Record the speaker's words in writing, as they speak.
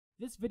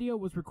This video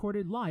was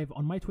recorded live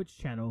on my Twitch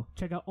channel.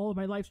 Check out all of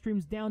my live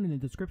streams down in the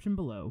description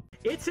below.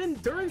 It's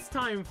endurance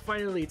time,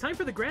 finally! Time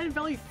for the Grand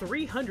Valley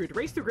 300.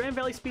 Race through Grand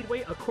Valley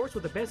Speedway, a course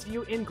with the best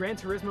view in Gran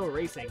Turismo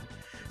racing.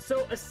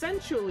 So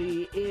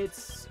essentially,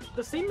 it's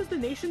the same as the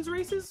Nations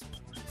races.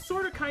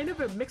 Sort of, kind of,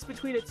 a mix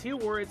between the two,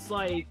 where it's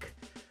like...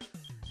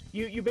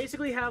 You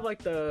basically have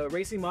like the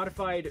racing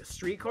modified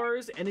street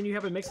cars, and then you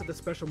have a mix of the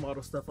special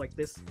model stuff like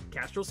this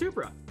Castrol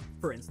Supra,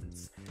 for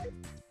instance.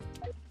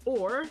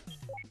 Or...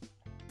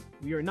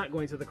 we are not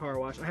going to the car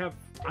wash.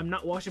 I'm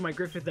not washing my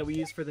Griffith that we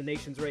used for the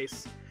Nations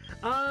race.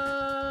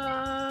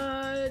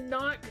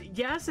 Not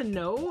yes and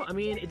no. I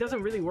mean, it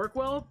doesn't really work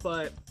well,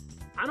 but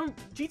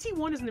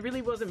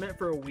GT1 wasn't meant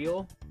for a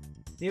wheel.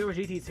 Neither was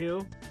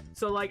GT2.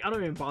 So like, I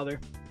don't even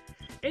bother.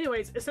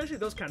 Anyways, essentially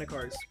those kind of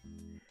cars.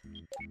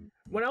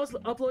 When I was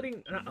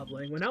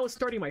when I was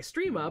starting my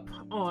stream up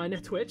on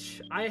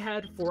Twitch, I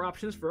had 4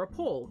 options for a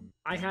poll.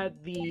 I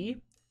had the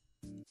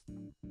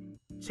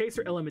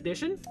Chaser LM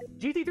Edition.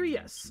 GT3,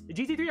 yes.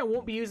 GT3 I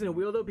won't be using a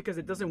wheel though because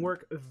it doesn't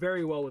work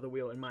very well with a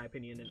wheel in my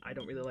opinion, and I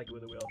don't really like it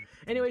with a wheel.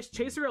 Anyways,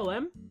 Chaser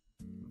LM,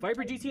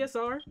 Viper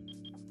GTSR,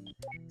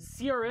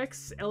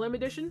 CRX LM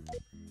Edition,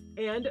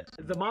 and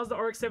the Mazda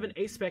RX-7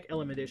 A-Spec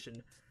LM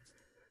Edition.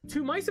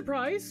 To my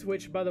surprise,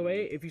 which by the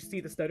way, if you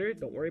see the stutter,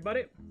 don't worry about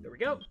it. There we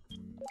go.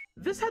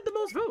 This had the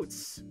most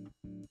votes.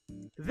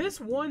 This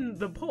won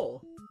the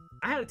poll.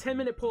 I had a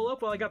 10-minute poll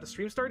up while I got the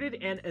stream started,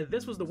 and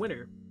this was the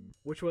winner,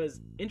 which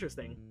was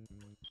interesting.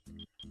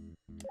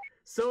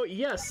 So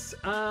yes,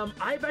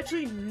 I've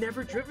actually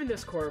never driven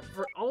this car.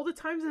 For all the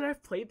times that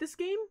I've played this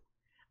game,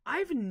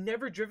 I've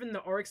never driven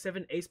the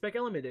RX-7 A-Spec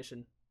LM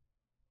Edition.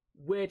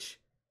 Which,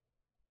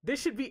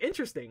 this should be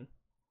interesting.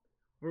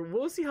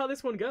 We'll see how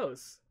this one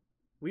goes.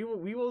 We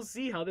will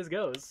see how this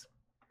goes.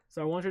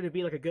 So I want there to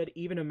be like a good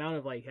even amount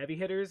of like heavy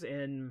hitters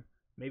and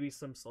maybe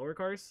some slower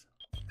cars.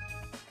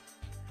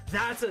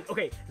 That's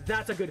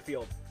a good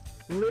field.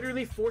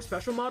 Literally 4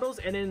 special models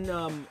and then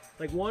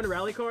like 1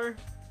 rally car.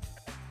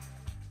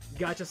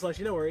 Gotcha,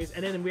 Slushy, no worries.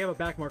 And then we have a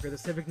back marker, the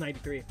Civic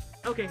 93.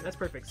 Okay, that's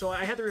perfect. So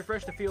I had to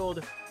refresh the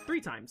field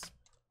 3 times.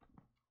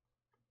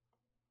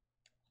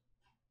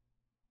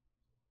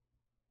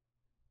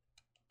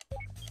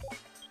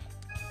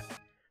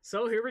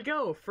 So here we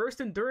go.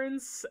 First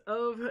endurance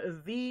of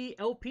the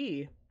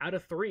LP out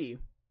of 3.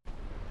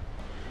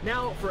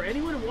 Now, for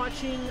anyone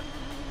watching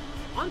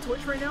on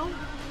Twitch right now,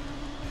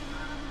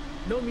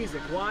 no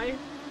music. Why?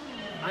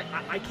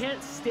 I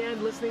can't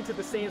stand listening to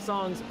the same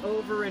songs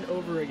over and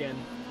over again.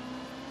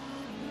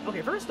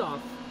 Okay, first off,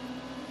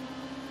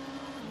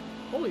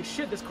 holy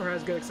shit, this car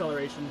has good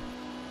acceleration.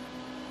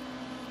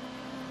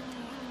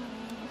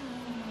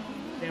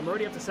 Damn, we're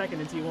already up to 2nd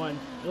in T1.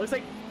 It looks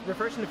like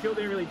refreshing the field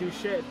didn't really do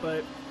shit,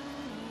 but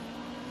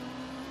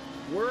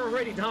we're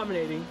already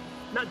dominating.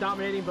 Not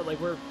dominating, but like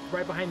we're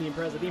right behind the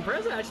Impreza. The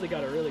Impreza actually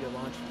got a really good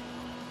launch.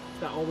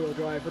 It's got all-wheel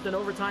drive, but then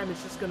over time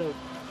it's just gonna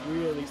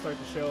really start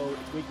to show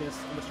its weakness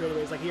in the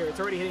straightaways. Like here, it's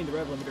already hitting the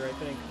rev limiter, I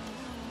think.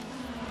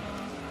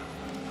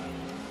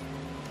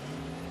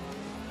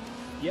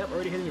 Yep,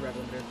 already hitting the rev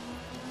limiter.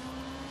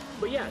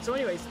 But yeah, so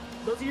anyways,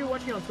 those of you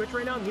watching on Twitch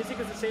right now, music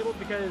is disabled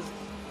because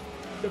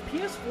the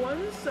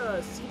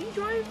PS1's CD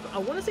drive, I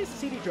want to say it's a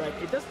CD drive,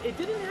 it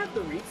didn't have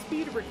the read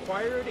speed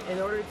required in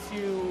order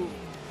to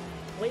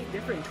play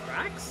different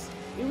tracks.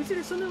 It was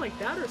either something like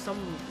that or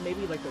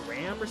maybe like the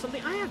RAM or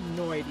something. I have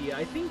no idea.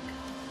 I think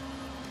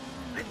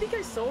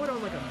I saw it on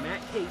like a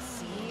Matt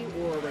KC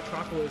or a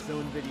Retropolis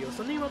Zone video.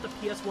 Something about the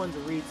PS1's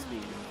read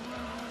speed.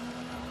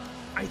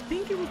 I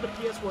think it was the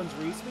PS1's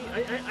read speed.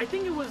 I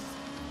think it was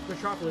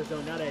Retropolis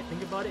Zone now that I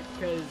think about it,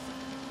 because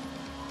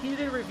he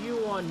did a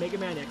review on Mega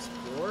Man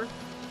X4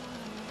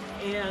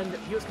 and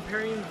he was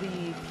comparing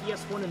the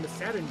PS1 and the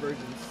Saturn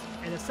versions,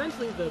 and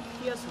essentially the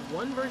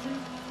PS1 version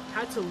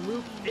had to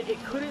loop,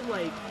 it couldn't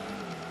like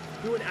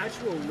do an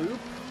actual loop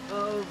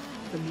of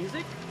the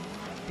music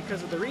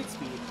because of the read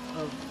speed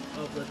of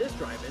the disk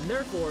drive, and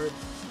therefore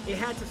it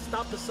had to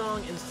stop the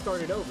song and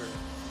start it over.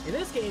 In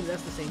this game,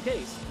 that's the same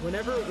case.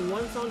 Whenever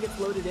one song gets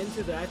loaded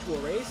into the actual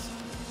race,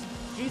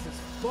 Jesus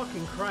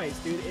fucking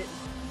Christ, dude,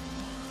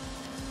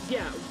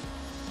 yeah,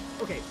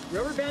 okay,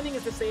 rubber banding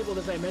is disabled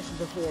as I mentioned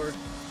before.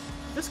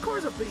 This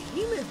car's a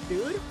behemoth,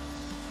 dude!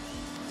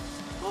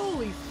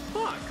 Holy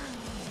fuck!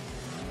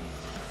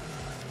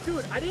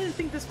 Dude, I didn't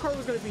think this car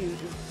was gonna be,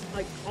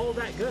 like, all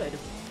that good.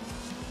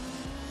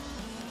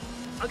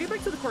 I'll get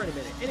back to the car in a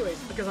minute.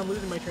 Anyways, because I'm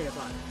losing my train of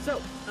thought.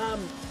 So,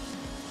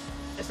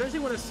 essentially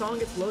when a song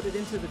gets loaded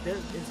into the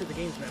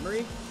game's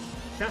memory,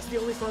 that's the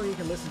only song you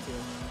can listen to.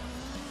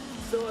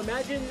 So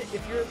imagine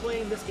if you're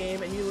playing this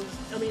game and you lose,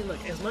 I mean, look,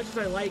 as much as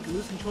I like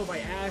Lose Control by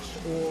Ash,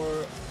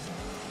 or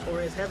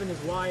As Heaven Is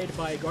Wide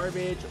by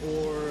Garbage,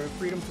 or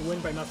Freedom to Win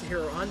by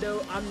Masahiro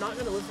Ando, I'm not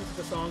going to listen to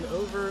the song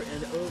over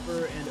and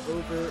over and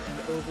over and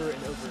over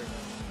and over again.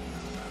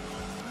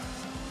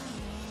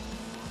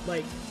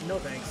 Like, no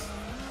thanks.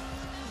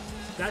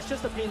 That's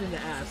just a pain in the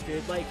ass,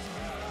 dude. Like,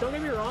 don't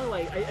get me wrong,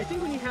 like, I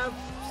think when you have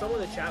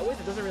someone to chat with,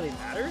 it doesn't really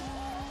matter.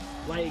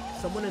 Like,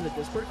 someone in the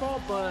Discord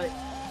call, but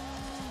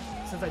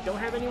since I don't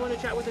have anyone to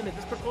chat with in the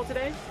Discord call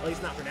today, at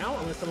least not for now,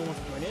 unless someone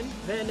wants to join in,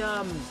 then,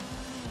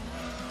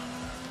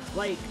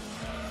 like,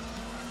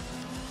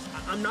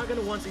 I'm not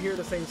gonna want to hear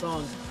the same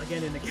song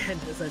again and again,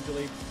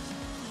 essentially.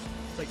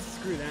 It's like,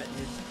 screw that,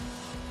 dude.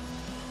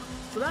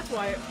 So that's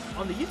why,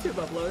 on the YouTube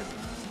upload,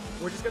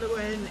 we're just gonna go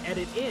ahead and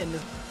edit in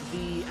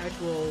the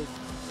actual,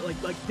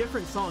 like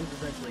different songs,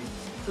 essentially.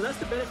 So that's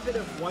the benefit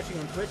of watching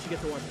on Twitch. You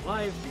get to watch it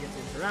live, you get to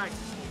interact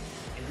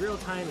in real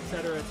time,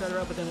 etc.,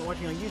 etc., but then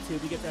watching on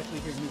YouTube, you get to actually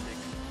hear music.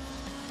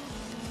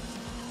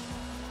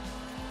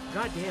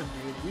 God damn,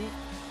 dude,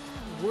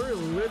 we're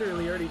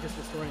literally already just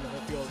destroying the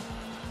whole field.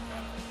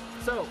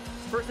 So,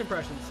 first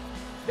impressions.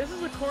 This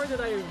is a car that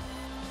I've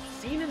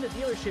seen in the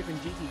dealership in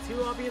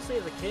GT2, obviously,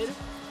 as a kid.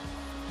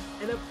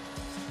 And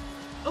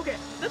okay,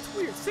 that's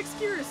weird. 6th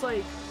gear is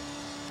like,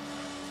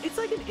 it's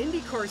like an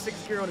IndyCar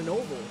 6th gear on an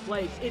oval.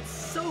 Like, it's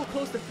so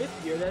close to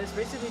 5th gear that it's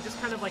basically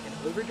just kind of like an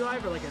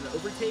overdrive or like an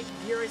overtake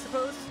gear, I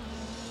suppose.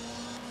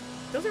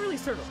 Doesn't really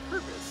serve a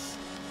purpose.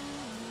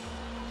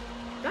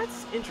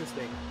 That's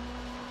interesting.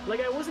 Like,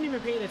 I wasn't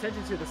even paying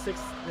attention to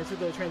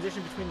the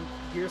transition between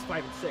gears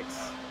 5 and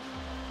 6.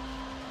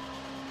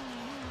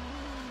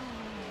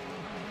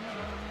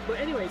 But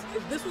anyways,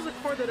 if this was a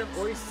car that I've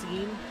always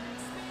seen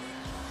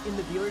in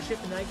the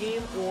dealership in that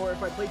game, or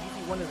if I played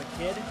GT1 as a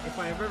kid, if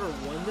I've ever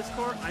won this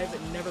car, I've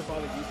never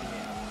bothered using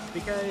it.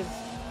 Because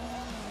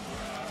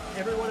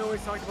everyone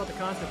always talked about the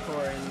concept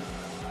car, and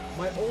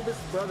my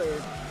oldest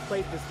brother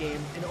played this game,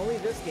 and only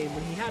this game,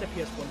 when he had a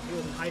PS1, he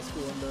was in high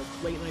school in the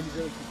late 90s,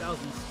 early 2000s.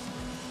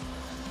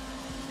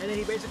 And then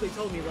he basically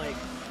told me, like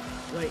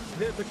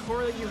the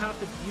car that you have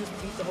to use to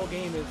beat the whole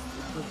game is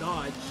the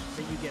Dodge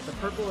that you get, the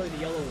purple or the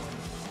yellow one.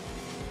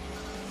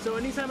 So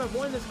anytime I've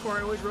won this car,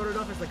 I always wrote it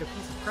off as like a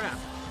piece of crap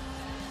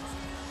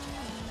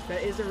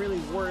that isn't really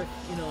worth,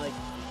 you know, like,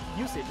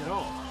 usage at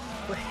all.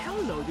 But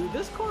hell no, dude,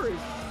 this car is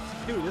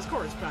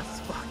fast as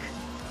fuck.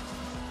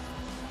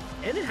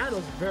 And it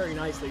handles very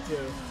nicely,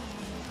 too.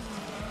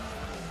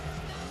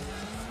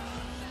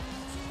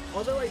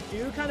 Although I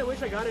do kind of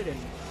wish I got it in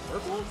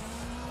purple.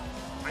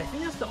 I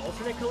think that's the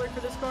alternate color for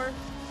this car.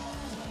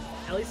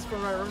 At least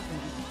from what I remember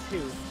from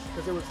GT2.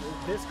 Because it was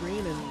this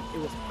green and it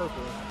was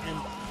purple. And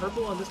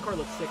purple on this car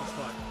looks sick as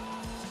fuck.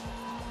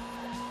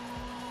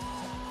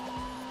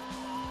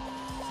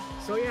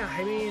 So yeah,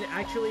 I mean,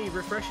 actually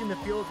refreshing the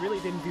field really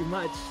didn't do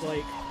much.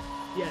 Like,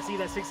 yeah, see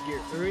that 6th gear,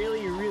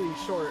 really, really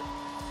short.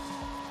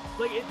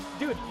 Like,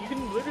 dude, you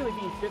can literally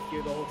be in 5th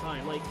gear the whole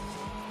time. Like,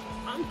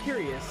 I'm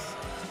curious.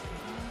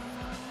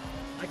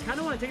 I kind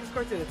of want to take this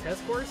car to the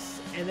test course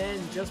and then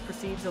just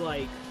proceed to,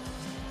 like,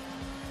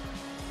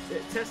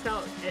 test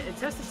out and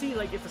test to see,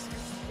 like, if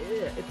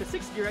the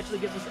 6th gear actually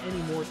gives us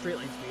any more straight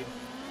line speed.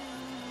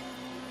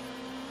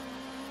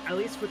 At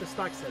least with the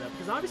stock setup,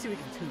 because obviously we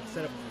can tune the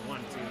setup if we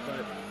wanted to,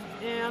 but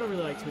yeah, I don't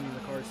really like tuning the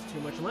cars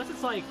too much, unless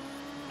it's like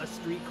a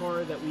street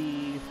car that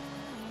we,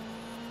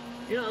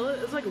 you know,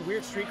 it's like a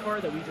weird street car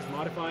that we just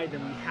modified,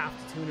 then we have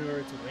to tune in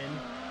order to win.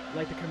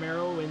 Like the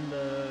Camaro in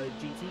the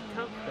GT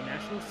Cup, the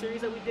National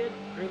Series that we did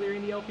earlier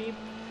in the LP.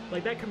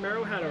 Like, that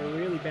Camaro had a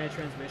really bad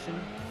transmission.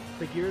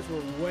 The gears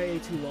were way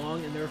too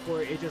long, and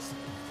therefore it was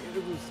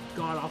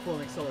god-awful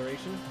in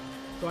acceleration.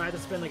 So I had to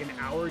spend like an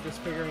hour just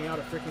figuring out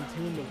a freaking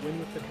tune to win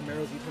with the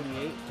Camaro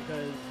Z28,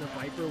 because the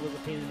Viper was a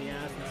pain in the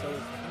ass, and so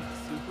was the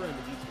Supra and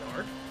the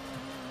GTR.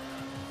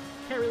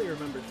 Can't really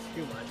remember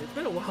too much. It's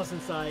been a while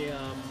since I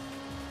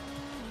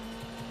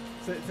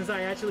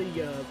actually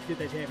did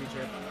that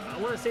championship. I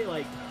want to say,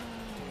 like,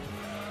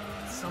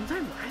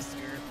 sometime last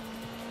year,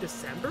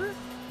 December,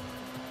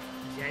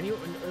 January,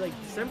 or like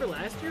December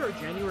last year or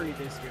January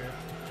this year.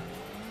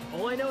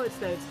 All I know is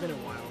that it's been a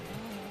while.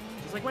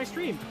 Just like my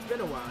stream, it's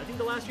been a while. I think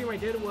the last stream I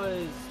did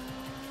was,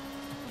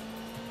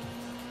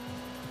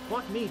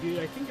 fuck me, dude.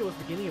 I think it was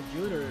beginning of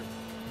June or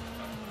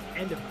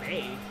end of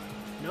May.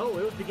 No,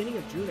 it was beginning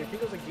of June. I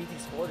think it was like GT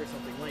Sport or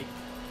something. Like,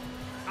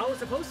 I was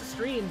supposed to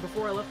stream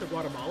before I left to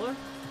Guatemala,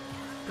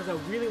 because I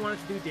really wanted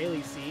to do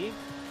Daily C,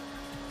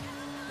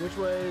 which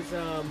was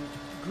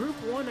Group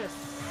 1 at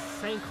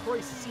St. Croix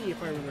C,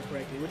 if I remember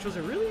correctly, which was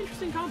a really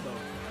interesting combo.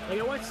 Like,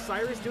 I watched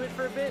Cyrus do it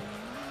for a bit,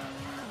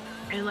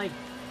 and like,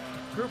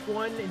 Group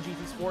 1 in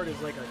GT Sport is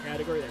like a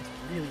category that's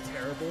really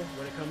terrible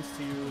when it comes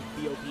to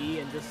BOP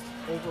and just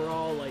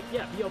overall, like,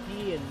 yeah, BOP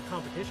and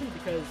competition,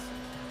 because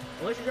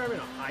unless you're driving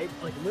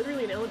a like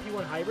literally an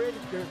LMP1 hybrid,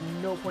 there's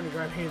no point in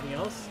driving anything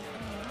else.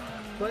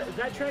 But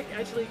that track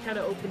actually kind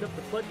of opened up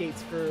the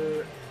floodgates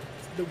for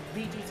the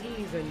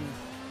VGTs, and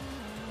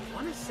I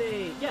want to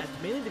say, yeah,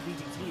 mainly the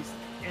VGTs,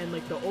 and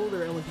like the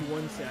older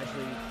LMP1s to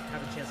actually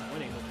have a chance of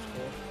winning, which is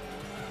cool.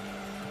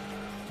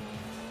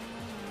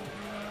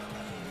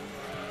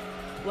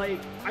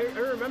 Like, I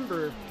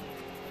remember,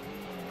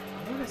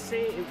 I want to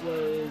say it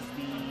was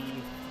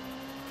the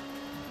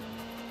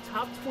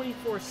top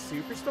 24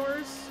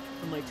 superstars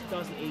from like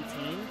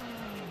 2018,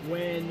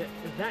 when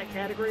that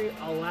category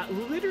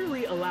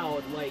literally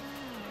allowed like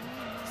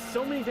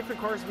so many different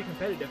cars to be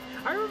competitive.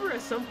 I remember at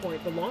some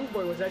point the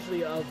Longboy was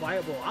actually a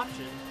viable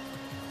option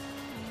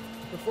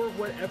before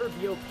whatever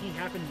BOP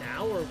happened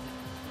now, or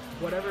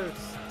whatever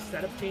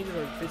setup changes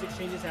or physics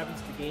changes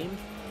happens to the game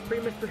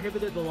pretty much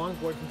prohibited the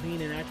longboard from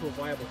being an actual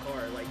viable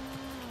car. Like,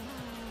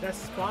 that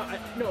spot,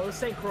 no, it was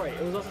St. Croix.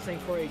 It was also St.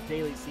 Croix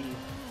Daily C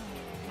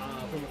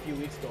from a few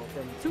weeks ago,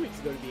 from 2 weeks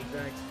ago to be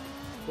exact,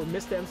 where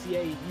Mr.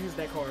 MCA used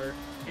that car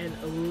and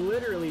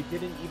literally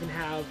didn't even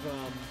have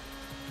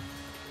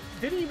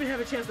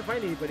a chance to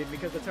find anybody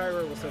because the tire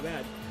wear was so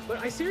bad. But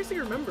I seriously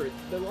remember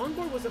the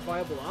longboard was a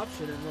viable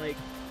option, and like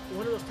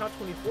one of those top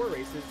 24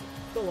 races,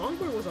 the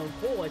longboard was on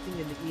pole, I think,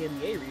 in the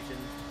EMEA region.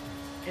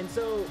 And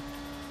so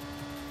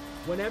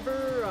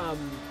whenever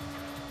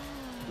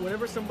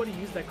somebody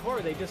used that car,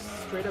 they just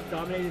straight up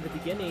dominated the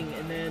beginning,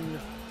 and then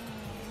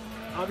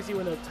obviously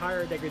when the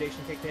tire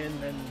degradation kicked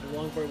in, then the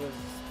longboard was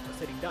a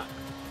sitting duck.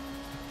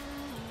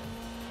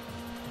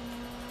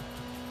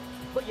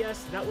 But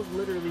yes, that was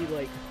literally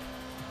like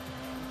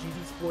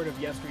GT Sport of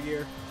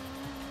yesteryear.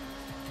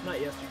 Not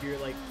yesteryear,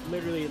 like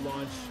literally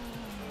launch.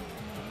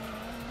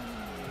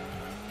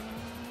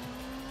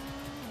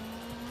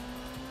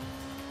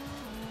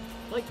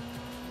 Like,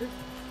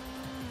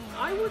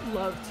 I would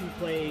love to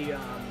play,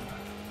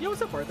 yo,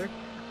 what's up, Arthur?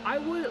 I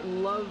would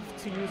love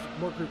to use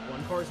more Group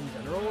 1 cars in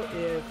general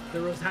if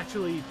there was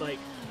actually, like,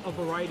 a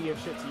variety of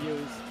shit to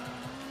use.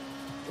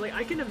 Like,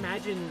 I can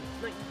imagine,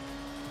 like,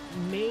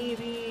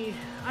 maybe,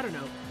 I don't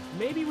know,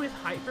 maybe with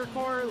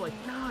Hypercar, like,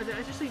 no,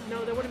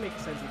 that wouldn't make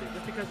sense either,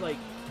 just because, like,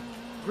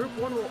 Group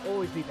 1 will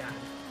always be bad.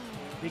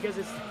 Because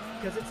it's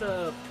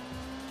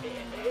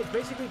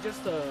basically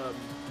just a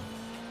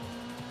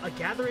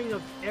gathering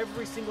of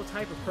every single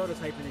type of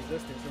prototype in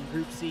existence, from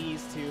Group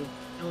C's to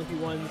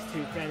LMP1s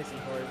to fantasy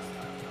cars,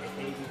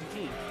 aka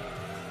VGT.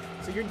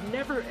 So you're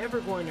never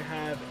ever going to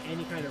have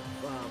any kind of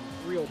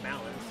real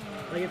balance.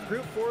 Like if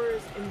Group 4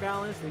 is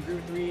imbalanced and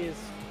Group 3 is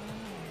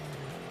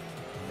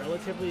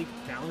relatively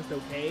balanced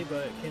okay,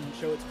 but can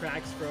show its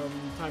cracks from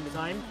time to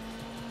time,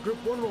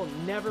 Group 1 will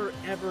never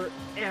ever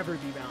ever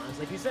be balanced.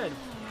 Like you said,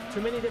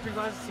 too many different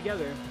classes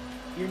together,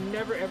 you're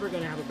never ever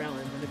going to have a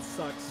balance, and it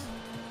sucks.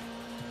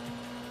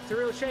 It's a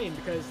real shame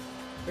because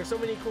there's so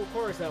many cool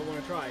cars that I want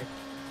to try.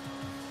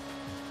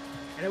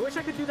 And I wish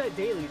I could do that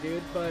daily,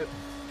 dude, but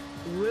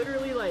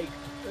literally, like,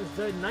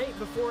 the night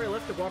before I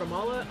left to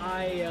Guatemala,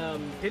 I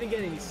didn't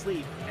get any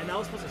sleep, and I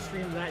was supposed to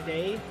stream that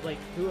day, like,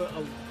 do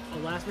a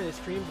last-minute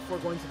stream before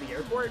going to the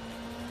airport,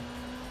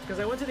 because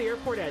I went to the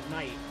airport at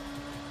night,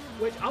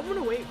 which I'm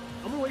gonna wait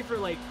for,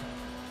 like,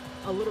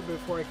 a little bit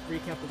before I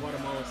recap the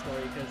Guatemala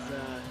story, because,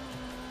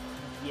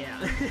 yeah,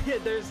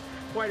 there's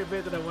quite a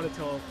bit that I want to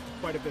tell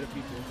quite a bit of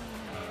people.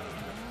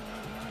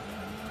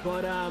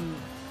 But,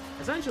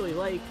 essentially,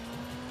 like,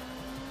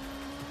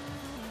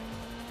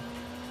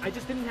 I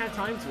just didn't have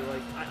time to,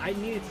 like, I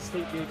needed to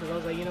sleep, dude, because I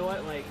was like, you know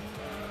what, like,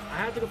 I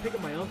had to go pick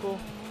up my uncle,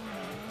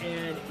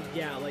 and,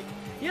 yeah, like,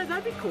 yeah,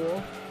 that'd be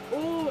cool.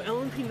 Oh,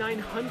 LMP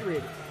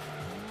 900.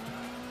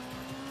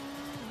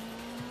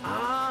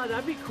 Ah,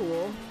 that'd be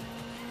cool.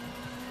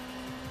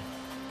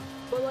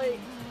 But, like,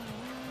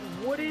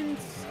 wouldn't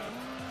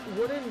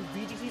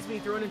VGTs be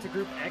thrown into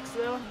Group X,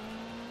 though?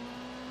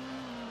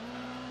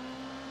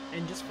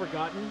 And just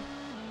forgotten?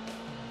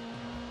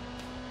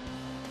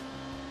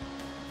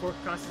 4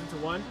 classes into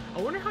 1?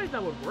 I wonder how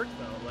that would work,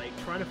 though, like,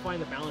 trying to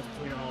find the balance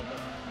between all of them.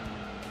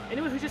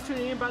 Anyone who's just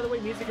tuning in, by the way,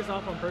 music is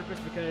off on purpose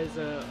because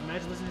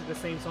imagine listening to the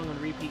same song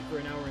on repeat for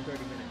an hour and 30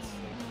 minutes.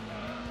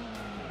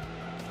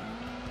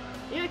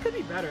 Yeah, it could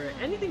be better.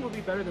 Anything would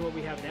be better than what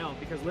we have now,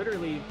 because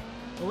literally,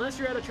 unless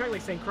you're at a track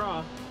like St.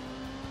 Croix,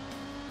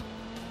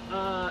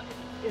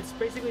 it's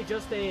basically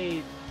just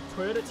a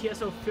Toyota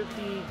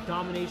TS050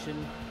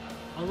 domination,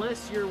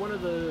 unless you're one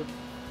of the,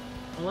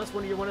 what's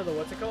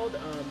it called?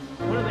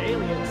 One of the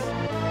aliens.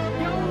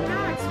 Yo,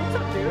 Max, what's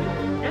up, dude?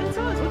 And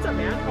Tuz, what's up,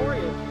 man? How are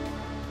you?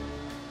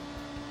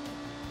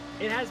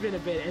 It has been a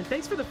bit, and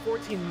thanks for the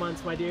 14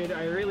 months, my dude.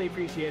 I really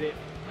appreciate it.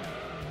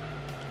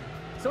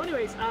 So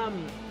anyways,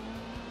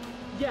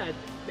 yeah,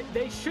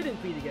 they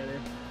shouldn't be together.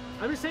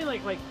 I'm just saying,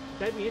 like,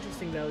 that'd be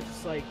interesting, though,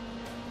 just, like,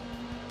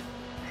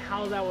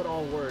 how that would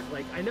all work.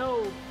 Like, I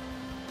know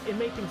it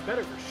made things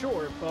better for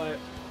sure, but,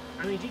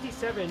 I mean,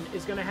 GT7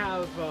 is going to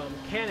have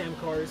Can-Am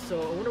cars, so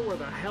I wonder where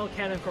the hell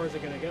Can-Am cars are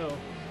going to go.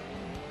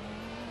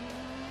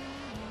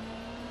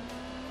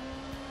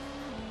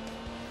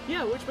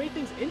 Yeah, which made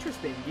things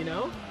interesting, you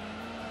know?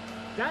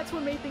 That's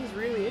what made things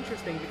really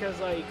interesting, because,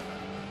 like,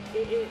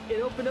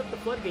 it opened up the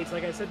floodgates,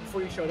 like I said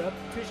before you showed up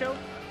to the show,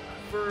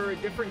 for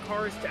different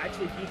cars to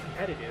actually be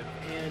competitive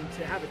and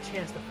to have a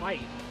chance to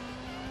fight.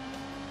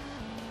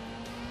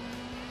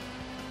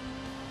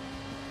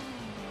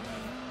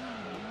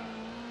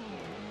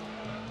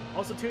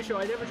 Also, Tusho,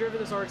 I've never driven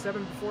this RX-7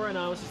 before, and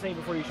I was just saying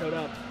before you showed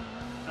up,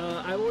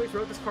 I always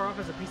wrote this car off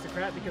as a piece of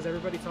crap because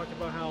everybody talked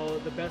about how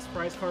the best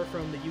prize car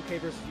from the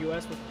UK versus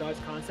US was the Dodge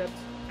Concept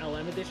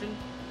LM edition.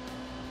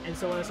 And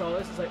so when I saw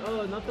this, it's like,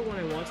 oh, not the one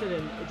I wanted,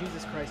 and oh,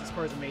 Jesus Christ, this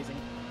car is amazing.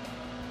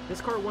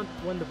 This car won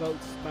the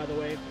votes, by the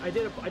way. I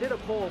did a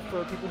poll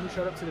for people who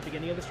showed up to the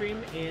beginning of the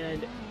stream,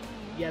 and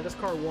yeah, this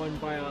car won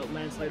by a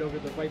landslide over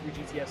the Viper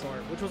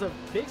GTSR, which was a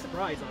big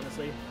surprise,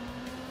 honestly.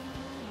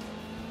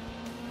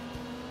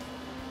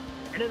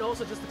 And then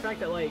also just the fact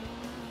that, like,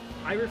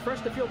 I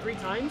refreshed the field 3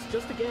 times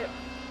just to get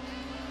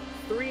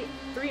three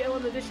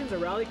LM editions, a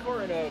rally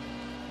car, and a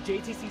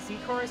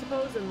JTCC car, I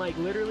suppose, and, like,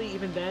 literally,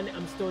 even then,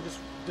 I'm still just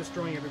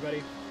destroying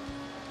everybody.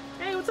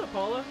 Hey, what's up,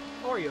 Paula?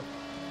 How are you?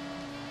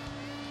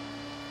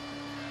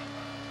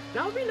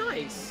 That would be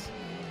nice.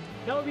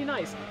 That would be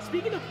nice.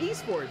 Speaking of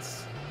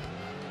esports,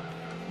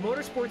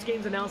 Motorsports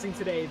Games announcing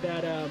today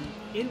that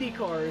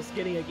IndyCar is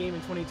getting a game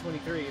in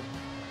 2023.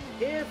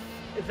 If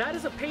that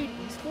is a paid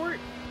esport,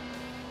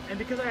 and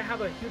because I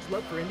have a huge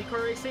love for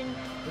IndyCar racing,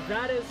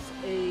 that is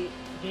a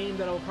game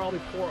that I will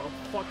probably pour a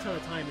fuck ton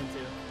of time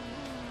into.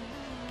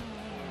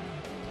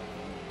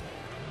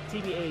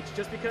 TBH,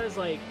 just because,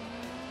 like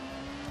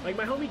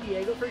my homie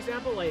Diego, for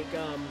example, like,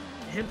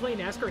 him playing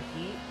NASCAR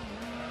Heat,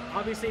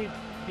 obviously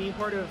being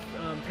part of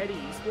Petty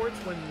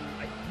Esports, when,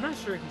 I'm not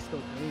sure if he's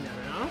still doing that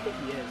or not, I don't think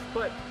he is,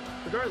 but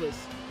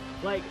regardless,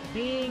 like,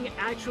 being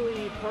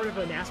actually part of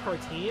a NASCAR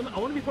team, I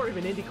want to be part of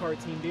an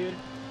IndyCar team, dude.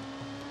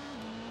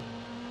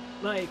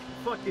 Like,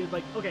 fuck, dude,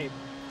 like, okay,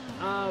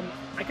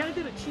 I kind of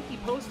did a cheeky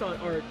post on,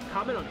 or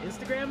comment on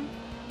Instagram,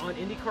 on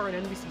IndyCar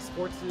and NBC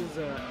Sports'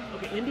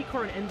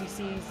 IndyCar and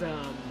NBC's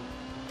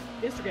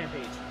Instagram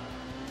page.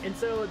 And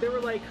so they were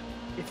like,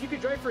 if you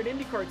could drive for an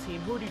IndyCar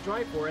team, who would you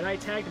drive for? And I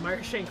tagged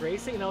Meyershank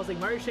Racing, and I was like,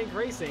 Meyershank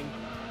Racing,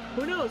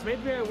 who knows,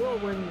 maybe I will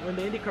when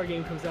the IndyCar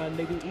game comes out and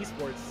they do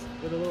esports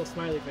with a little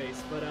smiley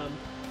face. But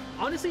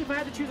honestly, if I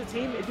had to choose a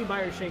team, it'd be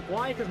Meyershank.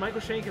 Why? Because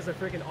Michael Shank is a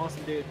freaking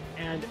awesome dude.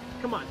 And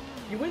come on,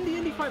 you win the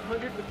Indy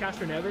 500 with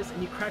Castro Neves,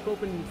 and you crack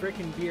open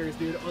freaking beers,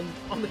 dude,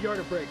 on the yard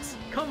of bricks.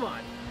 Come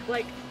on.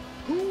 Like,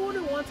 who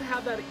wouldn't want to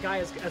have that guy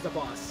as a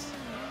boss?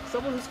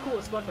 Someone who's cool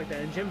as fuck like that.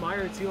 And Jim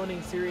Meyer, too,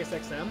 owning Sirius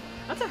XM.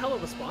 That's a hell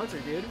of a sponsor,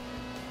 dude.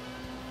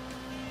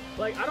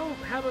 Like, I don't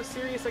have a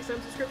Sirius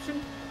XM subscription.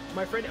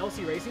 My friend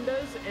LC Racing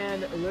does,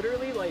 and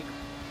literally, like,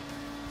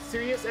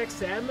 Sirius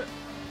XM,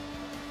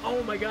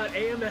 oh my god,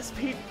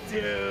 AMSP,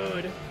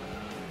 dude.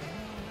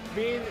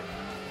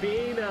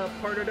 Being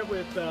partnered up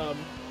with,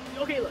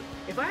 okay, look,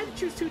 if I had to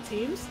choose 2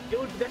 teams, it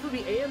would definitely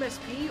be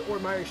AMSP or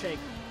Meyershank.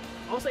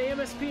 Also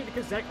AMSP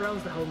because Zach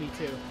Brown's the homie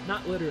too.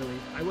 Not literally.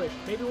 I wish.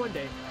 Maybe one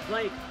day.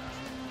 Like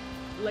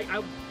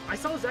I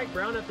saw Zach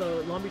Brown at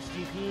the Long Beach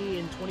GP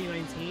in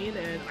 2019,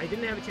 and I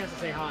didn't have a chance to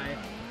say hi.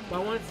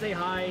 But I wanted to say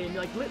hi, and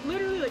like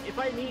literally, like, if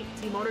I meet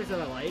team owners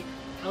that I like,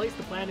 at least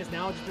the plan is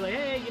now just be like,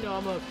 hey, you know,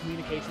 I'm a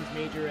communications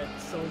major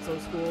at so-and-so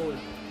school, and,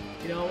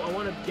 you know, I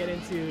want to get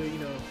into, you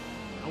know,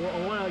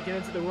 I want to get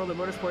into the world of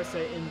motorsports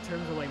in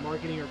terms of, like,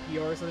 marketing or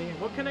PR or something.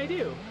 What can I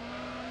do?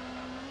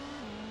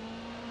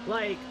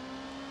 Like,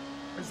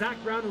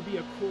 Zach Brown would be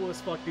a cool as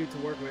fuck dude to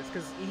work with,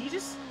 because he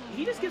just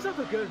gives off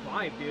a good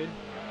vibe, dude.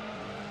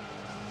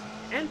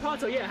 And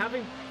Pato, yeah,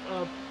 having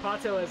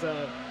Pato as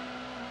a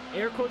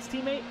air quotes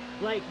teammate,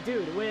 like,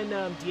 dude, when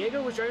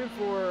Diego was driving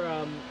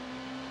for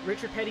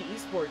Richard Petty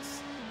Esports,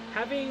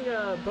 having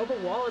Bubba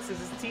Wallace as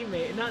his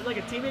teammate, not like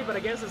a teammate, but I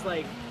guess as,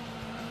 like,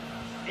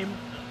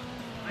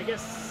 I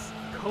guess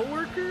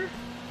co-worker,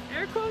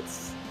 air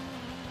quotes,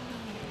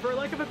 for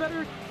lack of a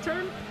better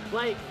term,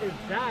 like,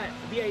 that,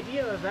 the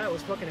idea of that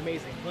was fucking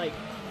amazing. Like,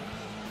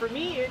 for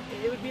me, it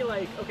would be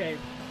like, okay,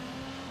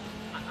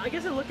 I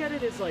guess I look at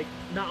it as, like,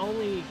 not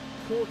only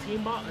cool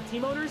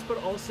team owners, but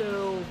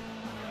also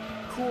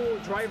cool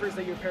drivers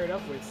that you're paired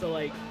up with. So,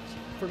 like,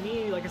 for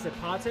me, like I said,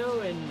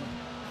 Pato and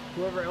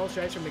whoever else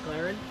drives for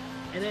McLaren.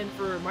 And then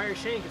for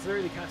Meyershank, it's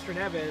literally Castro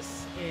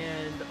Neves,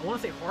 and I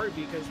want to say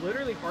Harvey, because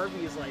literally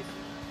Harvey is like,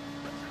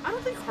 I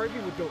don't think Harvey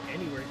would go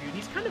anywhere, dude.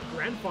 He's kind of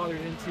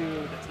grandfathered into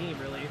the team,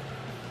 really.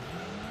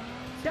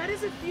 That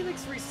is if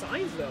Felix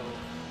resigns, though,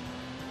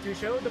 to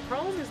show. The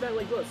problem is that,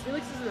 like, look,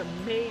 Felix is an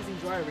amazing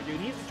driver, dude.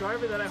 He's a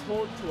driver that I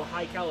hold to a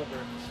high caliber.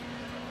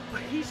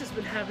 But he's just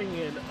been having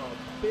an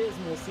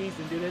abysmal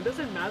season, dude. And it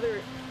doesn't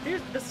matter.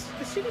 Here's the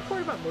shitty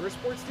part about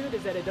motorsports, dude,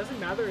 is that it doesn't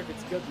matter if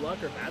it's good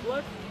luck or bad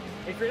luck.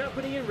 If you're not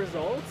putting in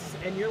results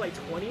and you're like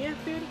 20th,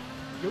 dude,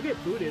 you'll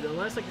get booted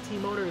unless, like, the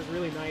team owner is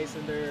really nice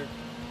and they're,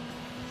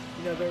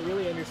 you know, they're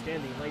really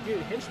understanding. Like,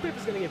 dude, Hinchcliffe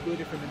is gonna get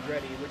booted from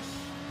Andretti, which,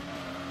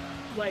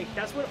 like,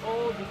 that's what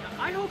all the,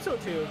 I hope so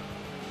too.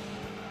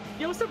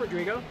 Yo, what's up,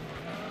 Rodrigo?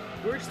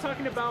 We were just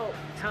talking about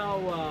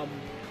how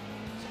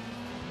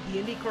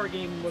the IndyCar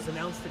game was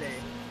announced today,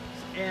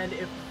 and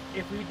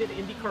if we did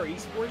IndyCar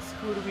esports,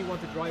 who do we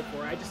want to drive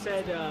for? I just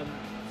said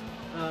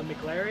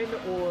McLaren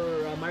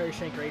or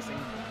Meyershank Racing.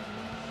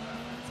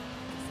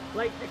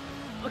 Like,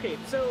 okay,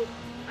 so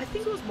I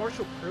think it was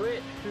Marshall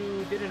Pruitt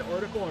who did an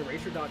article on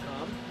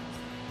Racer.com.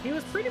 He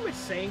was pretty much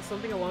saying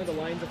something along the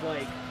lines of,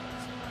 like,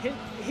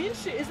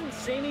 Hinch isn't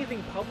saying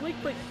anything public,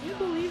 but he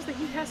believes that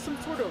he has some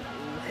sort of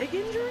leg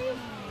injury?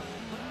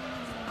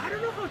 I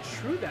don't know how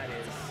true that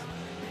is.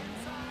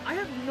 I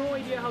have no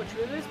idea how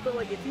true it is, but,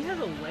 like, if he has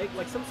a leg,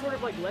 like, some sort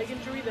of, like, leg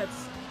injury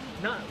that's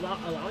not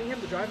allowing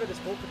him to drive at his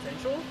full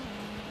potential,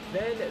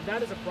 then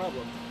that is a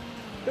problem.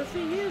 The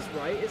thing is,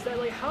 right, is that,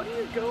 like, how do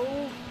you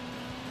go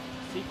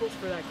sequels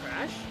for that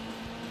crash?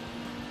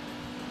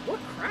 What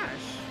crash?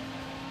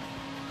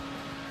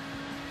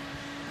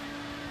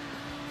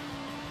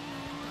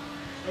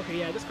 Okay,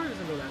 yeah, this car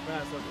doesn't go that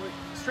fast. Like,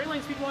 straight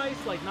line speed-wise,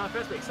 like, not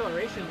fast, but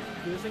acceleration,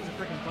 dude, those things are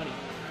freaking funny.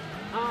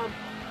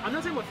 I'm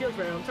not talking about Felix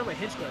right now, I'm talking about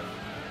Hinchcliffe.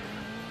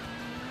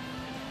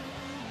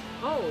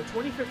 Oh,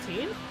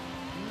 2015?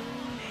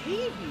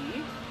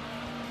 Maybe.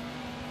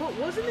 But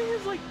wasn't it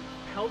his, like,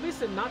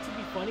 pelvis, and not to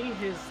be funny,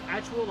 his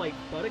actual, like,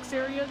 buttocks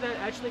area that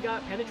actually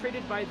got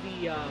penetrated by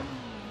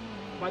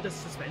the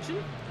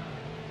suspension?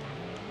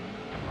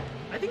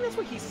 I think that's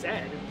what he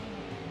said.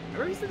 I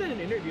remember he said that in an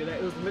interview, that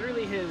it was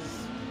literally his...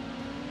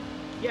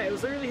 Yeah, it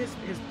was literally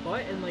his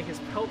butt and, like, his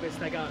pelvis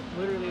that got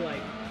literally,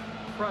 like,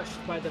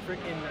 crushed by the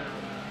freaking,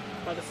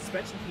 by the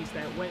suspension piece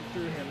that went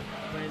through him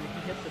when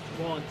he hit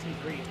the wall in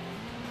T3.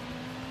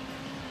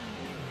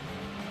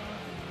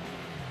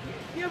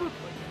 Yeah, but,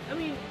 I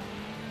mean,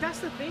 that's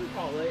the thing,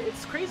 Paula.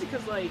 It's crazy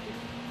because, like,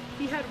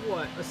 he had,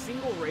 what, a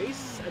single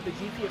race at the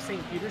GP of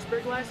St.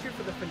 Petersburg last year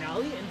for the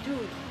finale, and,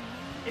 dude,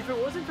 if it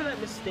wasn't for that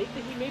mistake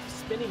that he made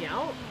spinning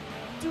out,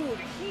 dude,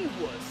 he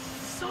was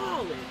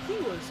solid. He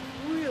was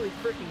really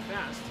freaking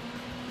fast.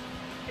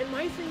 And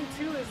my thing,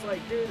 too, is,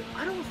 like, dude,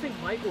 I don't think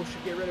Michael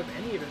should get rid of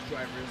any of his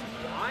drivers.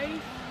 Why?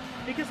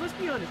 Because, let's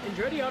be honest,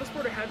 Andretti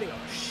Autosport are having a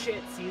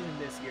shit season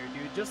this year,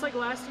 dude. Just like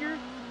last year,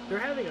 they're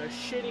having a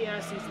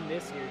shitty-ass season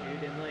this year,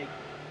 dude. And, like,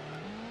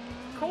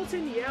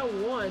 Colton, yeah,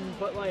 won,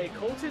 but, like,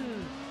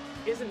 Colton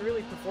isn't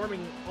really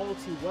performing all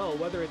too well,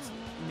 whether it's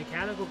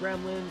mechanical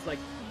gremlins. Like,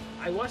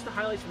 I watched the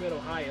highlights from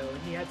Mid-Ohio,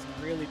 and he had some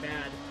really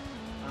bad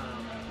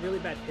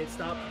pit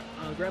stop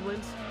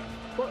gremlins.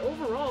 But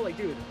overall, like,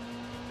 dude,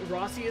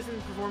 Rossi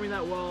isn't performing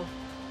that well.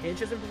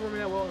 Hinch isn't performing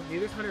that well.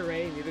 Neither is Hunter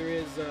Ray. Neither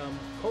is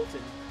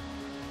Colton.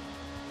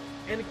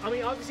 And, I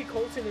mean, obviously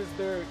Colton is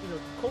their, you know,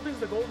 Colton's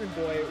the golden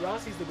boy.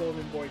 Rossi's the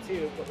golden boy,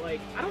 too. But, like,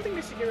 I don't think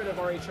they should get rid of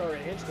RHR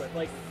and Hinchcliffe.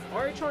 Like,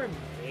 RHR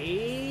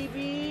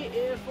maybe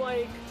if,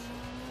 like,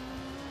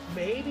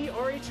 maybe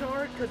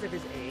RHR because of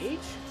his age?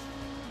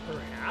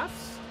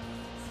 Perhaps?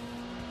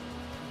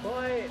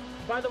 But,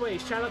 by the way,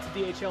 shout out to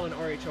DHL and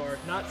RHR.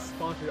 Not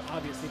sponsored,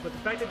 obviously, but the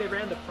fact that they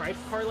ran the Pride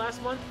car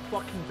last month,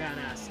 fucking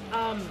badass.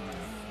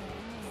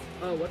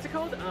 What's it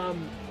called?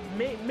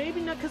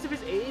 Maybe not because of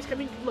his age. I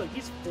mean, look,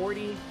 he's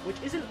 40, which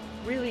isn't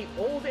really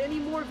old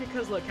anymore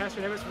because, look,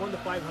 Casper Nevis won the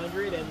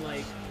 500, and,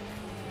 like,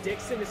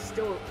 Dixon is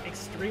still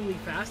extremely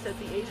fast at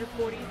the age of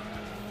 40.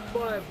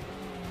 But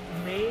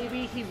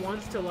maybe he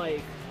wants to,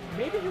 like,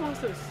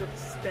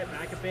 step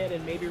back a bit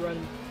and maybe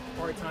run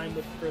part-time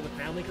for the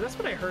family, because that's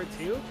what I heard,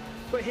 too.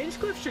 But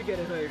Hinchcliffe should get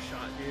another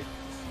shot, dude.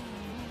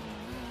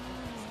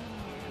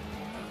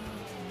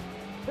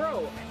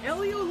 Bro,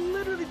 Elio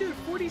literally, dude,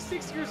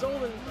 46 years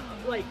old, and,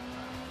 like,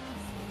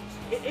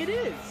 it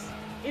is.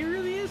 It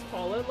really is,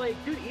 Paula. Like,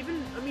 dude,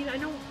 even, I mean, I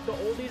know the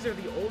old days are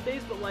the old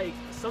days, but, like,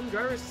 some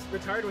drivers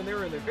retired when they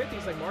were in their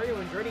 50s. Like, Mario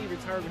Andretti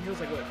retired when he was,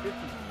 like, what,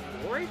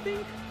 54, I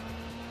think?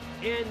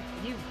 And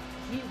he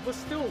was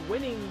still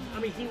winning.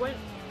 I mean, he went,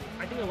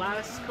 I think, the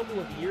last couple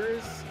of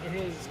years in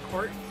his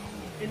kart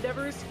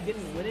endeavors, he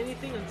didn't win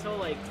anything until,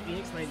 like,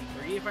 Phoenix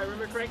 93, if I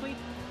remember correctly.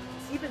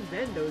 Even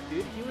then, though,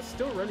 dude, he was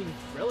still running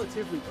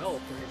relatively well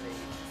for his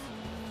age.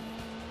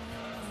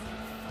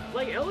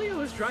 Like, Elio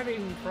was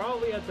driving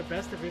probably at the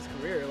best of his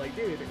career. Like,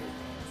 dude,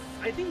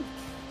 I think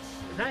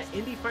that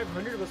Indy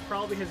 500 was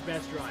probably his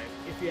best drive,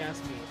 if you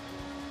ask me.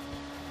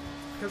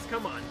 Because,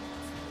 come on,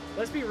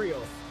 let's be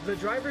real. The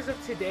drivers of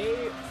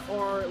today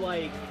are,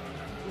 like,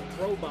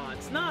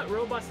 robots. Not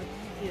robots,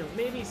 you know,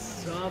 maybe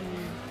some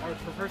are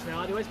for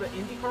personality-wise, but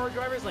IndyCar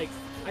drivers, like,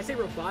 I say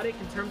robotic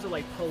in terms of,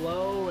 like,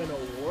 Pelot and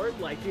Award.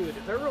 Like, dude,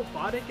 they're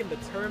robotic in the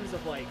terms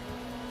of, like,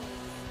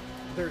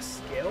 their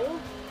skill,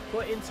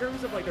 but in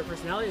terms of, like, their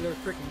personality, they're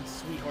freaking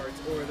sweethearts,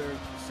 or they're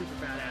super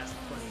badass and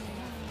funny.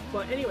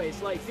 But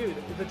anyways, like, dude,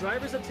 the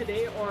drivers of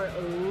today are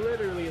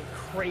literally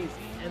crazy,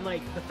 and,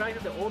 like, the fact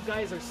that the old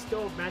guys are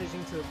still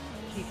managing to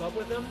keep up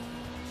with them,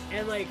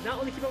 and, like, not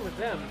only keep up with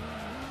them,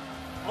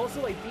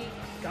 also, like, beat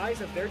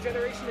guys of their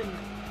generation and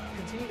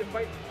continue to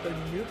fight the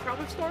new crop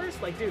of stars.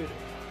 Like, dude,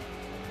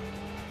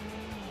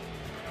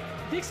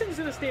 Dixon's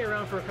gonna stay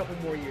around for a couple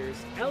more years.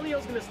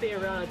 Elio's gonna stay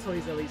around until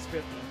he's at least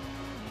 50.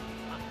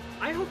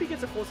 I hope he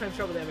gets a full-time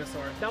shot with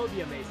MSR. That would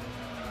be amazing.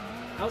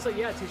 Also,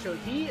 yeah, Tisho,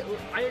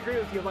 I agree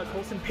with you about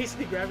Colson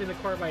basically grabbing the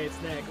car by its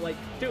neck. Like,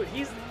 dude,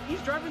 he's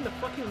driving the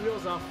fucking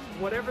wheels off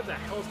whatever the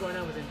hell's going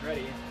on with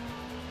Andretti.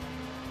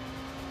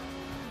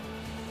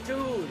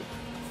 Dude,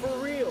 for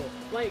real.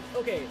 Like,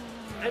 okay,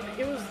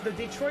 it was the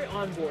Detroit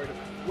onboard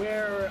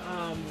where,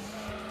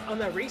 on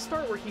that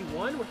restart where he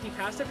won, where he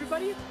passed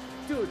everybody.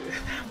 Dude, that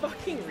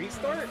fucking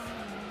restart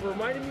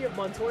reminded me of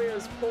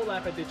Montoya's pole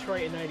lap at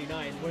Detroit in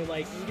 '99, where,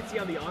 like, you can see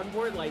on the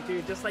onboard, like,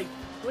 dude, just, like,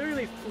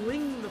 literally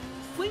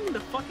flinging the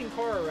fucking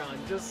car around,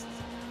 just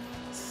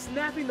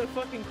snapping the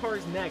fucking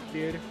car's neck,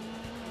 dude.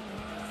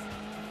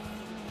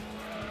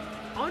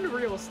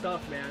 Unreal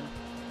stuff, man.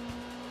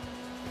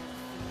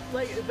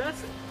 Like,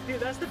 that's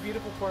the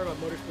beautiful part about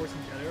motorsports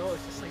in general.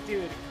 It's just like,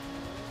 dude,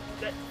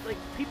 that, like,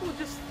 people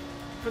just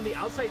from the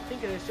outside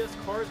think that it's just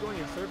cars going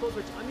in circles,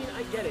 which, I mean,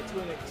 I get it to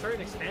a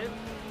certain extent.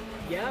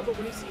 Yeah, but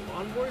when you see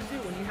onboards,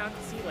 dude, when you have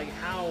to see, like,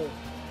 how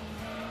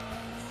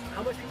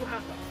how much people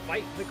have to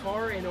fight the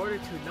car in order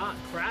to not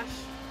crash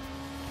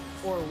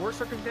or worse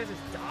circumstances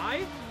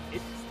die,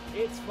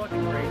 it's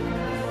fucking great.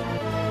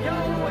 Yo,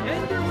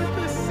 Ender with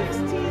the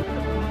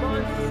 16th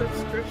month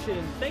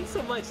subscription. Thanks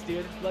so much,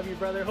 dude. Love you,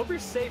 brother. Hope you're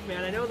safe,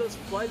 man. I know those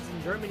floods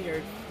in Germany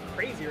are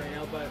crazy right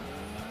now, but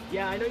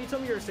yeah, I know you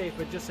told me you were safe,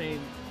 but just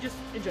saying, just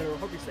in general,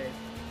 hope you're safe.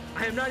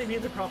 I am not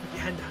immune to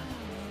propaganda.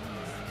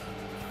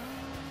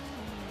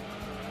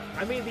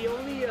 I mean, the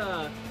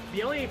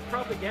only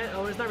propaganda,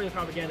 oh, it's not really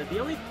propaganda. The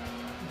only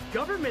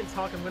government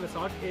talk I'm going to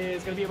talk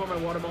is going to be about my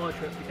Guatemala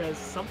trip, because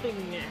something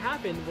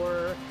happened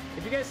where,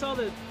 if you guys saw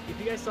the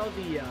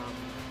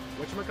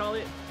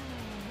whatchamacallit,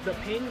 the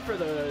ping for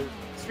the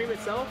stream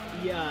itself,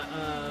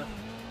 yeah,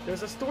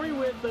 there's a story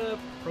with the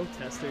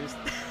protesters,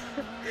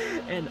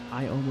 and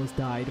I almost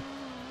died.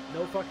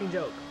 No fucking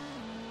joke.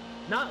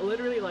 Not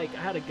literally like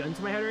I had a gun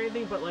to my head or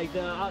anything, but like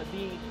the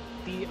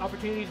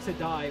opportunity to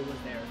die was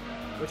there.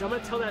 Which I'm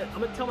gonna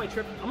tell my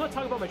trip. I'm gonna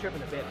talk about my trip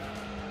in a bit.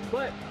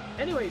 But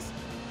anyways,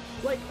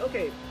 like,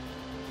 okay,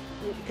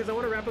 because I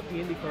want to wrap up the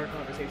IndyCar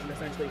conversation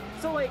essentially.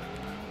 So like,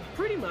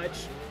 pretty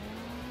much,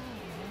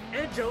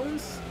 Ed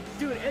Jones,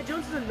 dude. Ed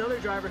Jones is another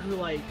driver who,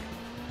 like,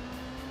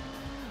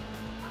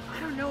 I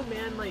don't know,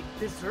 man, like,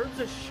 deserves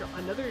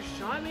another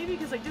shot maybe,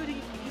 because like, dude,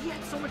 he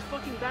had so much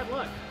fucking bad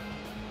luck.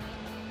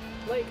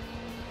 Like,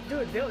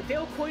 dude,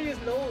 Dale Coyne is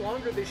no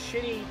longer the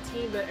shitty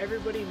team that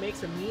everybody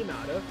makes a meme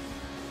out of.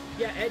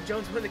 Yeah, Ed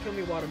Jones wanted to kill me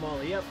in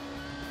Guatemala. Yep.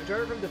 A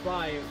driver from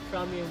Dubai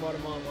found me in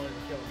Guatemala and wanted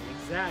to kill me.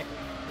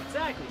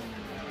 Exactly.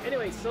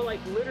 Anyway, so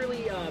like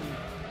literally,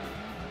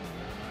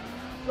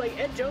 like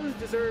Ed Jones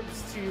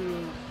deserves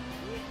to.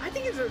 I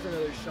think he deserves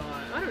another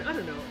shot. I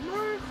don't know.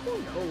 Mark,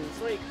 who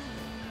knows? Like,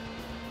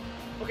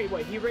 okay,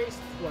 wait. He raced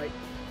what?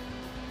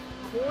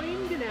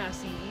 Coyne,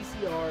 Ganassi,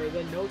 ECR,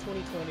 then no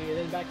 2020, and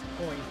then back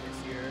to Coyne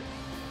this year.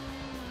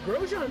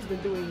 Grosjean's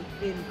been doing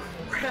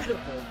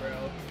incredible,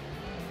 bro.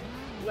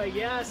 Like,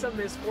 yeah, some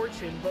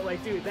misfortune, but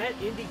like, dude, that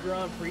Indy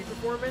Grand Prix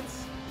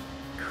performance,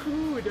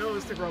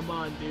 kudos to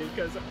Roman, dude,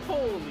 because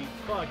holy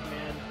fuck,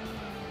 man.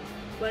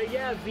 Like,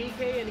 yeah,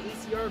 VK and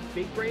ECR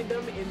big-brained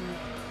them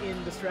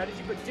in the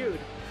strategy, but dude,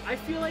 I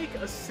feel like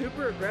a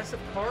super aggressive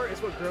car is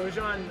what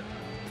Grosjean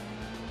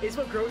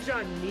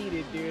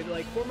needed, dude.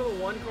 Like, Formula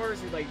 1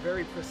 cars are like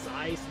very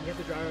precise, and you have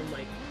to drive them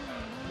like,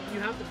 you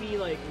have to be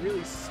like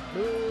really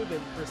smooth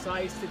and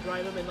precise to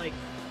drive them, and like,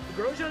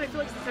 Grosjean, I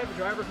feel like, is the type of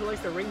driver who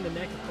likes to wring the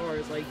neck of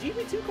cars. Like,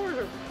 GP2 cars,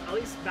 are, at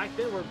least back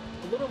then, were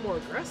a little more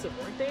aggressive,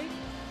 weren't they?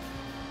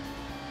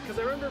 Because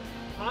I remember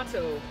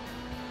Pato,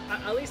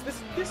 at least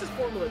this is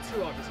Formula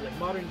 2, obviously, like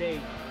modern day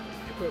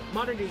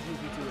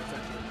GP2,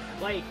 essentially.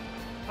 Like,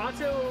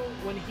 Pato,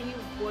 when he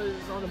was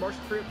on the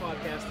Martial Career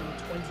podcast in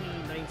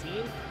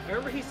 2019, I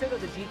remember he said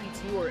that the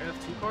GP2 or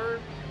F2 car,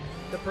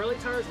 the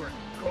Pirelli tires were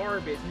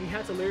garbage, and you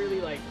had to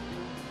literally, like,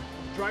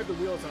 drive the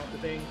wheels off the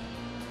thing.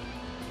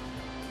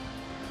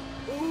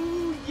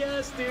 Ooh,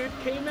 yes, dude.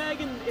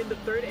 K-Mag in the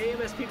third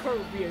AMSP car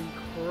would be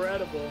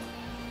incredible.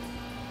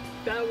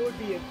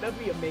 That'd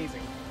be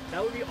amazing.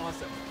 That would be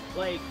awesome.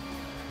 Like,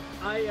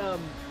 I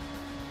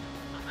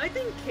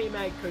think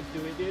K-Mag could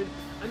do it, dude.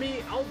 I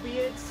mean,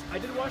 albeit I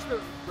did watch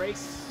the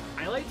race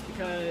highlights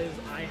because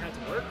I had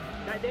to work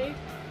that day,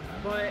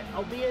 but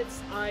albeit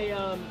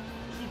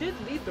he did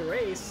lead the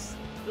race.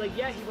 Like,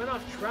 yeah, he went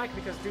off track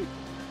because, dude,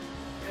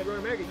 at Road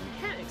America, you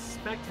can't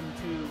expect him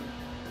to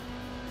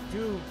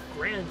do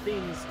grand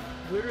things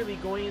literally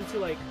going into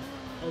like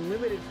a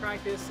limited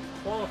practice,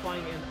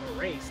 qualifying, and a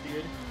race,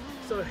 dude.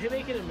 So him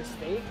making a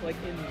mistake like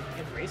in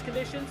race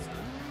conditions,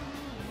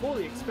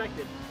 fully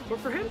expected. But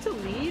for him to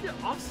lead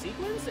off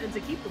sequence and to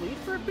keep the lead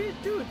for a bit,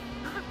 dude,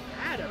 not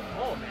bad at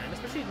all, man.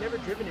 Especially never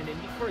driven in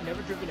IndyCar,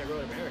 never driven at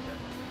Road America.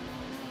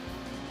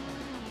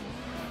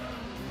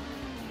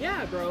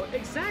 Yeah, bro,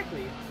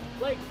 exactly.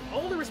 Like,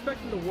 all the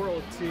respect in the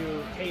world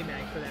to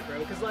K-Mag for that, bro,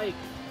 because like,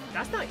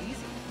 that's not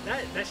easy.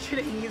 That shit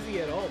ain't easy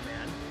at all,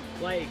 man.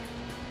 Like,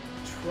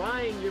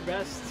 trying your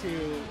best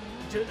to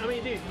I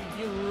mean, dude,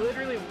 you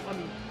literally, I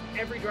mean,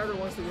 every driver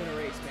wants to win a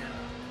race, man.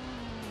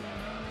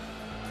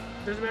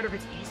 Doesn't matter if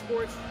it's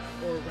esports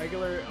or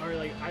regular or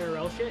like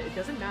IRL shit, it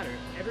doesn't matter.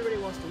 Everybody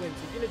wants to win,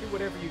 so you're gonna do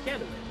whatever you can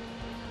to win.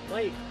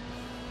 Like,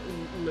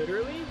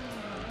 literally,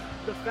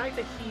 the fact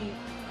that he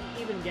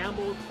even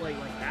gambled like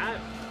that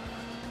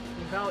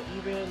without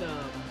even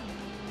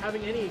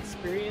having any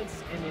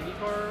experience in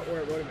IndyCar or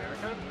at Road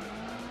America,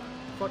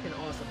 fucking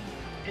awesome.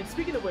 And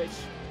speaking of which,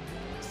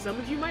 some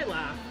of you might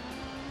laugh,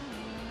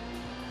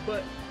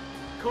 but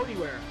Cody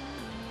Ware,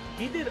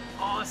 he did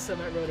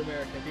awesome at Road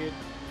America, dude.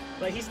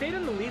 Like, he stayed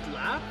on the lead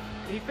lap,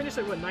 and he finished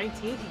like, what,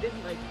 19th? He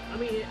didn't, like, I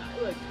mean,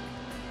 like,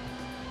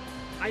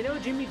 I know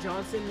Jimmy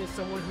Johnson is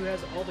someone who has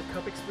all the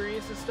Cup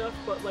experience and stuff,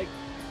 but like,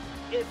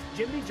 if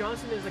Jimmy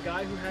Johnson is a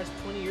guy who has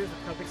 20 years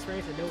of Cup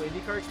experience and no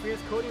IndyCar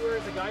experience, Cody Ware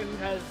is a guy who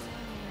has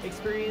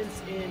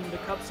experience in the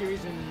Cup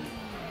Series and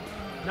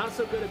not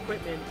so good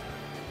equipment,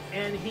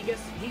 and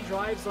he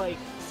drives like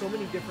so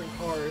many different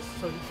cars,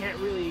 so he can't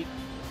really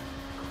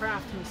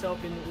craft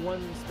himself in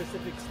one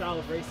specific style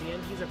of racing,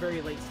 and he's a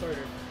very late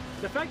starter.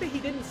 the fact that he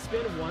didn't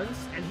spin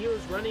once and he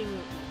was running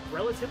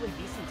relatively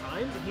decent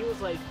times, and he was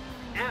like,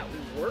 at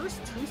worst,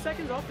 2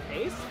 seconds off the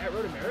pace at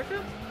Road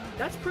America,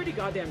 that's pretty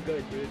goddamn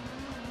good, dude.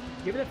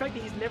 Given the fact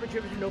that he's never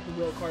driven an open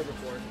wheel car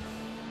before.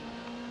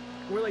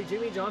 Where like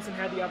Jimmy Johnson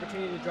had the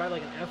opportunity to drive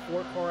like an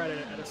F4 car at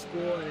a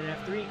school and an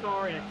F3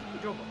 car, and I think he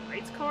drove a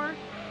lights car.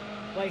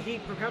 Like he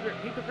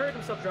prepared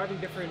himself driving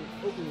different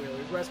open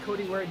wheelers, whereas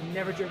Cody Ware had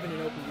never driven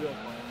an open wheel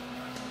car.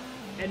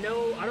 And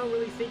no, I don't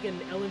really think an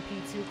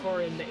LMP2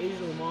 car in the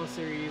Asia Le Mans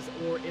series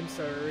or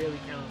IMSA really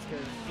counts,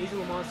 because Asia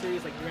Le Mans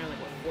series, like, he ran, like,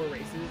 what, 4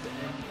 races, and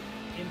then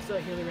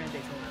IMSA, he only ran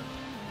Daytona.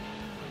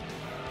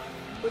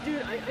 But,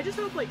 dude, I just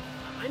hope, like,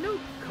 I know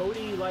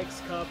Cody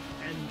likes Cup,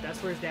 and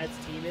that's where his dad's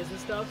team is and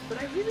stuff,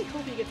 but I really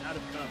hope he gets out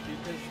of Cup, dude,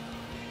 because,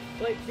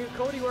 like, dude,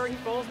 Cody Ware, he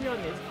follows me on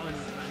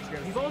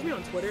Instagram, he follows me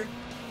on Twitter.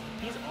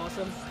 He's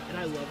awesome, and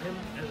I love him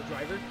as a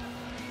driver.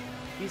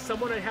 He's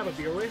someone I'd have a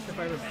beer with if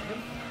I ever met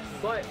him,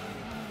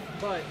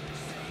 but,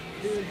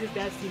 dude, his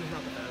dad's team is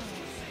not the best.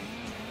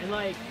 And,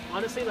 like,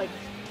 honestly, like,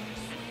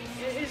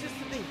 it's just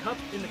the thing,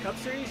 in the Cup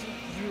Series,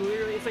 you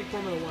literally, it's like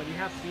Formula 1, you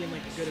have to be in,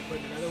 like, a good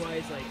equipment,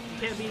 otherwise, like, you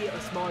can't be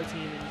a smaller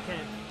team and you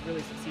can't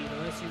really succeed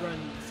unless you run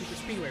super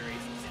speedway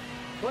races.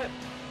 But,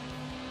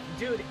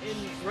 dude, in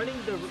running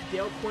the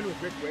Dale Coyne with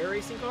Rick Ware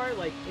racing car,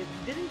 like, it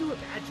didn't do a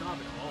bad job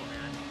at all,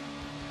 man.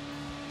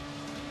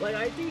 Like,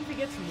 I think if he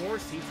gets more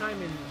seat time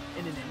in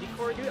an Indy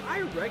car, dude,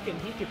 I reckon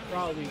he could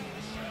probably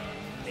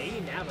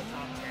maybe nab a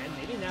top 10,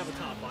 maybe nab a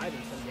top 5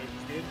 in some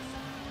cases, dude.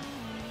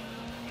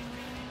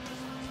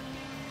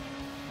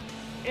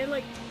 And,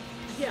 like,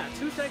 yeah,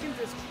 2 seconds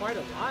is quite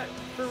a lot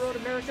for Road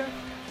America.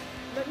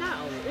 But not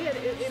only,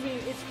 I mean,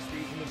 it's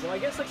reasonable. I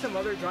guess, like, some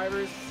other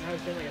drivers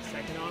have been, like, a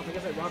second off. I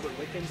guess, like, Robert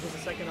Wickens was a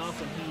second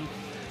off when he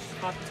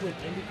hopped into an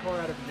Indy car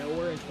out of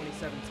nowhere in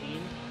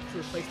 2017 to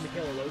replace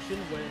Michael Aloshin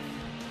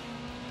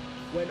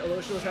when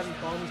Aloshin was having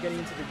problems getting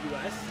into the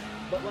U.S.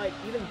 But, like,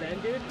 even then,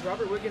 dude,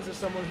 Robert Wickens is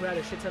someone who had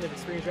a shit ton of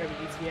experience driving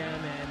ETM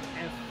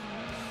and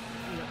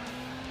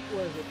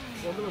what is it,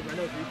 Formula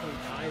Renault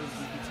 3.5 and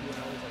GP2 and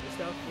all this other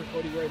stuff, where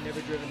Cody Ware had never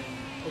driven an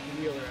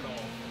open wheeler at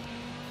all.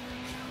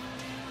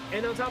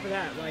 And on top of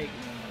that, like,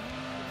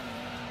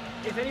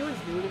 if anyone's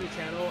new to the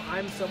channel,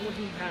 I'm someone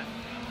who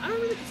I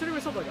don't really consider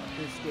myself like a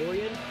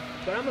historian,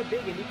 but I'm a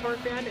big IndyCar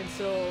fan, and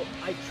so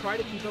I try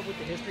to keep up with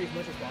the history as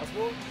much as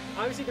possible.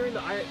 Obviously, during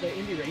the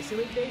Indy Racing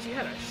League days, you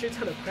had a shit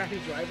ton of crappy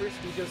drivers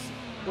who just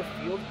were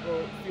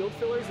field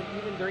fillers, and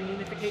even during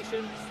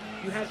unification,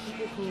 you had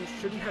people who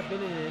shouldn't have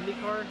been in an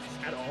IndyCar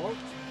at all.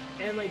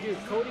 And, like, dude,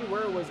 Cody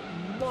Ware was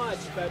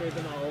much better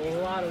than a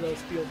lot of those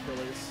field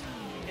fillers,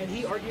 and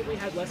he arguably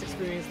had less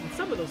experience than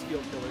some of those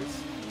field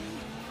fillers,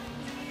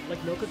 like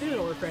Milko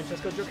Duno or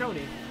Francesco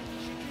Giacconi.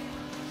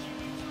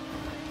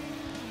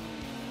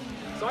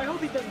 So I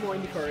hope he does more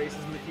IndyCar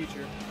races in the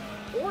future.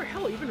 Or,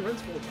 hell, even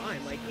runs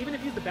full-time. Like, even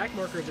if he's the back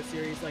marker of the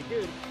series, like,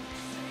 dude,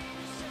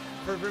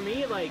 for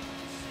me, like,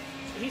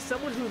 he's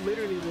someone who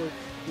literally would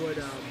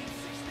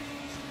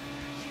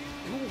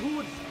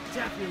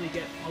definitely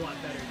get a lot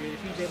better, dude,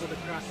 if he's able to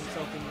craft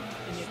himself in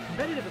the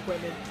competitive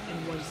equipment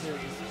in one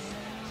series.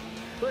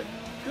 But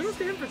kudos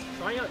to him for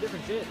trying out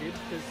different shit, dude,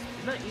 because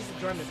it's not easy to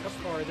drive a Cup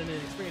car, then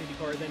an Xfinity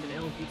car, then an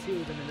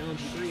LMP2, then an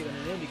LMP3, then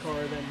an Indy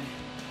car, then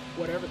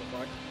whatever the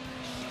fuck.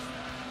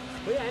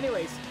 But yeah,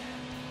 anyways,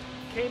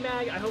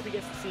 K-Mag, I hope he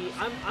gets to see.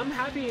 I'm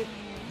happy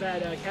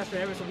that Casper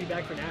Evans will be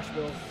back for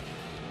Nashville.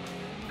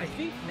 I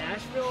think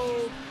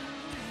Nashville,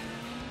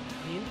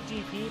 the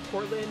Indy GP,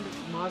 Portland,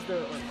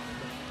 Mazda,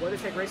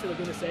 WeatherTech Racer,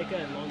 Laguna Seca,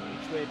 and Long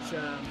Beach, which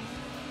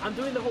I'm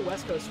doing the whole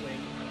West Coast swing.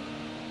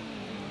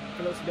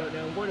 For those who don't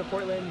know, I'm going to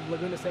Portland,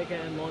 Laguna Seca,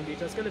 and Long Beach.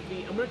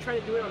 I'm gonna try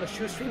to do it on a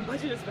shoestring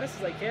budget as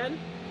best as I can.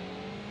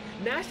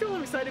 Nashville,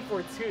 I'm excited for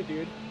it too,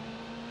 dude.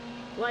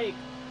 Like,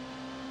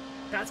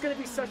 that's gonna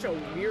be such a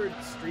weird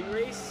street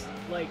race,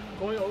 like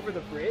going over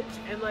the bridge,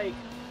 and like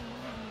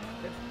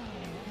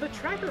the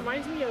track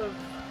reminds me of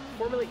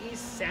Formula E's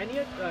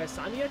Sanya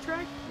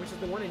track, which is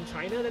the one in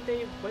China that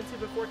they went to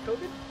before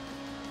COVID.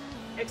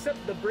 Except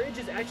the bridge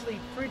is actually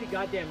pretty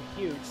goddamn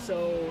huge,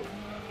 so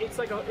it's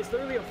like it's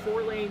literally a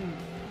 4-lane,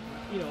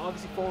 you know,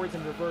 obviously forwards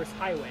and reverse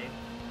highway,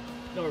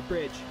 no, a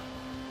bridge.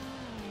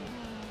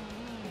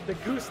 The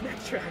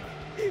gooseneck track.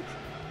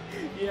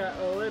 Yeah,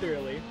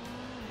 literally.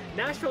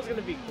 Nashville's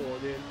gonna be cool,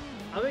 dude.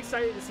 I'm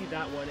excited to see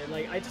that one, and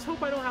like, I just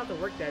hope I don't have to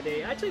work that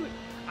day. Actually,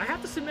 I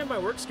have to submit my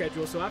work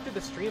schedule, so after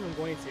the stream, I'm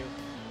going to.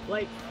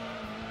 Like,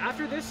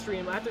 after this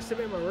stream, I have to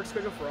submit my work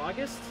schedule for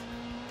August,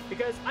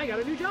 because I got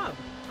a new job.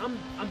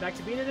 I'm back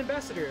to being an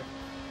ambassador.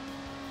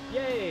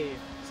 Yay!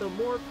 So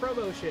more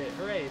promo shit,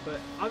 hooray! But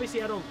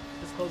obviously, I don't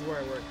disclose where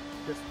I work.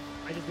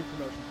 I just do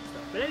promotions and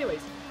stuff. But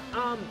anyways,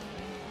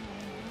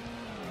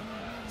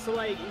 so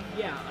like,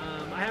 yeah,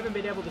 I haven't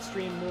been able to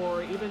stream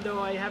more, even though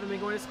I haven't been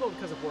going to school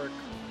because of work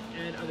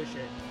and other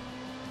shit.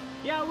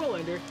 Yeah, I will,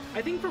 Ender.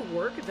 I think for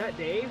work that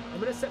day, I'm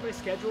gonna set my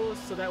schedule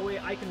so that way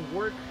I can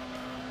work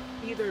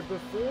either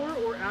before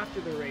or after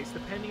the race,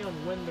 depending on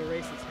when the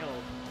race is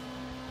held.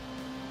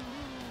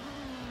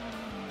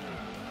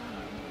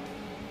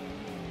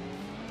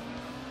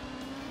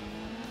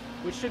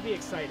 which should be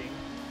exciting.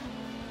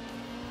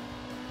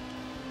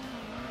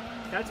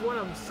 That's one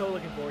I'm so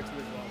looking forward to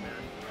as well, man.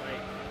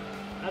 Like,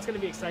 that's gonna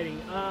be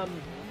exciting.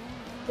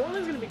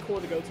 Portland's gonna be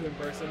cool to go to in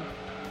person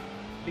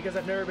because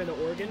I've never been to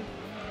Oregon.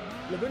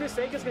 Laguna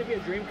Seca is gonna be a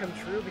dream come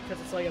true because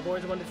it's like I've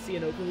always wanted to see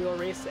an open wheel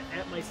race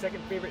at my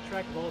second favorite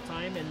track of all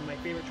time and my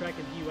favorite track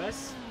in the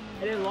U.S.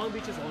 And then Long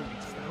Beach is Long Beach,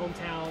 it's my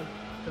hometown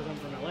because I'm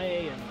from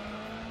LA, and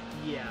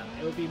yeah,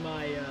 it would be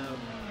my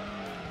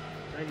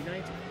 99, 2,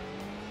 3,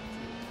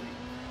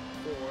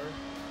 4,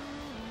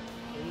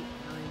 8, 9, 10,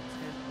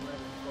 11,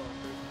 12,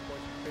 13,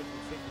 14, 15,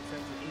 16,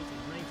 17,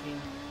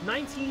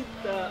 18,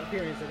 19th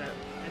appearance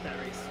at that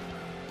race.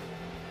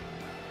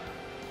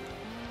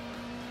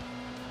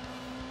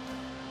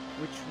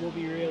 Which will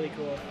be really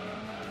cool.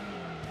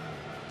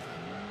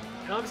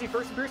 And obviously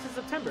first appearance in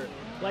September.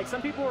 Like,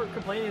 some people were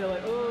complaining, they're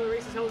like, oh, the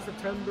race is held in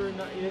September,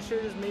 they should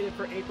have just made it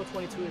for April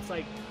 22. It's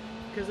like,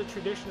 because of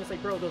tradition, it's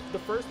like, bro, the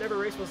first ever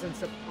race was on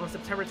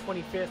September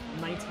 25th,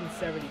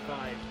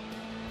 1975.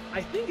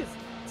 I think it's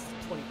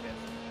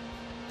 25th.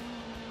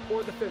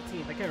 Or the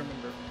 15th, I can't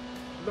remember.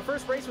 The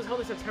first race was held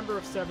in September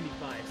of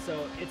 75,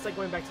 so it's like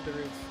going back to the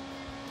roots.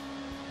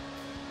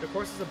 The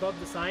course is above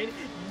the sign?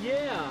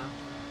 Yeah!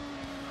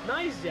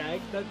 Nice,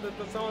 Jag.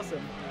 That's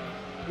awesome.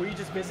 Were you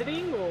just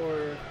visiting,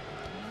 or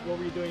what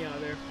were you doing out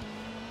there?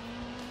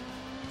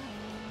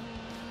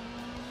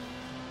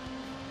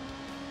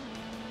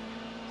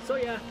 So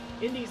yeah,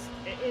 the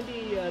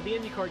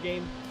IndyCar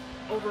game.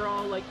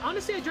 Overall, like,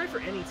 honestly, I drive for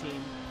any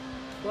team,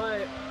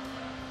 but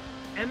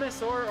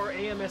MSR or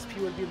AMSP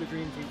would be the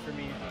dream team for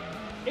me.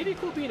 It'd be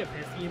cool being a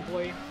Penske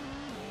employee.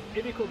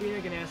 It'd be cool being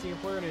a Ganassi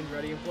employee or an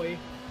Andretti employee,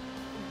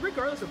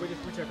 regardless of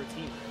whichever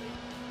team,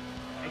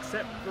 really.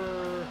 Except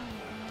for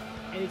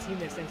any team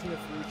that Santino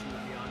Ferrucci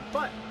would be on.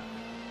 But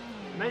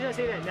imagine I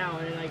say that now,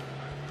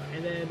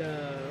 and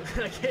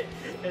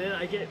then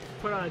I get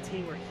put on a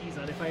team where he's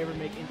on. If I ever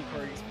make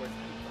IndyCar esports,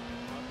 that'd be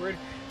fucking awkward.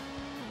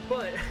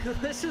 But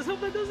let's just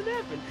hope that doesn't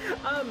happen.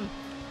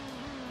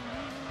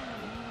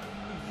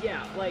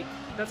 Yeah, like,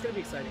 that's gonna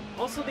be exciting.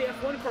 Also, the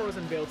F1 car was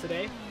unveiled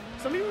today.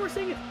 Some people were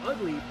saying it's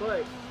ugly,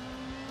 but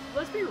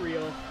let's be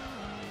real.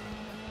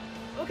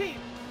 Okay,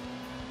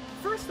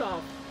 first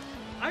off,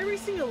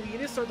 iRacing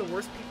elitists are the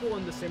worst people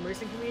in the sim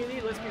racing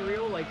community. Let's be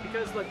real, like,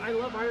 because like I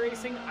love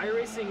iRacing.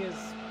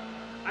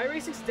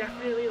 iRacing's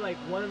definitely like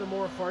one of the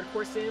more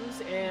hardcore sims,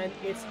 and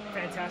it's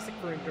fantastic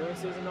for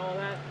endurances and all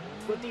that.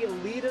 But the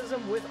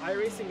elitism with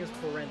iRacing is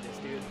horrendous,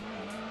 dude.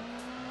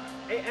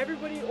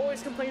 Everybody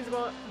always complains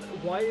about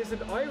why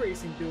isn't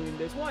iRacing doing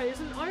this? Why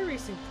isn't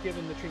iRacing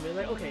given the treatment?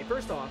 Like, okay,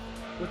 first off,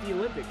 with the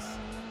Olympics,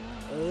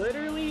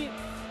 literally,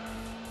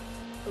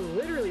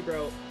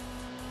 bro.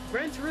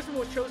 Gran Turismo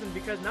was chosen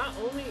because not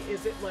only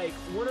is it like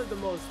one of the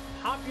most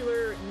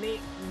popular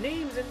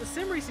names in the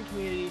sim racing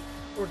community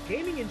or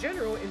gaming in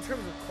general in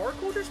terms of car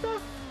culture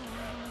stuff,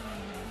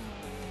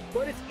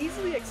 but it's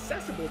easily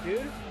accessible,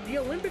 dude. The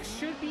Olympics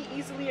should be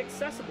easily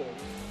accessible.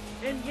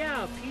 And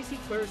yeah, PC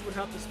players would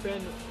have to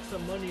spend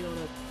some money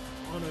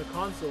on a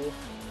console,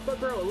 but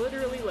bro,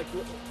 literally, like,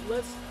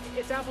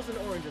 it's apples and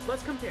oranges.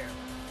 Let's compare.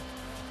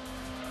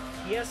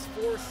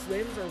 PS4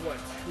 Slims are what,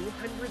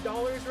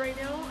 $200 right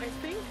now, I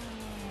think?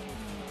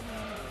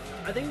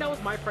 I think that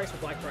was my price for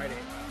Black Friday.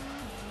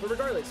 But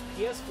regardless,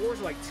 PS4s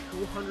are like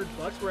 $200,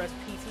 whereas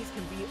PCs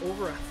can be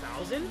over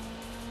 1,000.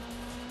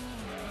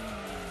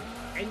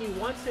 And you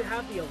want to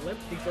have the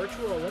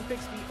virtual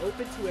Olympics be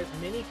open to as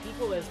many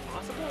people as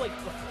possible, like,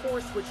 of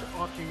course, which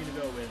option you're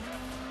gonna go with?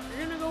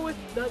 You're gonna go with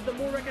the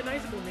more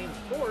recognizable name,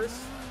 of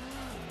course.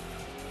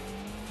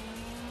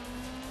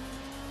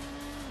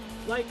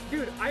 Like,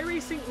 dude,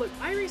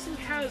 iRacing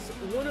has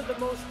one of the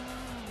most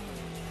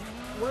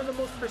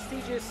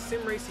prestigious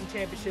sim racing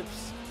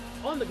championships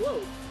on the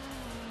globe.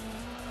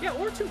 Yeah,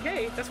 or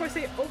 2K. That's why I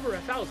say over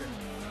 1,000.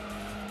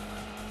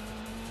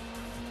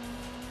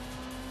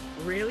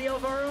 Really,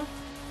 Alvaro?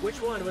 Which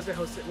one? Was it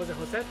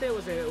Josete?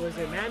 Was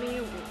it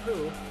Manny?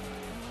 Who?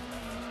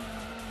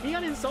 He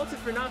got insulted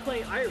for not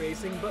playing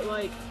iRacing, but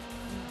like,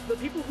 the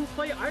people who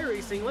play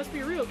iRacing, let's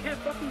be real, can't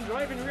fucking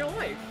drive in real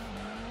life.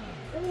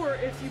 Or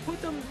if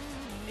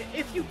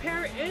you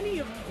pair any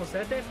of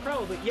Josete,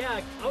 probably,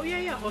 yeah. Oh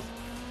yeah.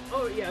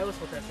 Oh yeah, it was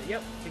Josete.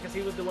 Yep, because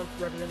he was the one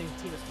representing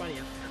Team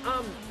España.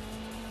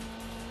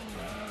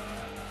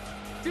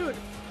 Dude,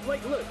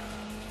 like, look,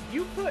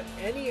 you put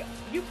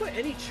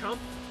any chump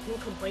who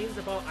complains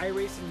about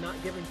iRacing not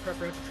giving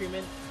preferential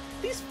treatment.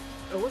 Was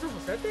it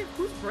Josete?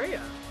 Who's Brea?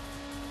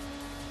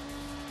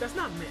 That's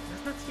not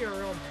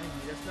TRL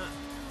Maggie. That's not.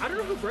 I don't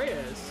know who Brea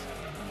is.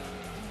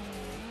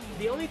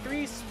 The only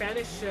 3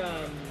 Spanish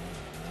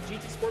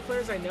GT Sport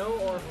players I know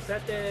are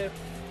Josete,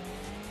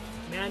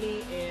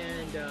 Manny,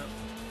 and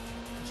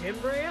Jim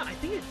Brea. I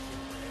think it's Jim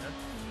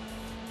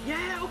Brea.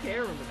 Yeah, okay, I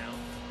remember now.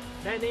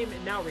 That name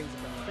now rings a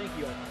bell. Thank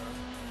you, Alvaro.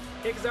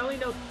 Yeah, because I only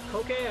know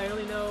Koke, I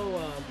only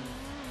know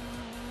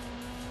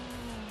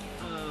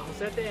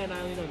Josete, and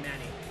I only know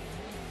Manny.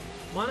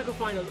 Monaco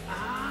Finals.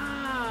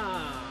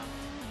 Ah!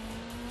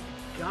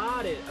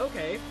 Got it.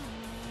 Okay.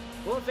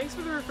 Well, thanks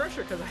for the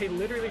refresher, because I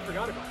literally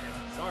forgot about him.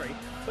 Sorry.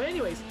 But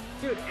anyways,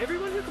 dude,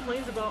 everyone who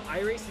complains about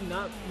iRacing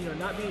not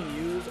being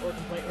used or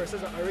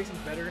says that iRacing's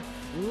better,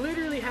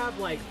 literally have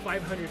like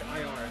 500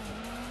 IR.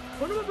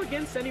 Put them up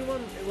against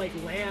anyone like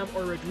Lamb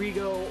or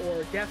Rodrigo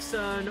or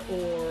Defsun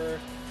or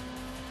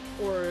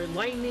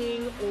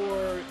Lightning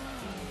or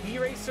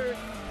V-Racer.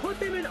 Put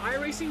them in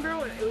iRacing,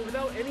 bro, and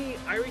without any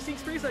iRacing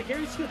experience, I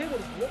guarantee you they would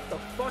whoop the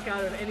fuck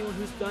out of anyone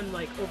who's done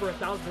like over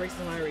 1,000 races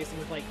in iRacing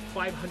with like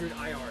 500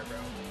 IR, bro.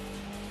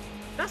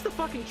 That's the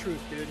fucking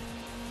truth, dude.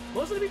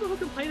 Most of the people who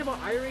complain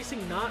about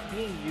iRacing not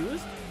being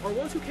used are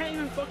ones who can't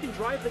even fucking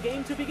drive the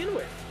game to begin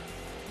with.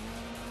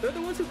 They're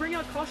the ones who bring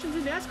out cautions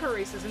in NASCAR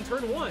races in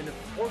turn 1,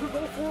 or who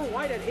go 4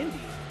 wide at Indy.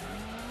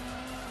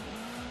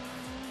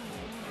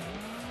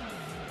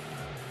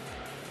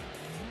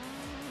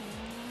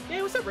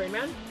 Hey, what's up, Rain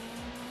Man?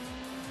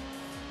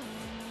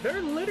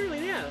 They're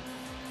literally, yeah.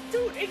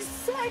 Dude,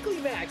 exactly,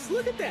 Max!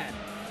 Look at that!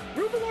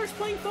 Rubilar's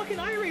playing fucking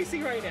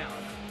iRacing right now!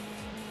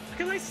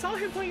 Because I saw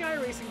him playing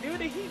iRacing,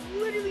 dude, and he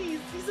literally,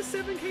 he's a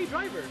 7K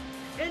driver.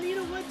 And you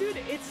know what, dude?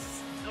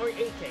 Or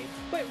 8K.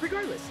 But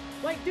regardless,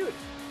 like, dude,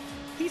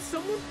 he's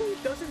someone who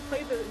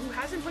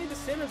hasn't played the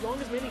sim as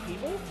long as many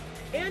people,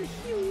 and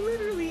he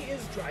literally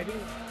is driving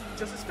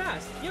just as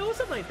fast. Yo, what's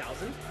up,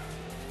 9000?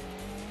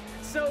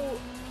 So,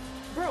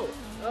 bro,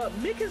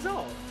 Mick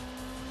Hazal.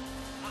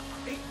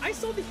 I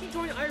saw that he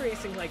joined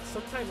iRacing like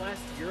sometime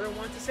last year, I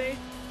want to say.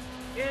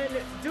 And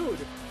dude,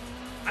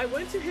 I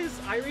went to his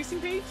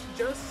iRacing page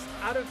just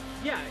out of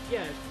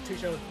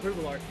Tusho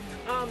Rubilar.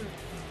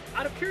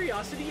 Out of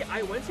curiosity,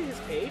 I went to his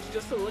page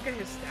just to look at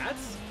his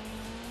stats.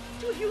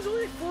 Dude, he was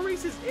only 4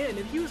 races in,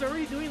 and he was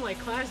already doing like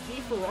Class D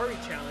Ferrari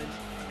challenge,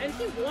 and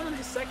he won on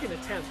his 2nd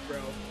attempt,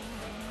 bro.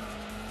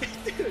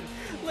 Dude,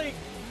 like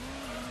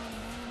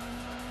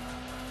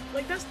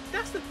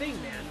that's the thing,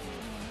 man.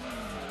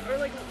 Or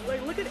like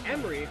look at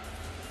Emery.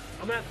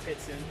 I'm gonna have to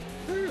pit soon.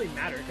 It doesn't really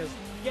matter, because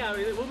yeah,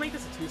 we'll make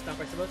this a 2-stop,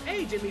 I suppose.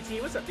 Hey, Jimmy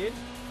T, what's up, dude?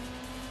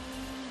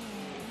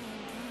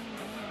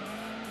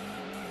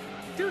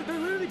 Dude, they're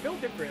literally built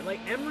different. Like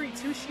Emery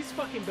too, she's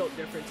fucking built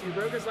different too,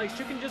 bro. Because like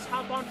she can just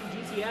hop on from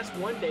GTS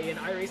one day and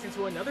iRacing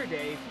to another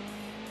day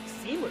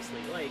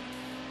seamlessly. Like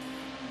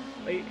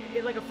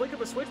in like a flick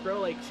of a switch, bro.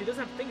 Like she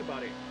doesn't have to think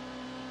about it.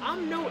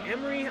 I'm no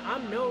Emery,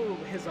 I'm no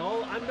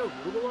Hazal, I'm no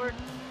Rubilar.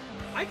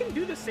 I can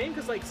do the same,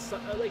 because like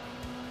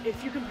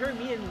if you compare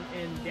me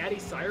and Daddy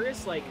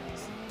Cyrus, like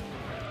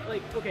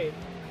okay,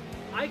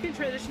 I can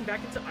transition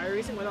back into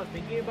iRacing without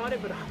thinking about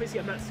it, but obviously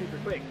I'm not super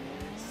quick.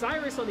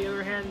 Cyrus, on the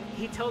other hand,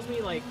 he tells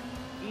me like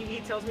in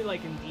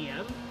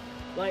DM,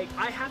 like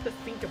I have to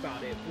think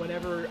about it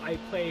whenever I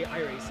play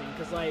iRacing,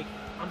 because like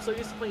I'm so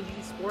used to playing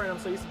GT Sport and I'm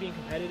so used to being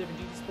competitive in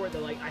GT Sport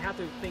that like I have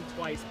to think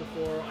twice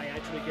before I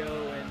actually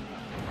go and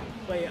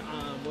play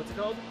what's it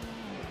called?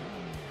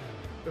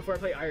 Before I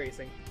play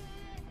iRacing.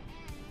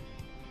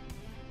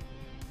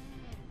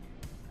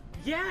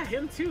 Yeah,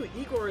 him too.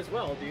 Igor as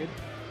well, dude.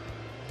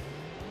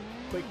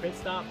 Quick pit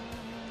stop,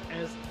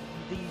 as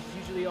these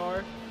usually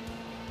are.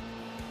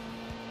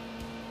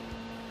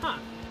 Huh.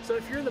 So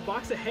if you're in the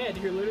box ahead,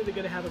 you're literally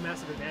going to have a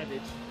massive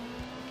advantage.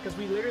 Because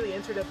we literally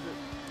entered at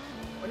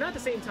well, not at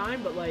the same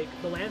time, but like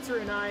the Lancer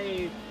and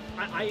I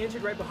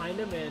entered right behind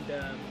him, and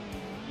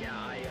yeah,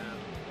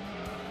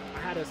 I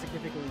had a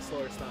significantly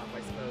slower stop,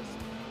 I suppose.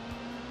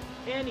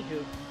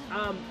 Anywho,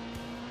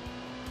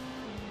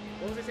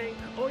 what was I saying?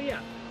 Oh yeah,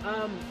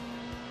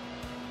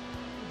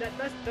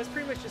 that's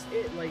pretty much just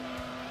it. Like,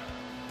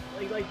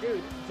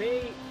 dude,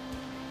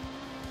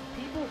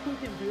 people who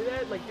can do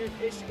that, like, dude,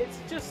 it's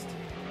just,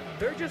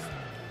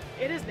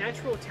 it is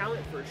natural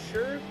talent for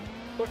sure,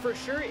 but for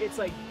sure it's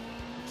like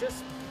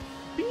just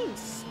being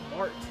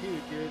smart too,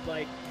 dude.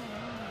 Like,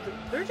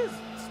 they're just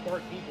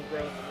smart people,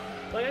 bro.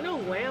 Like, I know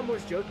Lamb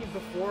was joking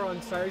before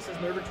on Cyrus's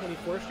Nerver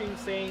 24 stream,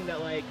 saying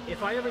that like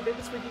if I ever did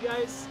this with you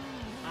guys,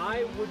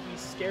 I would be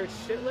scared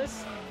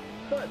shitless.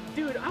 But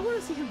dude, I want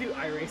to see him do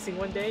iRacing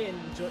one day and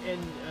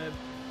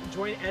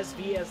join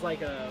SV as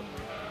like a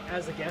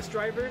guest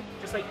driver,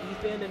 just like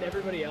Ethan and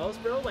everybody else,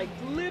 bro. Like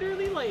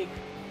literally, like,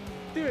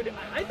 dude,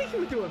 I think he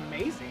would do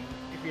amazing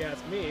if you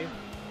ask me.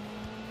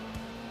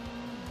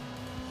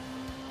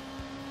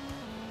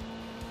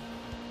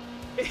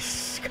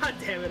 God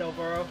damn it,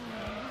 Alvaro.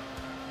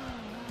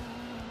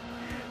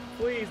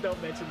 Please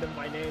don't mention them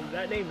by name.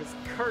 That name is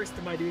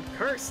cursed, my dude.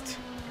 Cursed.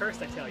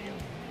 Cursed, I tell you.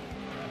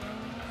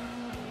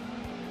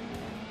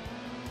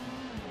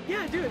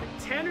 Yeah, dude,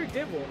 Tanner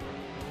Dibble.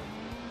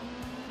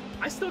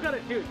 I still gotta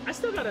meet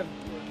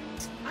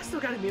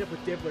up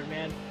with Dibbler,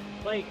 man.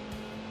 Like,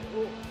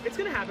 well, it's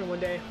gonna happen one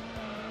day.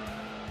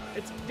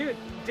 Dude,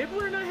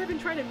 Dibbler and I have been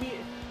trying to meet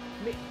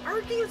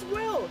Erky as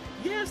well.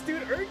 Yes,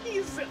 dude,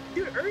 Erky's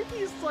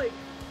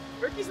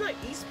not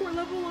esport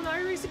level on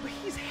iRacing, but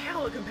he's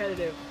hella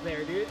competitive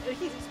there, dude. And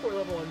he's esport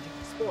level on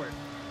GT Sport,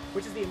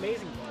 which is the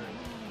amazing part.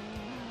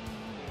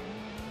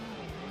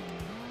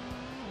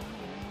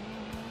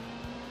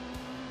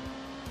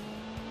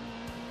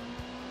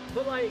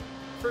 But like,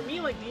 for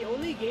me, like, the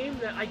only game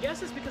that, I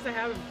guess it's because I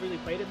haven't really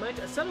played it much,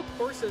 Assetto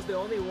Corsa is the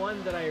only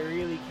one that I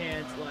really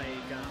can't, like,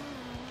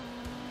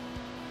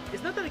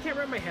 it's not that I can't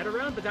wrap my head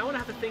around, but that one I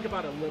have to think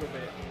about a little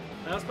bit.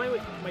 I was playing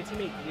with my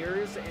teammate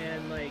Gears,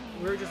 and, like,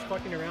 we were just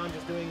fucking around,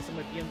 just doing some,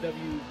 like,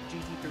 BMW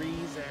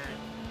GT3s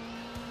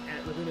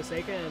at Laguna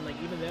Seca, and, like,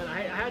 even then,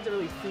 I had to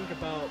really think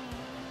about,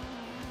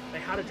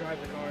 like, how to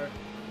drive the car.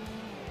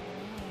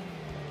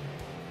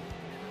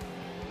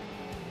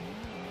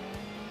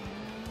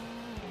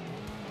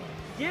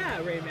 Yeah,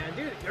 Rayman,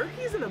 dude,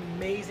 Urki's an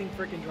amazing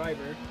freaking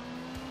driver.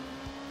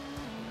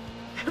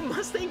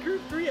 Mustang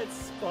Group 3 at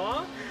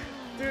Spa?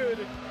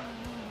 Dude,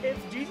 it's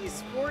GT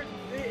Sport.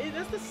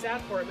 That's the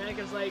sad part, man,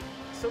 because, like,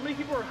 so many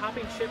people are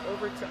hopping ship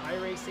over to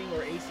iRacing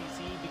or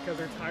ACC because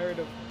they're tired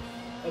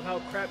of how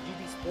crap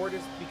GT Sport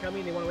is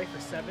becoming. They want to wait for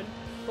 7.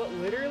 But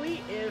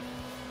literally, if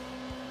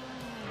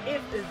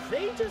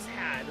they just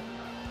had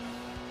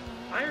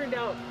ironed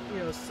out, you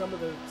know, some of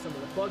the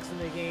bugs in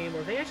the game, or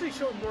if they actually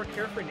showed more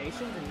care for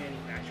nations and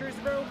manufacturers,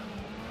 bro,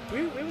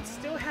 we would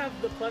still have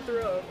the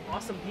plethora of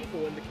awesome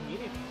people in the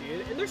community,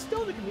 dude. And they're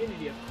still in the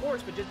community, of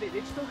course, but they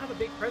just don't have a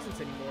big presence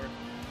anymore.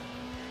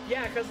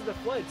 Yeah, because of the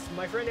floods.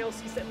 My friend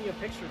LC sent me a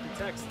picture through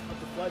text of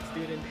the floods,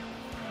 dude, and they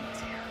look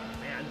fucking terrible,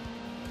 man.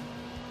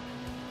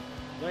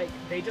 Like,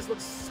 they just look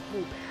so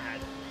bad.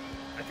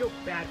 I feel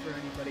bad for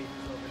anybody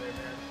who's over there,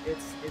 man.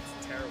 It's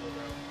terrible,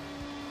 bro.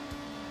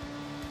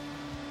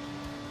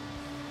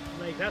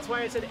 Like, that's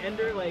why I said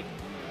Ender, like,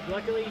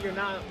 luckily you're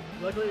not,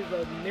 luckily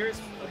the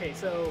nearest, okay,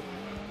 so,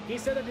 he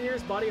said that the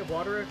nearest body of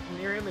water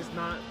near him is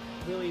not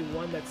really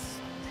one that's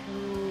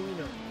too, you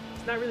know,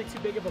 it's not really too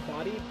big of a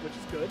body, which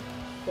is good,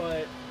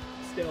 but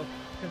still,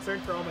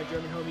 concerned for all my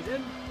German homies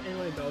and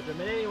anyone in Belgium,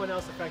 and anyone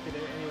else affected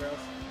anywhere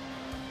else.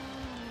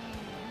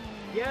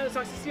 Yeah, the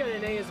toxicity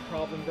on NA is a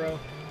problem, bro.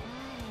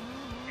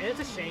 And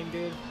it's a shame,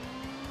 dude.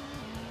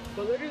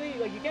 But literally,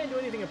 like, you can't do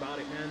anything about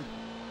it, man.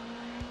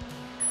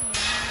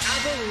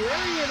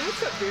 Valerian,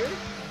 what's up, dude?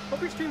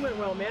 Hope your stream went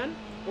well, man.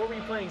 What were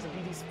you playing? Some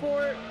GT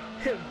Sport?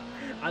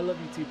 I love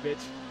you too, bitch.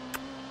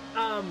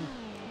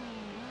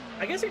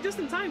 I guess you're just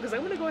in time, because I'm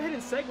going to go ahead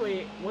and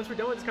segue, once we're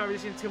done with this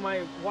conversation, to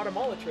my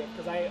Guatemala trip,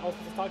 because I also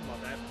just talked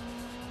about that.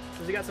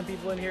 Because we got some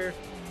people in here.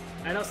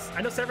 I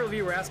know several of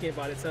you were asking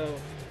about it, so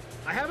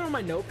I have it on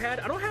my notepad.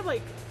 I don't have,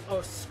 like,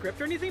 a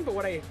script or anything, but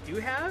what I do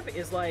have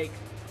is, like,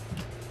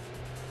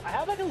 I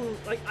have,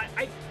 like,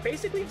 I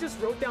basically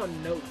just wrote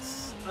down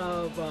notes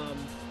of,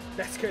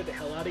 that scared the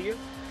hell out of you.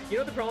 You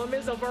know what the problem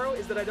is, Alvaro,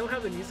 is that I don't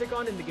have the music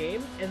on in the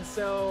game, and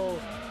so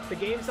the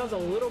game sounds a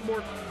little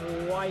more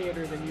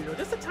quieter than usual.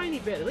 Just a tiny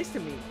bit, at least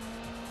to me.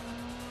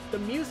 The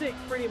music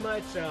pretty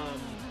much, Oh,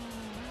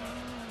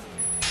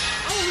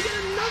 we got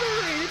another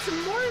raid! It's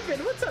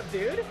Marvin! What's up,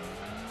 dude?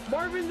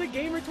 Marvin the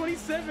Gamer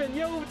 27.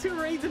 Yo, 2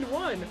 raids in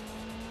 1.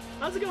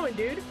 How's it going,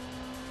 dude?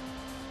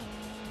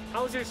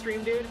 How was your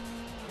stream, dude?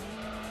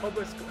 Hope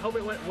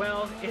it went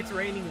well. It's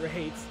raining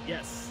raids.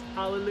 Yes.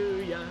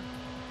 Hallelujah.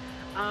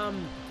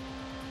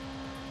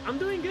 I'm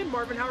doing good,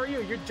 Marvin. How are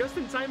you? You're just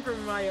in time for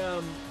my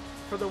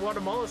for the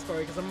Guatemala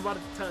story, because I'm about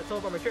to tell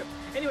about my trip.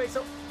 Anyway,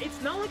 so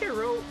it's not like I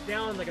wrote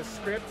down like a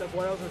script of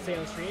what I was gonna say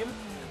on stream.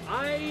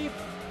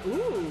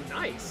 Ooh,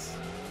 nice.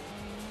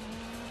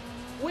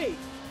 Wait,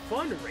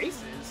 fun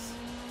races?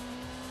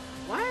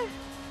 What?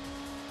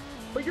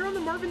 But you're on the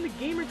Marvin the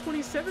Gamer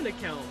 27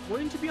 account.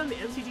 Wouldn't you be on the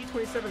MCG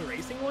 27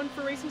 Racing one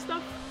for racing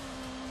stuff?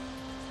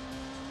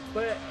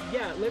 But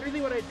yeah,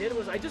 literally what I did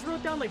was I just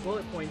wrote down like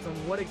bullet points on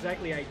what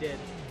exactly I did.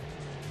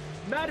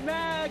 Mad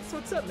Max,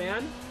 what's up,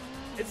 man?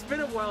 It's been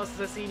a while since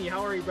I've seen you.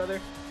 How are you,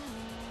 brother?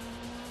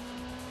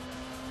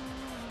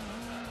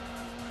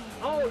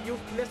 Oh, you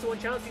missed one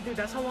challenge, dude.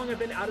 That's how long I've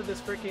been out of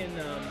this freaking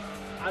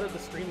out of the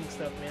streaming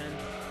stuff, man.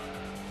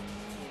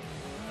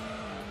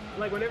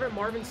 Like whenever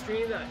Marvin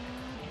streamed, I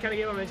kind of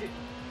gave him a mention.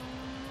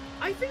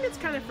 I think it's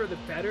kind of for the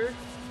better,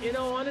 in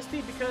all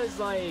honesty, because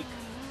like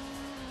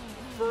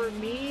for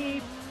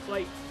me,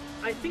 like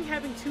I think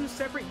having 2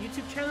 separate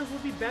YouTube channels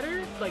would be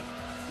better. Like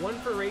one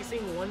for racing,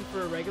 one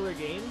for regular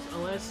games,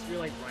 unless you're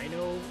like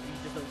Rhino, you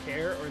just don't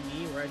care, or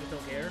me, where I just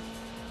don't care.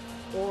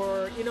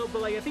 Or, you know,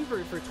 but like I think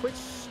for Twitch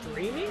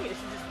streaming, it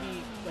should just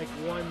be like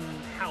one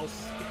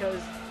house,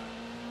 because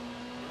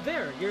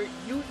there,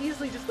 you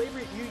easily just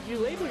you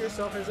label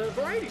yourself as a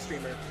variety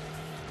streamer.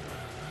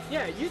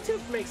 Yeah,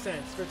 YouTube makes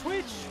sense. For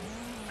Twitch,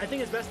 I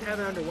think it's best to have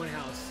it under one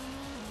house.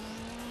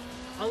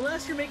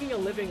 Unless you're making a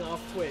living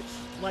off Twitch,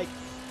 like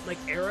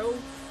Arrow.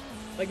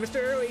 Like, Mr.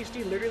 Arrow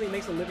HD literally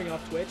makes a living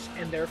off Twitch,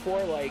 and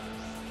therefore, like,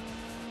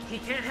 he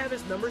can't have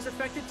his numbers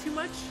affected too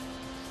much,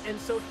 and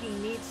so he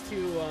needs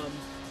to,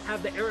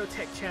 have the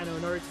Aerotech channel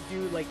in order to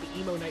do, like, the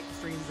emo night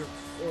streams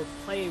or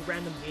play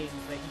random games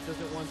that he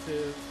doesn't want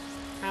to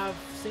have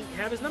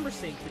his numbers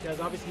synced, because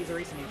obviously he's a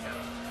racing news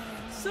channel.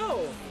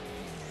 So,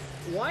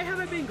 why have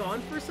I been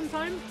gone for some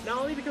time? Not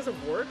only because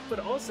of work, but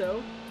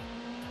also,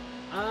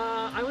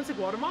 I went to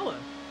Guatemala.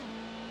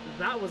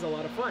 That was a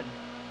lot of fun.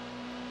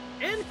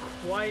 And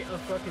quite a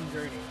fucking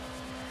journey.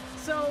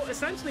 So,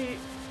 essentially,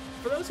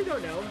 for those who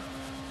don't know,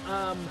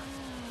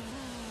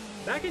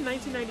 back in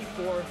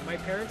 1994,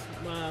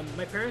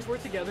 my parents were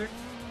together,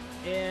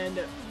 and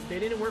they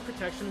didn't wear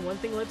protection. One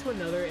thing led to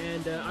another,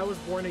 and I was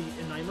born a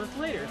 9 months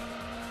later.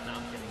 No,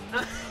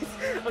 I'm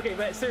kidding. Okay,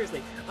 but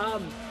seriously,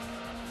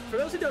 for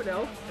those who don't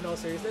know, in all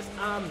seriousness,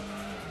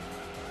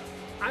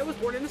 I was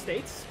born in the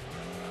States,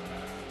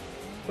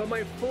 but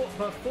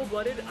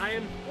full-blooded, I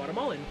am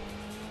Guatemalan.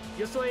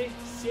 Yo soy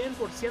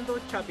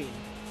 100% Chapin.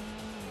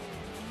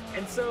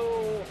 And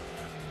so,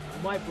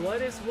 my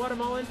blood is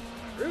Guatemalan,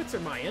 roots are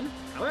Mayan.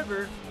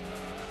 However,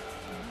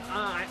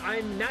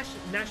 I'm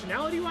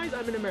nationality-wise,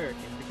 I'm an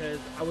American because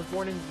I was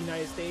born in the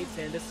United States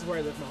and this is where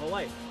I lived my whole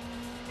life.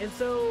 And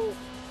so,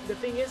 the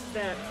thing is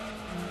that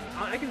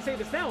I can say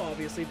this now,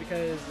 obviously,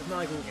 because it's not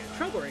like we'll get in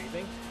trouble or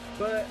anything.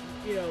 But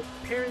you know,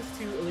 parents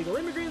to illegal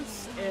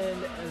immigrants, and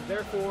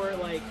therefore,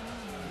 like,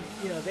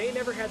 you know, they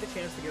never had the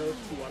chance to go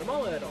to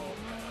Guatemala at all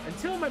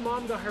until my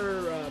mom got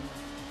her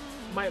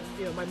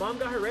my mom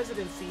got her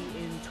residency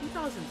in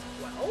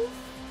 2012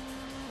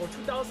 or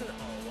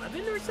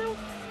 2011 or so,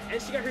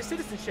 and she got her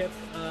citizenship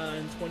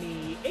in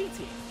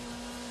 2018.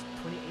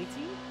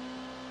 2018?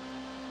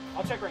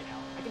 I'll check right now.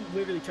 I can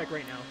literally check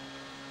right now.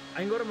 I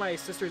can go to my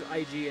sister's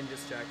IG and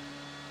just check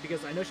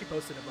because I know she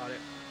posted about it.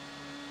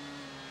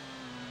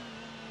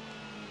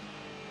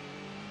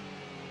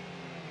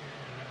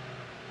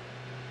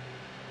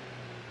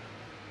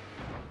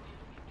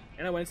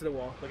 And I went into the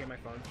wall, looking at my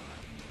phone.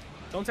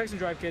 Don't text and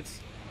drive, kids.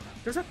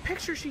 There's a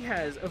picture she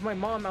has of my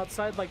mom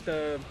outside, like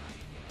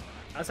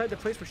outside the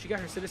place where she got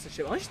her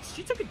citizenship. Oh,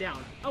 she took it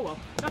down. Oh well,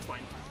 that's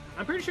fine.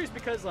 I'm pretty sure it's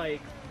because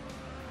like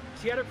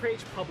she had her page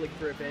public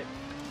for a bit,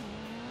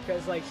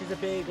 because like she's a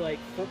big like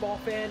football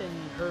fan,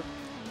 and her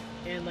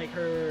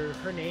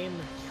name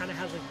kind of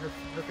has like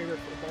her favorite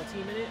football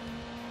team in it,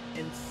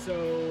 and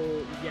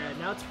so yeah,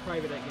 now it's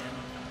private again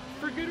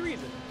for good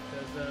reason,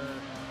 because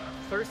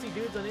thirsty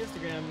dudes on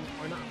Instagram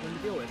are not fun to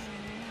deal with.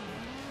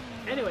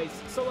 Anyways,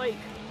 so like,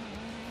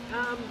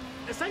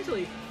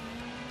 essentially,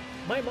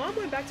 my mom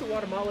went back to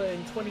Guatemala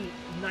in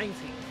 2019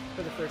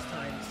 for the first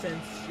time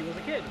since she was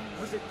a kid.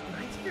 Was it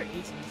 19 or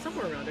 18?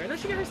 Somewhere around there. I know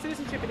she got her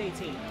citizenship in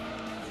 18.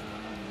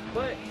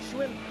 But she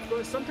went,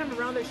 sometime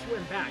around there, she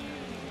went back.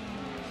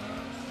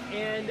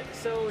 And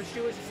so she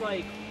was just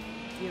like,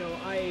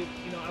 I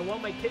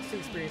want my kids to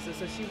experience this.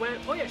 So she went,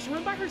 oh yeah, she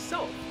went by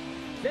herself.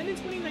 Then in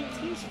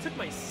 2019, she took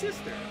my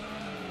sister.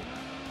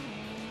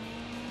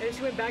 And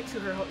she went back to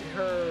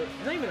her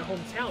not even a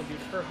hometown,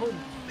 dude, her home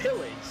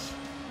village.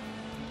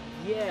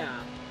 Yeah,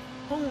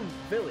 home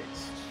village.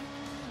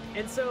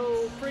 And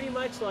so pretty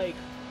much like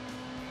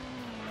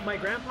my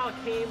grandpa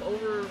came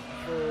over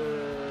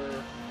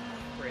for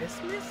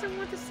Christmas, I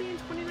want to say, in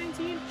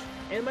 2019,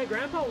 and my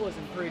grandpa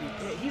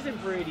he's in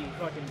pretty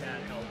fucking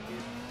bad health, dude.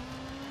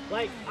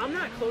 Like, I'm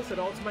not close at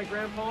all to my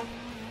grandpa.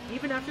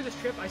 Even after this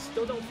trip, I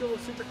still don't feel a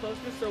super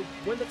closeness, so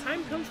when the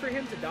time comes for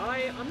him to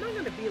die, I'm not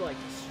gonna be like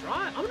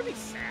distraught. I'm gonna be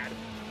sad.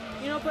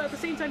 But at the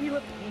same time,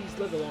 he's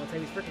lived a long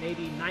time. He's freaking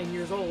 89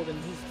 years old,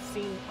 and he's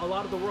seen a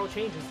lot of the world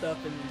change and stuff,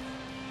 and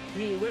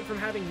he went from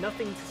having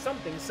nothing to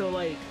something. So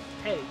like,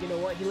 hey, you know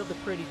what? He lived a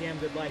pretty damn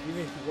good life,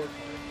 even if he worked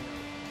hard,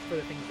 for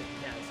the things that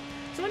he has.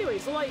 So anyway,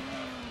 so like,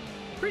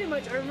 pretty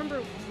much, I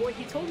remember what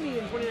he told me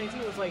in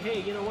 2019 was like,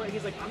 hey, you know what?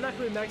 He's like, I'm not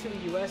coming back to the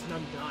U.S. and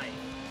I'm dying.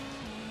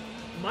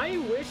 My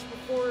wish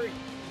before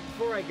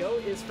I go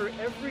is for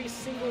every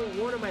single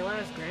one of my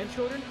last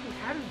grandchildren who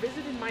haven't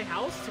visited my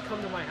house to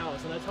come to my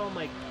house. And I told him,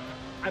 like,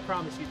 I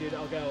promise you, dude,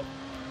 I'll go.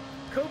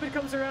 COVID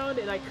comes around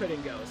and I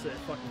couldn't go, so that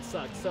fucking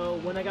sucked. So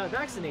when I got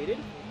vaccinated,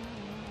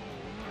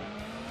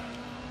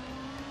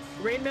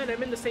 Rain Man,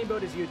 I'm in the same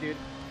boat as you, dude.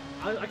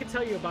 I can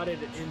tell you about it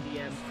in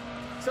DM.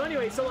 So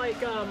anyway, so like,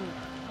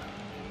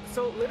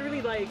 so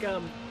literally like,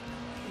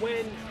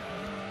 when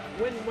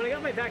I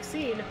got my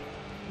vaccine,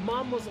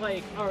 Mom was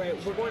like, all right,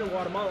 we're going to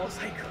Guatemala. I was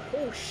like,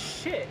 oh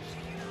shit.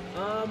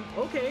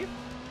 Okay.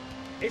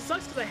 It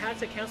sucks because I had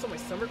to cancel my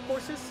summer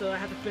courses, so I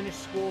had to finish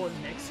school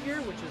next year,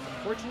 which is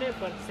unfortunate,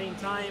 but at the same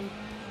time,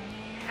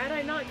 had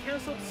I not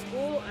canceled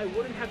school, I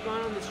wouldn't have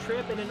gone on this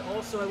trip, and then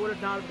also I would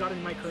have not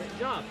gotten my current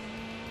job.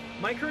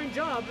 My current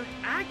job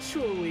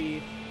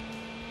actually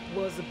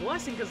was a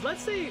blessing, because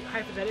let's say,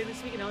 hypothetically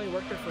speaking, I only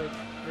worked there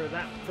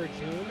for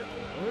June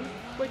alone,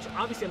 which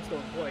obviously I'm still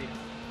employed.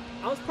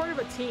 I was part of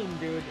a team,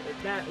 dude,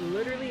 that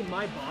literally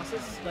my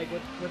bosses, like,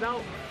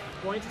 without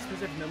going to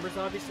specific numbers,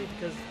 obviously,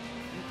 because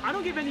I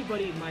don't give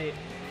anybody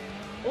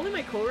only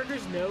my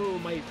coworkers know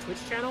my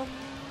Twitch channel,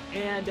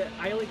 and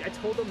I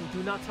told them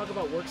do not talk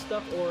about work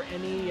stuff or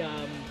any,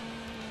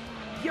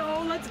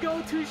 yo, let's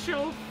go to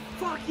show,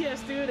 fuck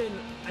yes, dude, and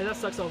that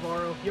sucks,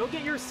 Alvaro. You'll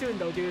get yours soon,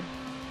 though, dude.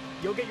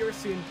 You'll get yours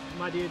soon,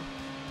 my dude.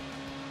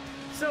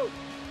 So,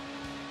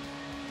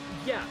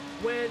 yeah,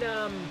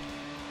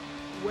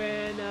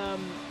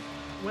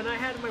 when I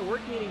had my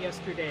work meeting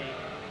yesterday,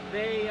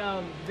 they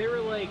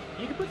were like,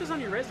 you can put this on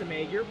your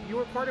resume. You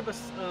were part of a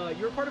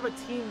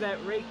team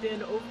that raked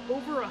in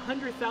over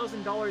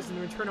 $100,000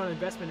 in return on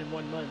investment in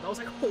 1 month. I was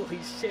like, holy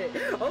shit.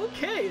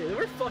 Okay,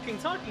 we're fucking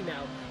talking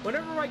now.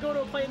 Whenever I go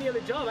to apply any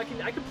other job, I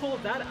can pull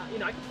that,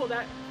 I can pull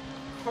that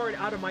card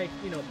out of my,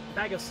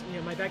 bag of,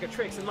 my bag of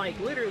tricks, and like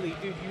literally,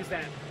 dude, use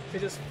that to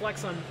just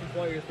flex on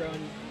employers, bro,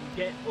 and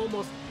get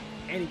almost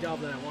any job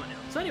that I want now.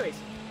 So anyways,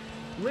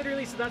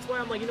 literally, so that's why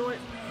I'm like, you know what?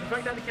 In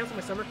fact, I had to cancel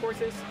my summer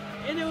courses,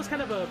 and it was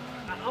kind of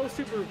I was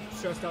super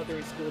stressed out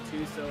during school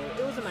too, so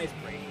it was a nice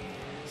break.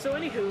 So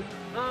anywho,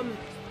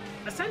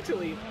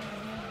 essentially,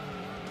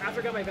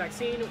 after I got my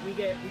vaccine, we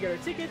get our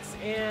tickets,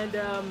 and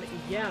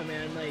yeah,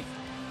 man, like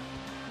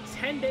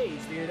 10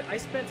 days, dude. I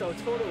spent a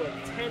total of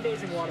 10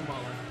 days in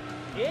Guatemala.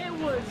 It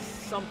was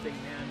something,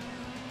 man.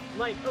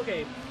 Like,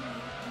 okay,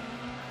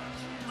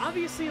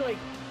 obviously, like,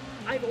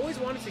 I've always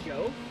wanted to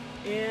go,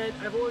 and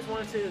I've always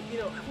wanted to,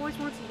 I've always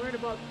wanted to learn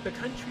about the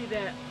country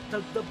that,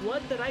 the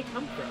blood that I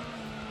come from.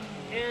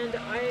 And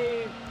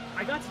I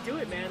got to do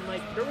it, man.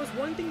 Like, there was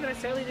one thing that I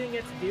sadly didn't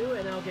get to do,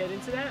 and I'll get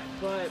into that,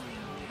 but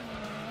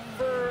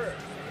for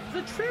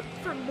the trip,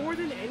 for more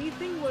than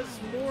anything, was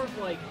more of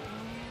like,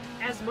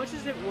 as much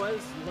as it was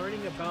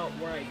learning about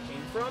where I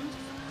came from,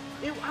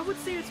 I would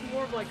say it's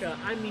more of like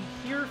I'm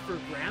here for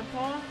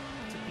Grandpa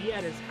to be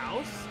at his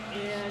house,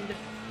 and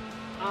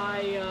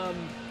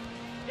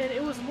and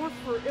it was more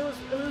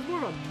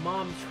of a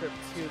mom trip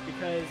too,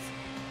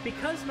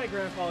 because my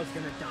grandpa was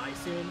gonna die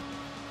soon,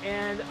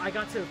 and I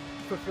got to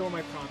fulfill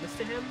my promise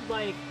to him.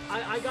 Like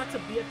I got to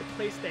be at the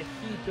place that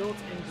he built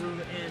and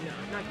grew, and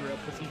not grew up,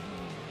 because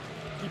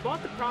he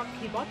bought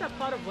that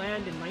plot of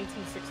land in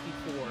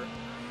 1964.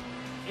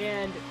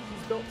 And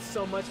he's built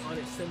so much on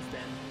it since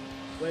then,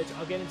 which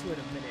I'll get into in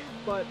a minute.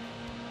 But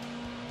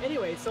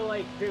anyway, so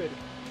like, dude,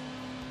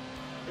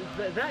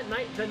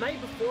 the night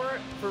before,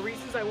 for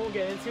reasons I won't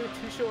get into,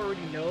 Tusho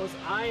already knows,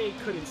 I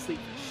couldn't sleep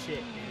for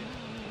shit,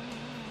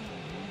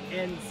 dude.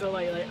 And so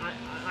like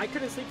I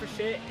couldn't sleep for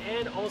shit,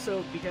 and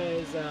also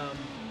because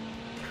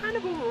kind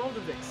of overwhelmed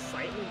with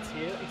excitement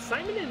too.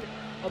 Excitement and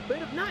a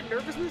bit of, not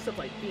nervousness of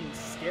like being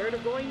scared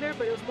of going there,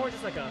 but it was more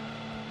just like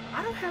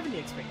I don't have any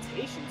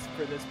expectations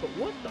for this, but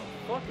what the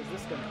fuck is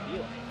this gonna be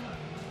like?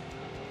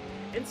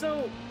 And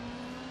so,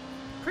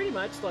 pretty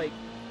much, like,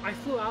 I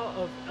flew out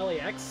of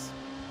LAX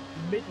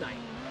midnight.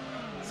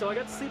 So I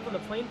got to sleep on the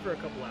plane for a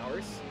couple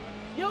hours.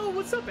 Yo,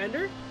 what's up,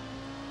 Ender?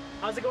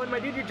 How's it going, my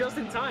dude? You're just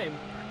in time.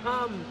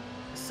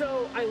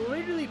 So I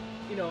literally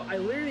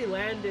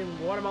land in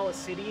Guatemala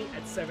City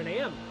at 7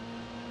 a.m.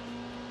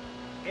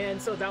 And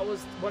so that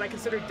was what I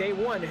considered day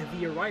one,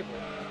 the arrival.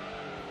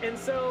 And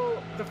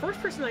so the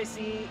first person I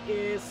see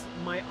is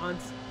my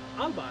aunt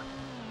Alba,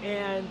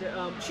 and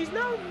she's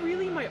not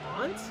really my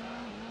aunt.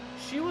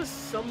 She was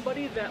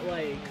somebody that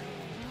like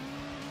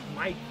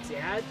my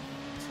dad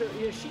took.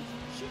 She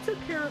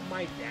took care of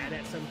my dad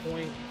at some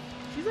point.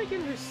 She's like in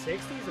her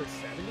 60s or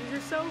 70s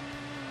or so,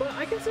 but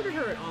I consider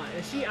her an aunt,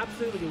 and she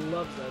absolutely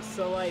loves us.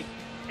 So like,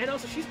 and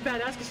also she's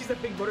badass because she's a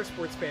big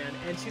motorsports fan,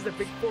 and she's a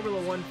big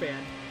Formula One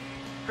fan.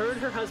 Her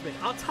and her husband.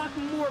 I'll talk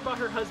more about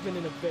her husband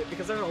in a bit,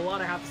 because there's a lot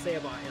I have to say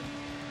about him.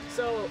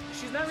 So,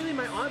 she's not really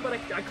my aunt, but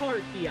I call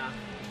her Tia.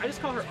 I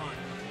just call her aunt.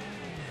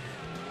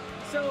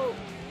 So,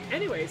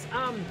 anyways,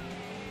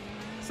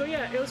 so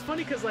yeah, it was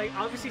funny because, like,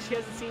 obviously she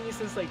hasn't seen me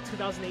since, like,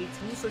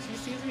 2018, so she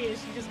sees me and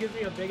she just gives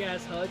me a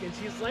big-ass hug, and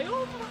she's like,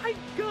 oh my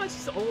god,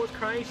 she's almost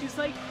crying. She's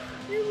like,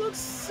 you look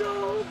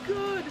so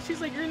good. She's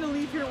like, you're gonna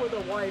leave here with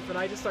a wife, and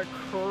I just start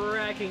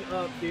cracking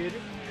up, dude.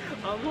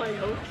 I'm like,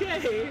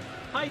 okay.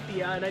 Hi,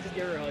 Thea, and I just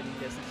give her a hug and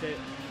kiss and shit.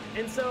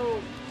 And so,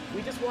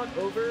 we just walk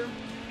over,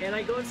 and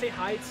I go and say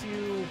hi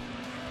to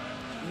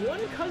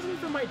one cousin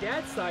from my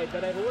dad's side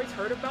that I've always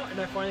heard about,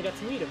 and I finally got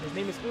to meet him. His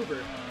name is Uber.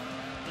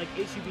 Like,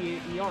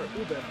 H-U-B-E-R,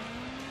 Uber.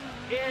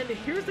 And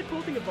here's the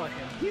cool thing about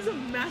him. He's a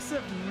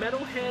massive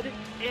metalhead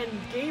and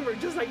gamer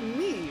just like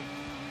me.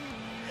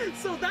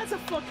 So that's a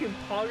fucking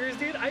poggers,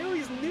 dude. I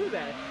always knew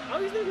that. I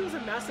always knew he was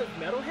a massive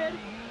metalhead,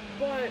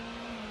 but...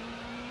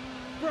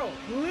 Bro,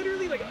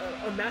 literally like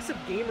a massive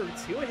gamer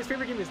too. His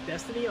favorite game is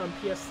Destiny on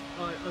PS.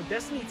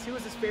 Destiny 2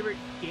 is his favorite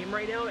game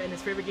right now, and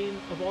his favorite game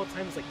of all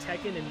time is like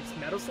Tekken and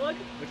Metal Slug,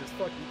 which is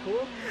fucking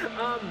cool.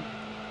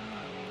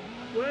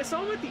 When I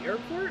saw him at the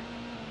airport,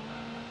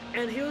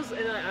 and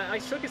I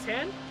shook his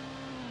hand,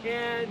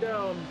 and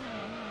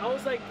I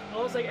was like,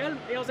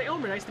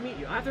 Elmer, nice to meet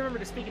you. I have to remember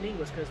to speak in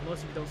English because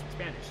most of you don't speak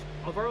Spanish.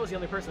 Alvaro was the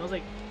only person. I was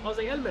like,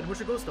 Elmer,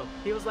 mucho gusto.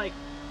 He was like,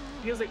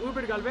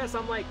 Uber Galvez.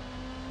 I'm like,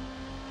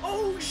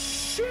 oh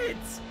shit,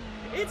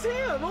 it's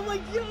him. I'm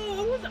like,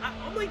 yo,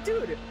 I'm like,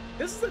 dude,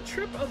 this is a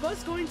trip of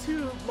us going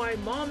to my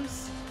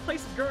mom's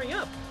place growing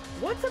up.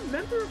 What's a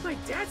member of my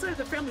dad's side of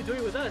the family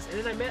doing with us? And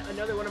then I met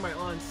another one of my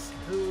aunts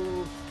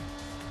who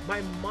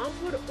my mom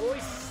would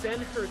always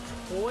send her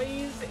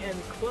toys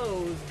and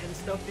clothes and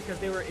stuff because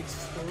they were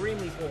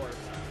extremely poor.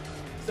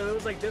 So it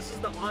was like, this is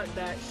the aunt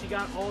that she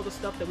got all the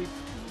stuff that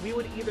we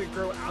would either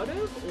grow out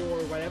of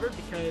or whatever,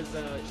 because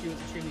she was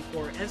extremely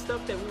poor, and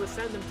stuff that we would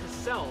send them to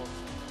sell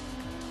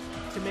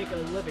to make a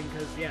living,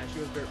 because yeah, she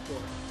was very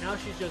poor. Now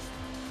she's just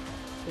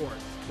poor,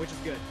 which is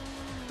good.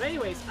 But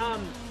anyways,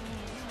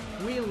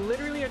 we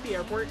literally are at the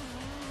airport,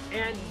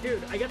 and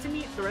dude, I got to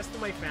meet the rest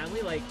of my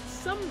family, like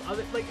some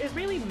other, like it's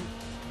mainly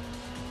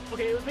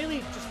okay, it was mainly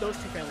just those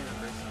two family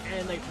members,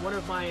 and like one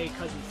of my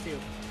cousins too.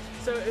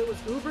 So it was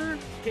Uber,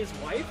 his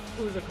wife,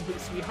 who was a complete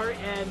sweetheart,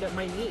 and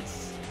my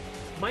niece.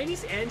 My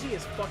niece Angie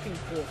is fucking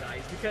cool,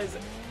 guys, because,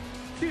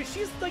 dude,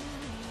 she's like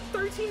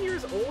 13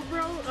 years old,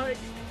 bro.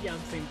 Yeah, I'm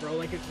saying bro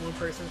like it's one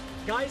person.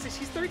 Guys,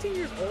 she's 13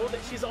 years old.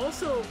 She's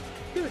also,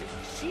 dude,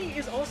 she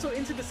is also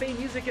into the same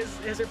music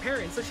as her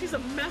parents. So she's a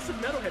massive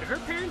metalhead. Her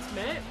parents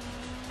met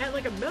at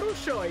like a metal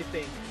show, I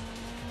think.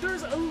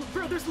 There's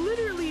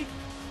literally.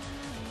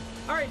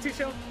 All right,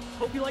 Tusho.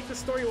 Hope you like the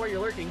story while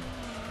you're lurking,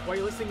 while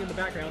you're listening in the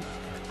background.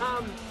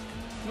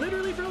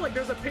 Literally, bro, like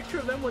there's a picture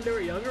of them when they were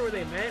younger, where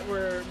they met,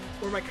 where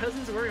my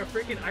cousin's wearing a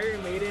freaking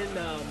Iron Maiden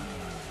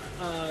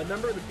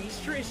Number of the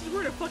Beast shirt, and she's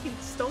wearing a fucking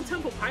Stone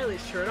Temple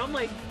Pilots shirt. I'm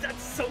like,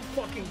 that's so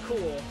fucking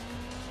cool.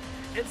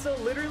 And so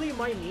literally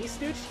my niece,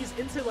 dude, she's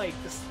into like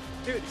this,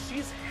 dude,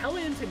 she's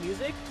hella into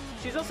music.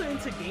 She's also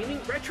into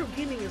gaming, retro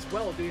gaming as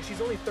well, dude.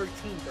 She's only 13,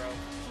 bro.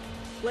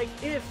 Like,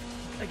 if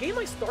a game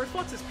like Star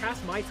Fox is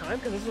past my time,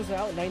 because this was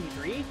out in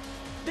 93,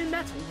 then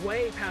that's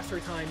way past her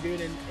time, dude,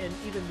 and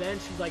even then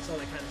she likes all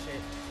that kind of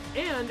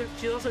shit. And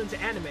she's also into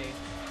anime,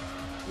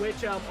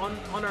 which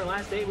on our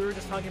last date we were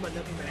just talking about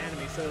nothing but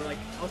anime. So like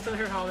I was telling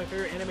her how my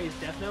favorite anime is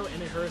Death Note,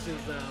 and then hers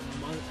is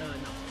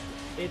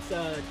it's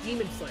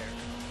Demon Slayer.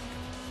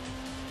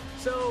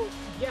 So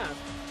yeah,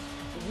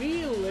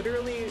 we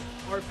literally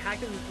are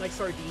packing like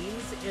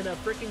sardines in a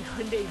freaking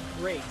Hyundai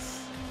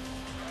Grace.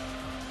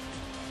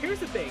 Here's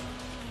the thing.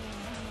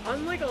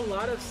 Unlike a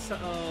lot of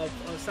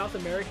South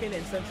American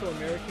and Central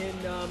American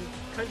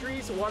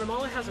countries,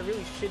 Guatemala has a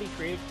really shitty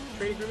trade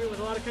agreement with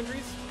a lot of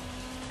countries,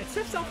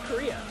 except South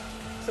Korea.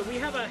 So we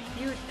have a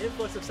huge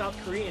influx of South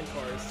Korean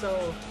cars.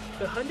 So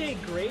the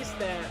Hyundai Grace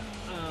that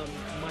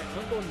my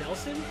uncle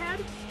Nelson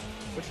had,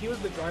 which he was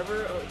the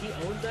driver, he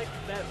owns that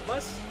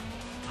bus,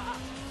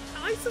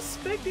 I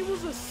suspect it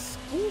was a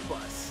school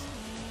bus.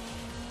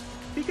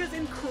 Because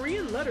in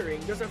Korean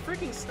lettering, there's a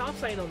freaking stop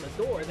sign on the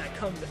door that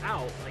comes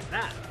out like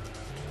that.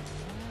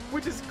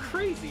 Which is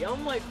crazy.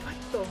 I'm like, what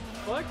the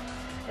fuck?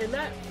 And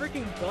that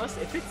freaking bus,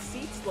 if it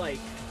seats like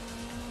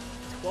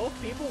 12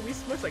 people, we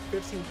smushed like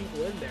 15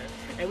 people in there.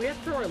 And we had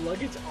to throw our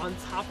luggage on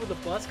top of the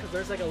bus because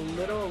there's like a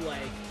little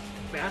like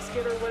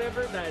basket or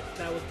whatever that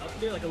was up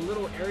there, like a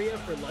little area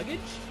for luggage.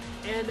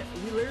 And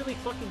we literally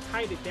fucking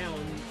tied it down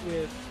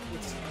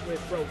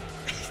with rope.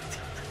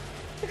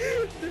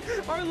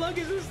 Our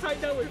luggage was tied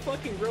down with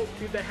fucking rope,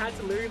 dude, that had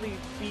to literally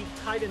be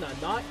tied in a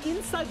knot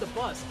inside the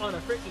bus on a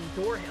freaking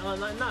door,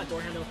 not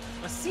door handle,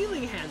 a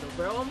ceiling handle,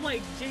 bro. I'm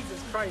like,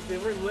 Jesus Christ,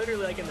 dude, we're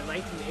literally like in the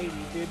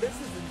 1980s, dude. This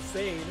is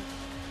insane.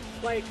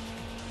 Like,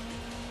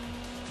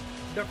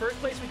 the first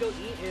place we go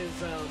eat is,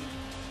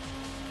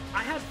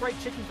 I had fried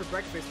chicken for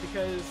breakfast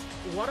because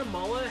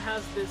Guatemala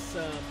has this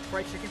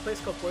fried chicken place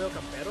called Pollo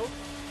Campero.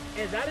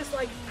 And that is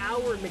like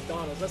our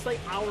McDonald's. That's like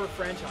our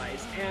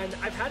franchise. And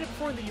I've had it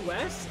before in the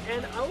US,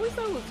 and I always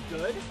thought it was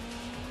good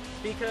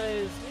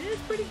because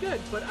it's pretty good.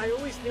 But I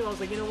always knew, I was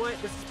like, you know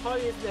what? This is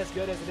probably isn't as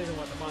good as it is in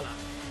Guatemala.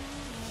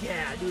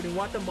 Yeah, dude, in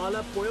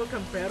Guatemala, Pollo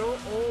Campero,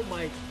 oh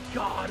my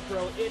god,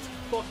 bro. It's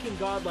fucking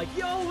god. Like,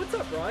 yo, what's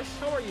up, Rush?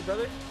 How are you,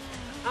 brother?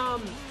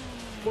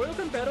 Pollo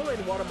Campero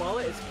in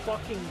Guatemala is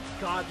fucking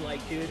godlike,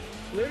 dude.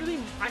 Literally,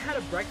 I had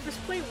a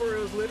breakfast plate where it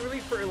was literally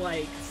for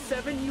like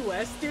 $7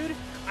 US, dude.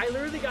 I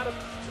literally got a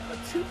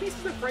 2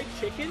 pieces of fried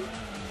chicken,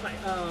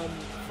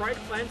 fried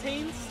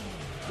plantains,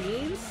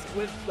 beans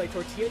with like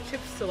tortilla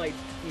chips to like,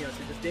 you know,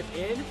 to just dip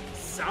in,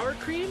 sour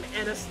cream,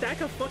 and a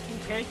stack of fucking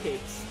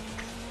pancakes.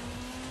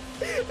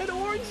 And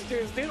orange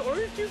juice, dude.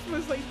 Orange juice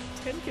was like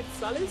 10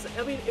 quetzales.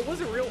 I mean, it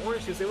wasn't real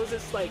orange juice. It was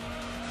this like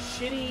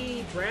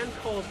shitty brand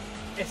called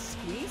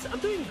Esquisse. I'm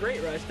doing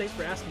great, Rush. Thanks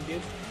for asking,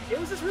 dude. It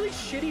was this really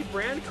shitty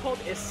brand called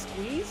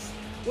Esquisse,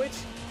 which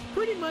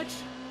pretty much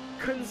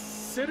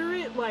consider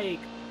it like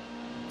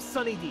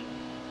Sunny D.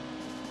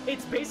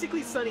 It's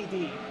basically Sunny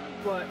D,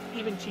 but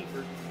even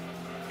cheaper.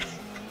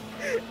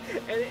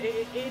 And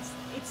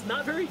it's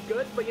not very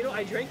good, but you know,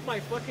 I drank my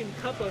fucking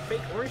cup of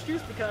fake orange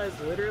juice because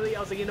literally I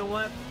was like, you know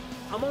what?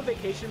 I'm on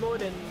vacation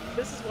mode and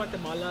this is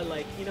Guatemala,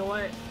 like, you know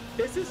what?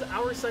 This is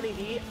our Sunny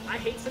D. I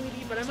hate Sunny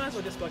D, but I might as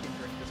well just fucking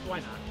drink this. Why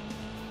not?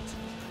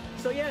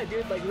 So yeah,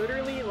 dude, like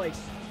literally, like,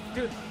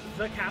 dude,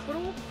 the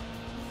capital,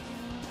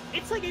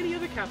 it's like any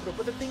other capital,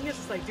 but the thing is,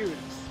 it's like, dude,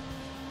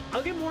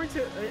 I'll get more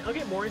into it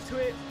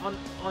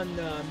on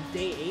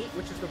day 8,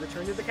 which is the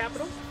return to the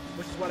capital,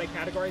 which is what I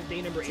categorize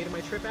day number 8 of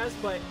my trip as.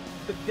 But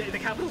the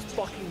capital's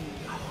fucking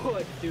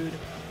hood, dude.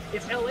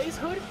 If LA's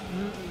hood,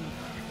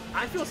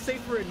 I feel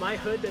safer in my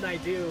hood than I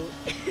do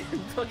in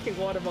fucking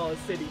Guatemala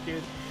City,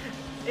 dude.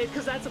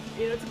 Because that's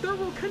it's a third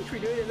world country,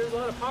 dude, and there's a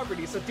lot of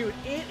poverty. So, dude,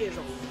 it is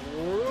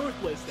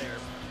ruthless there.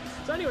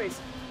 So,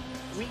 anyways,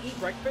 we eat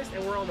breakfast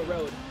and we're on the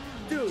road,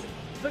 dude.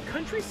 The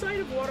countryside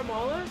of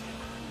Guatemala,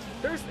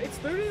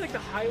 it's literally like the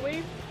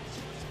highway.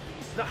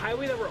 The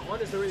highway that we're on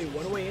is literally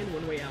one way in,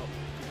 one way out.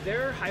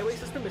 Their highway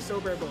system is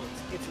so bare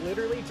bones. It's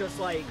literally just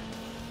like,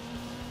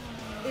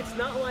 it's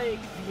not like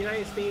the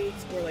United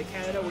States or like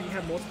Canada where you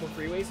have multiple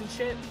freeways and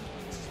shit.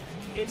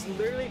 It's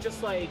literally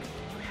just like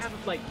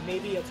have like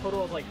maybe a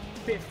total of like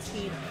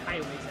 15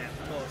 highways at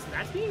most, and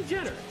that's being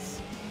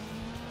generous.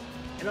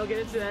 And I'll get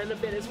into that in a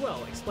bit as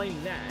well,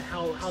 explaining that,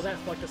 how that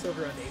fucked us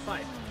over on day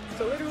 5.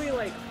 So literally,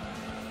 like,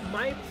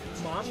 my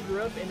mom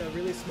grew up in a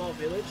really small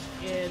village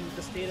in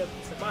the state of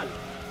Izabal.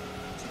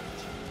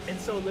 And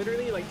so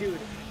literally, like, dude,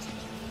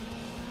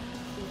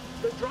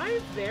 the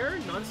drive there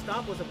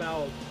non-stop was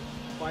about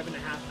 5.5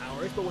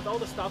 hours, but with all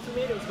the stops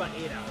we made, it was about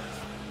 8 hours.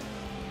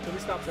 So we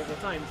stopped several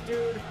times.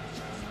 Dude,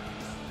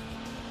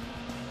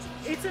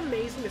 it's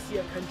amazing to see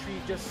a country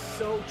just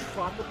so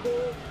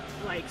tropical,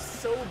 like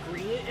so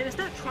green, and it's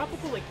not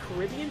tropical like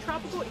Caribbean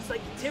tropical, it's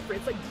like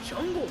different, it's like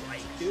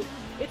jungle-like, dude.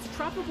 It's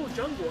tropical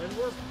jungle, and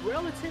we're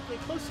relatively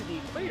close to the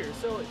equator,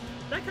 so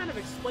that kind of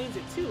explains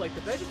it too. Like,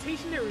 the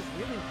vegetation there is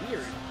really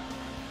weird.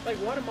 Like,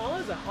 Guatemala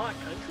is a hot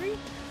country,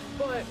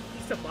 but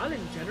Izabal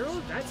in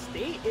general, that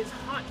state is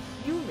hot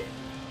humid.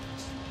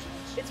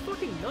 It's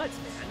fucking nuts,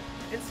 man.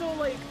 And so,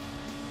 like,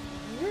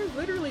 you're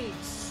literally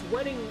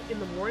sweating in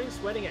the morning,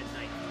 sweating at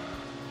night.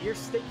 You're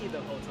sticky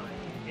the whole time.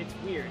 It's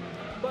weird.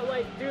 But,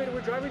 like, dude,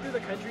 we're driving through the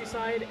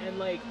countryside, and,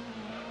 like,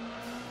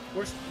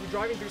 we're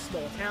driving through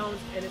small towns,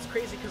 and it's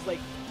crazy because, like,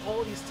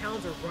 all these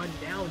towns are run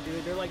down,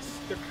 dude.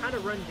 They're kind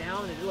of run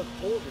down, and they look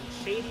old and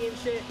shady and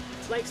shit.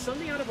 Like,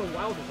 something out of a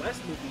Wild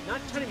West movie. Not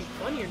trying to be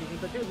funny or anything,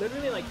 but, dude,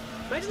 literally, like,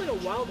 imagine,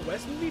 like, a Wild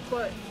West movie,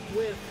 but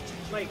with,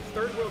 like,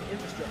 third world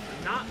infrastructure.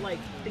 Not, like,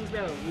 things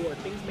made out of wood.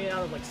 Things made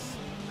out of, like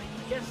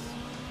I guess,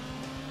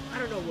 I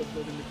don't know what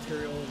building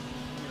material,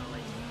 you know,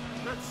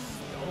 like, not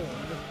stone,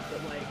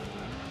 but, like,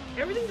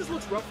 everything just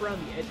looks rough around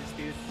the edges,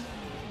 dude.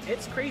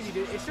 It's crazy,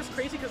 dude. It's just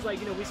crazy because, like,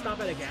 you know, we stop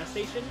at a gas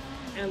station,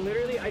 and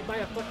literally I'd buy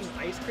a fucking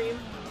ice cream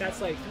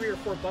that's like $3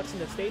 or $4 in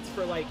the States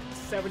for like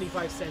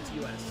 75 cents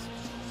US.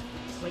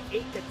 Like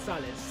 8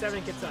 quetzales,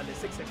 7 quetzales,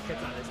 6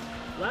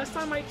 quetzales. Last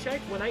time I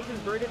checked, when I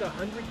converted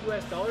 100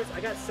 US dollars, I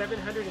got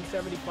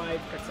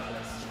 775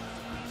 quetzales.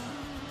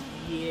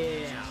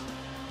 Yeah.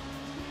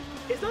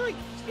 It's not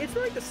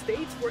like the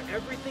States where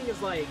everything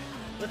is like,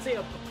 let's say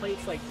a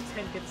plate's like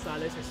 10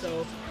 quetzales or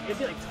so, it'd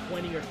be like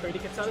 20 or 30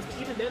 quetzales,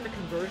 but even then the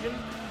conversion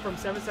from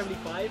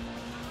 775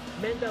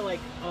 meant that like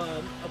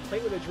a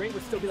plate with a drink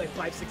would still be like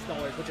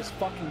 $5-6, which is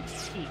fucking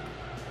cheap.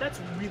 That's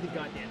really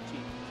goddamn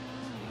cheap.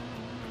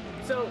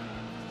 So,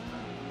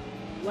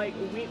 like,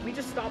 we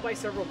just stopped by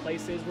several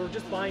places. We're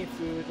just buying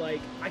food.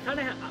 Like,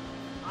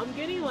 I'm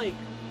getting like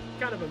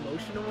kind of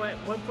emotional at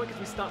one point because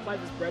we stopped by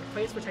this bread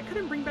place, which I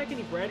couldn't bring back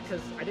any bread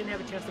because I didn't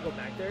have a chance to go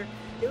back there.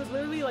 It was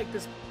literally like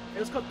this. It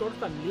was called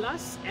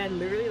tortamilas, and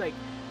literally like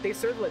they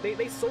served like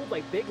they sold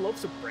like big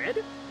loaves of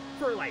bread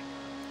for like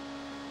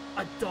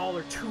 $1,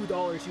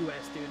 $2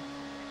 US, dude.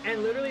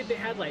 And literally they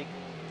had like,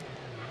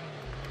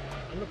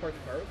 I'm gonna park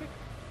the car real quick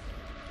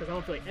because I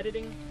don't feel like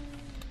editing.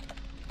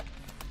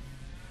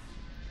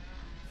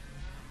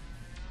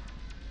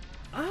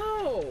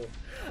 Oh,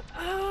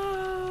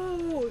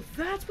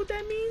 that's what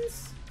that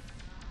means?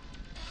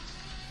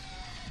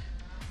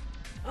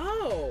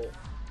 Oh,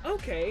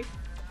 okay.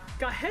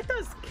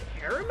 Cajeta's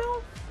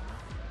caramel?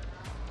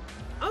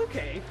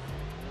 Okay.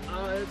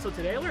 So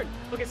today I learned.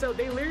 Okay, so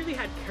they literally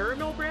had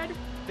caramel bread.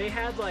 They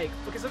had like,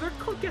 okay, so they're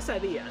called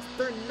quesadillas.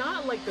 They're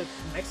not like the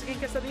Mexican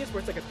quesadillas where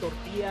it's like a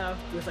tortilla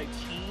with like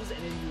cheese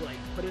and then you like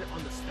put it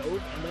on the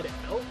stove and let it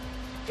melt.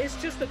 It's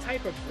just a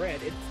type of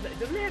bread. It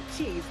doesn't have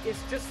cheese.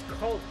 It's just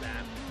called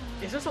that.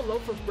 It's just a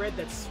loaf of bread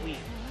that's sweet,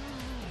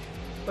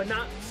 but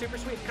not super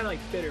sweet. It's kind of like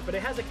bitter, but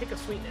it has a kick of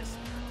sweetness.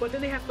 But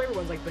then they have flavor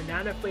ones like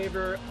banana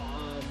flavor,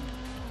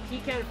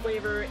 pecan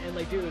flavor, and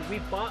like, dude, we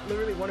bought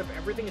literally one of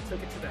everything and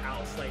took it to the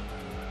house. Like,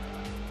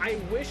 I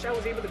wish I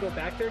was able to go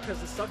back there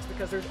because it sucks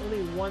because there's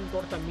only one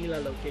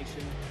Tortamila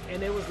location,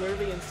 and it was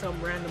literally in some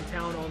random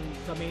town on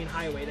the main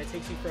highway that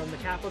takes you from the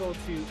capital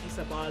to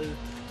Izabal,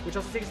 which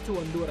also takes you to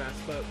Honduras,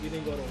 but we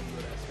didn't go to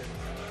Honduras.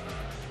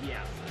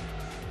 Yeah.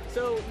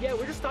 So, yeah,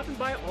 we're just stopping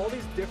by all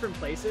these different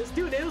places.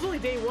 Dude, it was only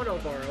day 1,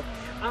 Alvaro.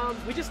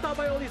 We just stopped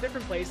by all these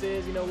different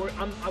places, you know,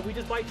 we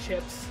just buy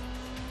chips.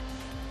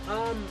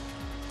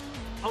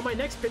 On my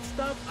next pit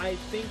stop, I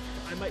think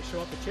I might show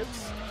off the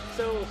chips.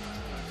 So,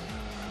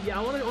 yeah,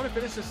 I want to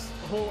finish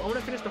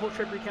the whole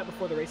trip recap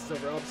before the race is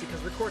over, obviously,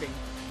 because recording.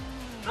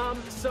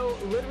 So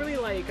literally,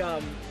 like,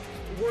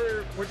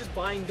 we're just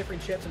buying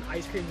different chips and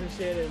ice creams and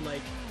shit, and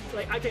like,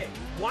 okay,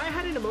 why I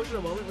had an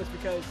emotional moment was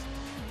because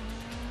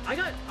I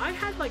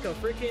had like a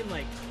freaking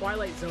like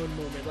Twilight Zone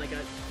moment, like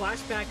a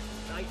flashback,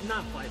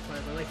 not Twilight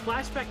Zone, like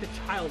flashback to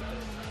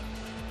childhood.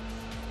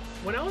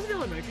 When I was in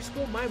elementary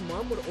school, my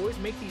mom would always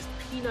make these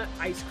peanut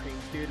ice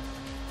creams, dude,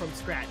 from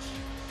scratch.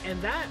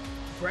 And that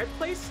bread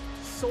place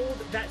sold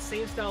that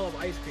same style of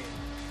ice cream.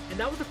 And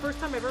that was the first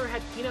time I've ever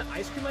had peanut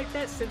ice cream like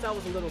that since I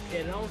was a little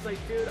kid. And I was like,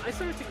 dude, I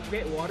started to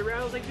get water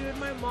out. I was like, dude,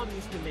 my mom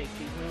used to make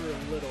these when we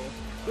were little.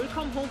 We would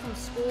come home from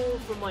school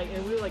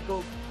and we would like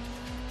go,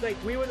 like,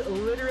 we would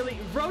literally,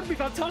 road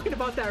beef, I'm talking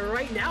about that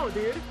right now,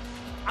 dude.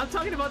 I'm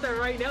talking about that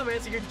right now,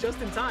 man, so you're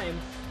just in time.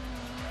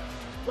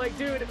 Like,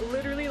 dude,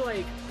 literally,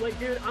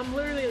 dude, I'm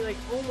literally, like,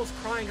 almost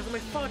crying, because I'm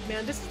like, fuck,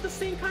 man, this is the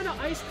same kind of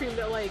ice cream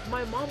that, like,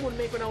 my mom would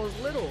make when I was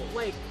little.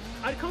 Like,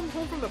 I'd come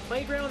home from the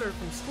playground or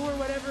from school or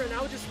whatever, and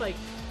I would just like,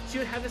 she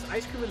would have this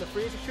ice cream in the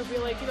freezer. She'd be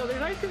like, you know,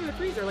 there's ice cream in the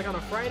freezer, like on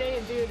a Friday,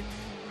 and dude,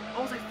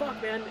 I was like,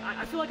 fuck, man,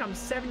 I feel like I'm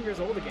 7 years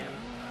old again.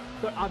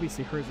 But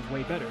obviously hers is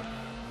way better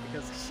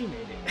because she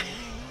made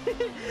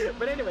it.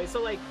 But anyway,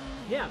 so like,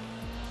 yeah,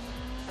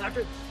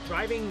 after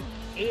driving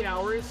 8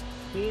 hours,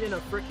 being in a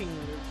freaking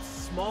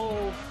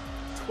small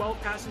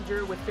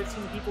 12-passenger with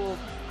 15 people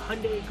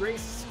Hyundai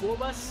Grace school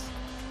bus,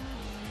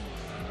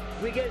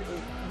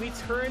 we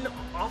turn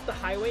off the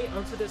highway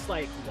onto this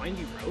like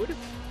windy road,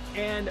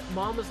 and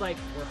mom was like,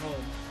 we're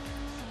home.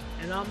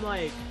 And I'm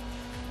like,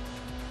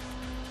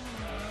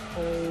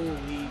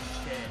 holy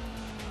shit,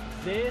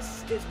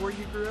 this is where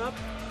you grew up?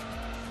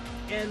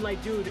 And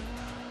like, dude,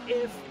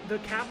 if the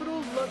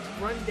capital looked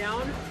run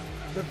down,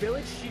 the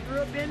village she grew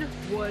up in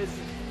was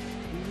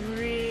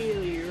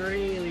really,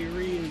 really,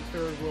 really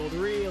third world,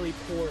 really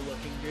poor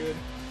looking, dude.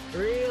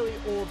 Really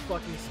old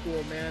fucking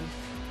school, man.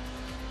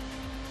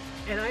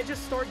 And I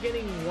just start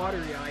getting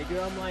watery-eyed, dude.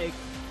 I'm like,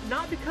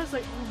 not because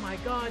like, oh my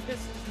god, this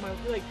is my,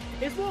 like,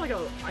 it's more like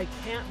a, I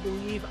can't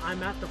believe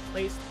I'm at the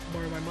place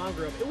where my mom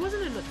grew up. It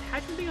wasn't an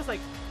attachment thing, it was like,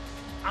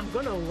 I'm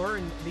gonna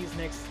learn these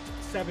next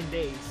 7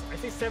 days. I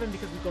say 7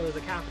 because we go to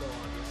the capital,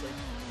 obviously.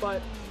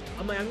 But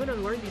I'm like, I'm gonna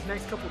learn these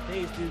next couple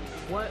days, dude,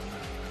 what,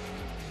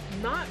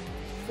 not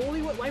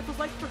fully what life was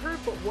like for her,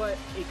 but what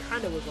it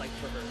kind of was like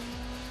for her.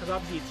 Because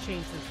obviously it's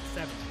changed since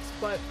the 70s.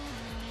 But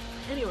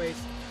anyways,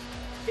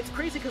 it's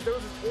crazy because there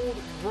was this old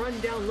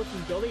run-down looking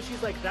building.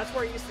 She's like, that's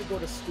where I used to go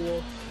to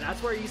school.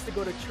 That's where I used to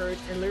go to church.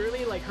 And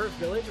literally, like, her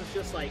village was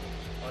just like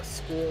a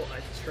school,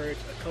 a church,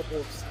 a couple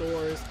of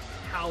stores,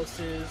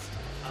 houses,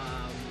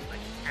 like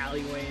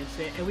alleyway and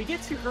shit. And we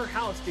get to her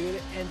house,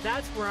 dude, and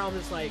that's where I'm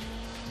just like,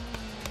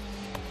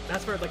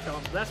 that's where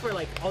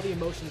like all the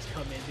emotions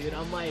come in, dude.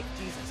 I'm like,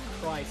 Jesus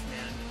Christ,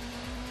 man.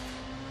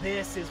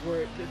 This is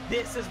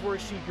where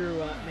she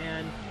grew up,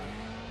 man.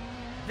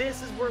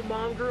 This is where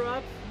mom grew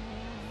up.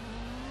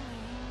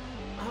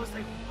 I was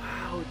like,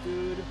 wow,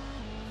 dude.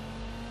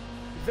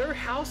 Their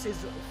house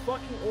is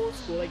fucking old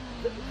school. Like,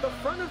 the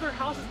front of their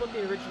house is what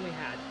they originally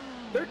had.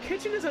 Their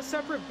kitchen is a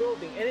separate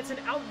building, and it's an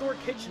outdoor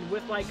kitchen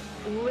with, like,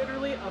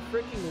 literally a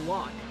freaking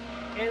lock.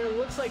 And it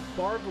looks like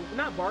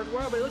not barbed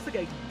wire, but it looks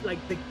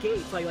like the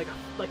gates, like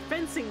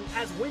fencing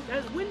as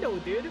window,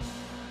 dude.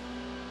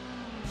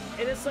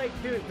 And it's like,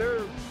 dude,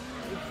 they're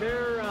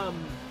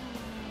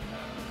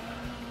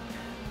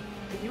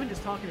even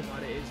just talking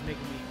about it is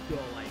making me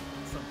feel like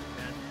something,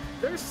 man.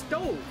 Their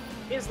stove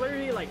is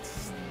literally like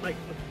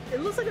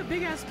it looks like a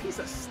big ass piece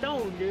of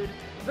stone, dude.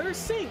 Their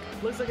sink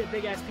looks like a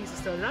big ass piece of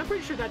stone, and I'm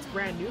pretty sure that's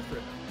brand new for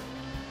them.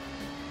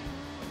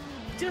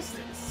 Just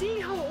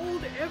seeing how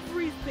old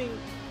everything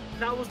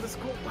that was the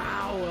school.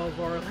 Wow,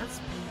 Elvaro, that's.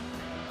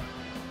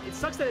 It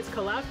sucks that it's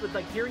collapsed, but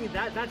like hearing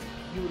that's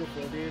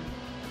beautiful, dude.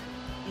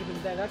 Even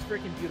that's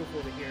freaking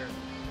beautiful to hear.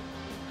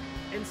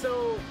 And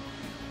so,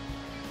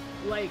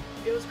 like,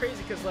 it was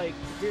crazy because, like,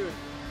 dude,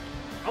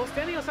 I was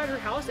standing outside her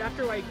house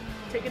after, like,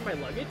 taking my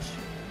luggage,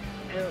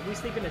 and we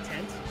sleep in a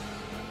tent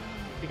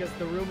because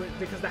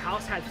the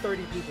house had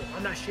 30 people.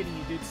 I'm not shitting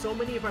you, dude. So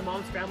many of my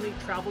mom's family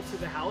traveled to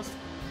the house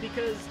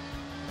because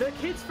the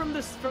kids from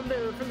the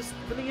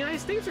United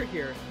States are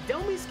here.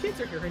 Delmi's kids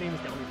are here. Her name is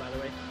Delmi, by the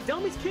way.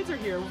 Delmi's kids are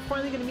here. We're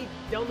finally gonna meet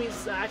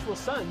Delmi's actual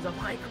sons. I'm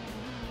like,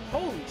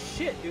 holy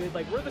shit, dude!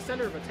 Like, we're the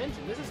center of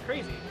attention. This is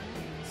crazy.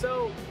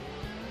 So,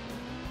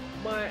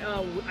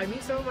 I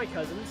meet some of my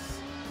cousins.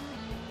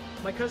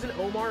 My cousin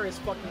Omar is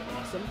fucking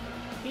awesome.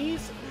 He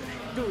is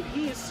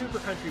super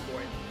country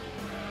boy.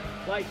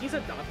 Like, he's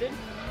adopted,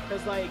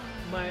 because, like,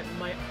 my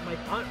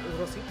aunt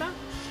Rosita,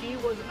 she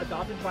was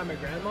adopted by my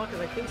grandma,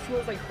 because I think she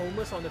was, like,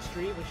 homeless on the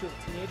street when she was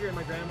a teenager, and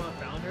my grandma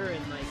found her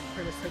and, like,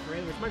 pretty much took her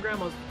in, which my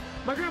grandma's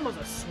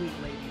a sweet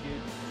lady,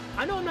 dude.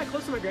 I know I'm not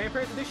close to my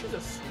grandparents, but she's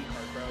a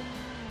sweetheart, bro.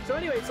 So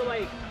anyway, so,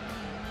 like,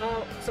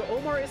 so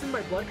Omar isn't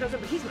my blood cousin,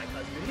 but he's my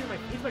cousin, dude.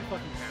 He's my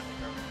fucking family,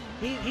 bro.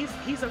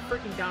 He's a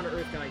freaking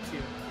down-to-earth guy,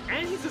 too.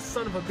 And he's a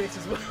son of a bitch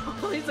as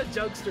well. He's a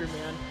jokester,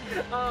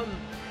 man.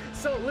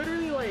 So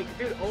literally, like,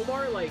 dude,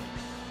 Omar, like,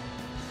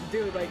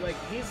 dude, like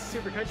he's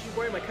super country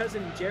boy. My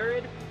cousin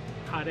Jared,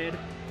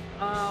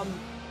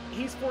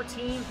 he's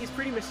 14. He's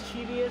pretty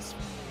mischievous,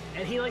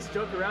 and he likes to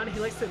joke around. He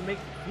likes to make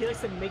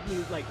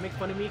me, like, make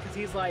fun of me, because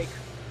he's like,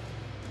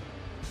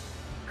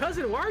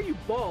 cousin, why are you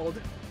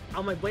bald?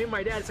 I'm like, blame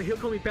my dad, so he'll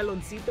call me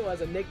Peloncito as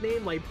a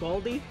nickname, like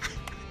Baldy.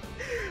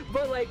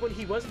 But like, when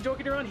he wasn't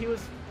joking around, he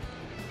was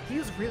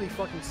really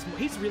fucking smart.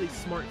 He's really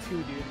smart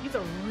too, dude. He's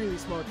a really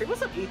smart kid.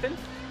 What's up, Ethan?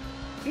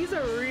 He's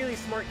a really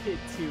smart kid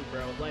too,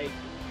 bro. Like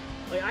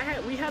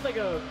we had like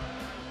a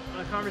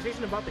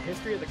conversation about the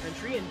history of the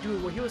country, and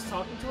dude, what he was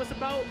talking to us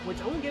about,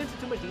 which I won't get into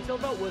too much detail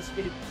about,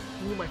 it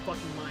blew my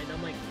fucking mind.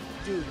 I'm like,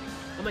 dude,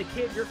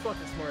 kid, you're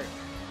fucking smart.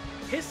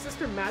 His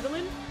sister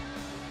Madeline,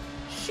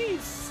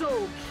 she's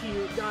so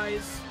cute,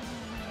 guys.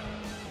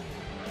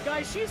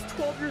 Guys, she's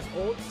 12 years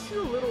old. She's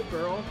a little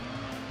girl.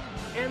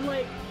 And,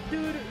 like,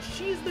 dude,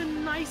 she's the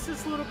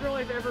nicest little girl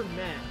I've ever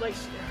met. Like,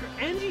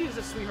 Angie is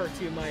a sweetheart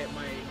too, my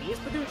niece,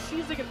 but dude,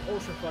 she's like an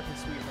ultra fucking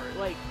sweetheart.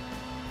 Like,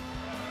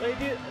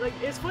 dude, like,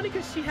 it's funny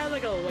because she had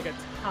like a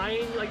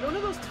tiny, like one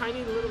of those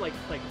tiny little like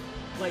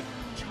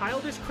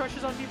childish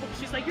crushes on people.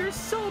 She's like, you're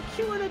so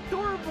cute and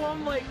adorable.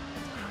 I'm like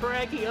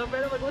cracking up,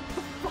 and I'm like, what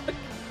the fuck?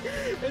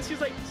 And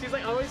she's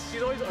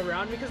always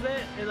around me because of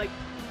that, and like,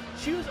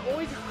 she was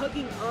always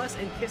hugging us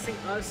and kissing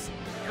us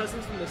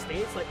cousins from the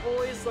States, like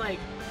always like,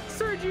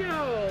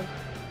 Sergio,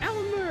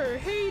 Elmer,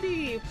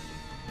 Haiti.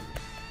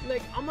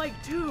 Like, I'm like,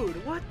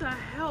 dude, what the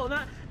hell?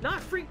 Not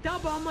freaked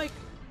out, but I'm like,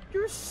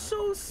 you're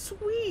so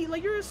sweet.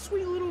 Like, you're a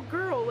sweet little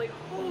girl. Like,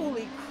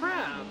 holy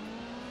crap.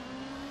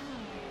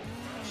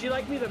 She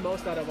liked me the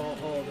most out of all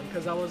of them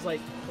because I was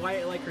like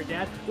quiet like her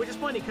dad, which is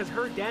funny because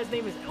her dad's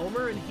name is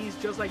Elmer and he's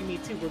just like me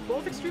too. We're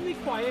both extremely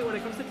quiet when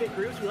it comes to big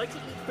groups. We like to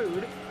eat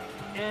food,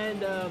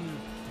 and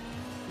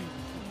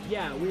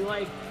yeah, we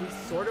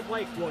sort of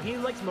like, well, he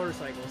likes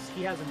motorcycles.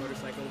 He has a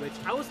motorcycle, which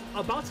I was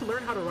about to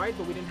learn how to ride,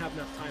 but we didn't have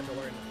enough time to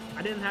learn.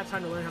 I didn't have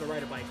time to learn how to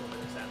ride a bike over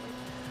there, sadly.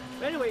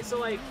 But anyway, so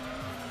like,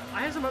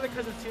 I have some other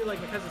cousins too, like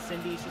my cousin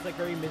Cindy. She's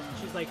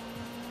like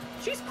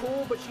she's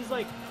cool, but she's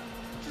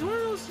one of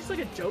those, she's like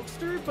a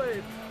jokester, but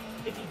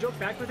if you joke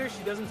back with her,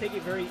 she doesn't take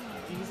it very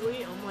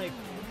easily. I'm like,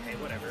 okay,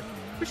 whatever.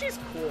 But she's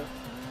cool.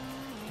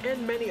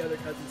 And many other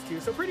cousins too.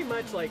 So pretty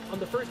much like on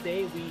the first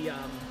day, we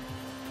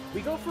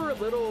go for a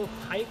little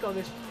hike on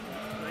this,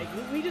 like,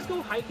 we just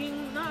go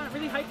hiking, not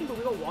really hiking, but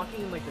we go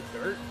walking in like the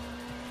dirt.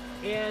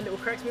 And what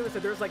cracks me up is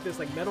that there's like this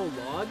like metal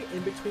log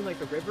in between like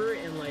the river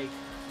and like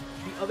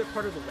the other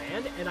part of the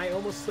land, and I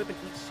almost slip and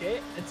eat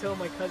shit until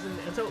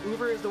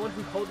Uber is the one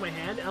who holds my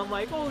hand, and I'm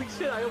like, holy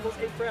shit, I almost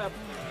ate crap.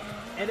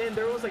 And then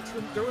there was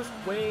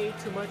way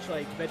too much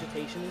like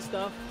vegetation and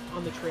stuff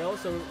on the trail,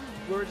 so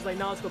we were just like,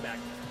 nah, let's go back.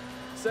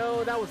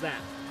 So that was that.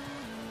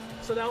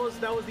 So that was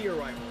the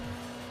arrival.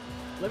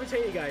 Let me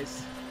tell you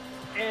guys,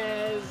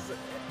 as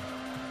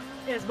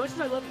much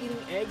as I love eating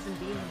eggs and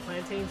beans and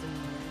plantains and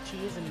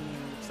cheese and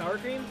sour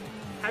cream,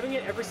 having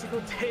it every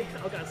single day,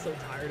 I got so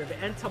tired of it.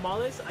 And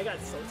tamales, I got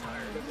so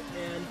tired of it,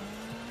 man.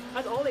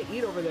 That's all they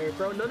eat over there,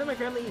 bro. None of my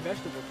family eat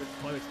vegetables, which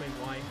probably explains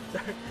why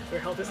their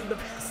health isn't the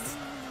best.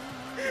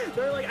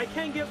 They're like,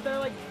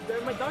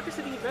 my doctor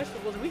said to eat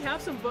vegetables, and we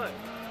have some, but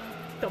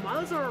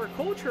tamales are our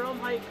culture.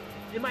 I'm like,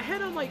 in my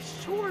head, I'm like,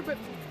 sure, but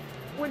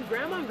when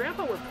grandma and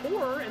grandpa were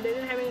poor and they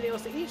didn't have anything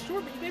else to eat,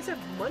 sure, but you guys have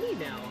money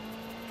now.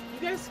 You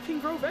guys can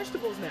grow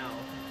vegetables now.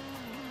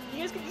 You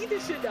guys can eat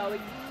this shit now.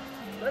 Like,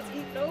 let's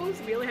eat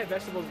those. We only had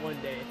vegetables one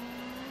day.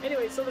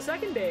 Anyway, so the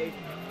second day,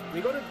 we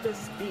go to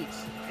this beach.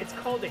 It's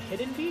called the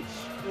Hidden Beach.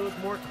 It was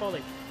more called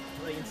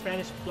like in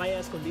Spanish, Playa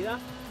Escondida.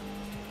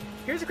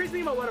 Here's the crazy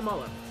thing about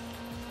Guatemala.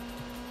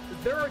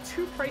 There are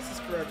two prices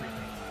for everything.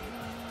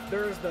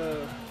 There's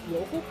the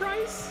local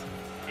price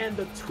and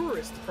the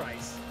tourist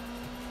price.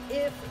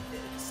 If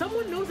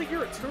someone knows that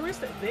you're a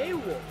tourist, they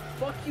will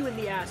fuck you in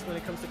the ass when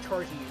it comes to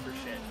charging you for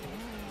shit.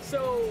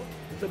 So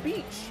the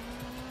beach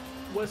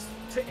was,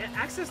 to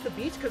access the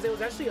beach, because it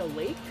was actually a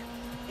lake,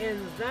 and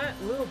that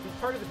little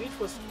part of the beach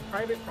was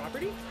private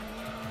property,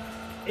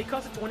 it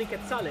costed 20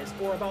 quetzales,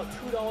 or about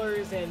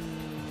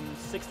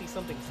 $2.60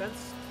 something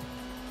cents,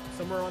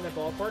 somewhere on that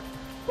ballpark.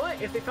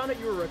 But if they found out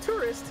you were a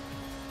tourist,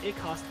 it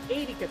cost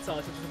 80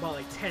 quetzales, which is about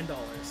like $10.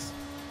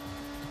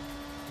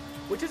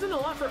 Which isn't a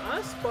lot for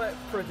us, but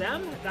for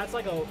them, that's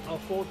like a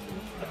full,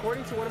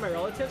 according to one of my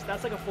relatives,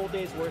 that's like a full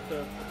day's worth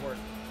of work.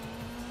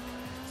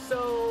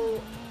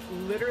 So,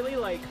 literally,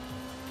 like,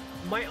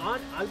 my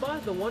aunt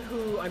Alba, the one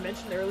who I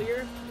mentioned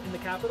earlier in the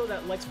capital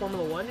that likes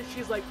Formula 1,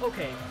 she's like,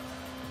 okay,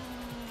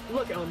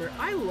 look, Elmer,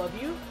 I love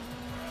you,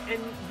 and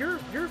you're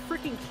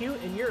freaking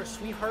cute, and you're a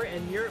sweetheart,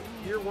 and you're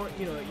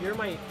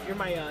my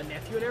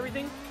nephew and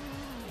everything.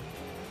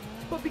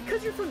 But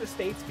because you're from the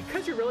States,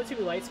 because you're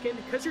relatively light-skinned,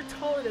 because you're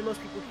taller than most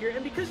people here,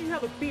 and because you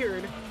have a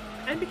beard,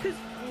 and because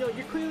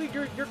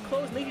your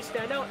clothes make you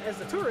stand out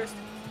as a tourist,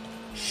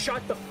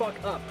 shut the fuck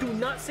up. Do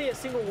not say a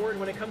single word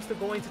when it comes to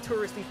going to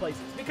touristy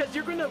places, because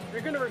you're gonna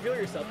reveal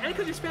yourself, and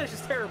because your Spanish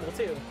is terrible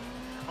too.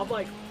 I'm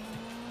like,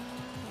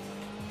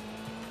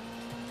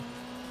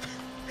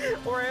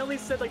 or I only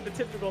said like the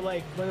typical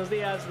like buenos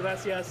dias,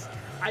 gracias.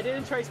 I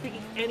didn't try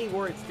speaking any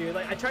words, dude.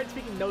 Like, I tried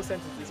speaking no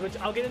sentences, which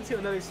I'll get into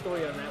another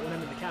story on that when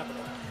I'm in the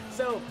capital.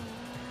 So,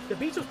 the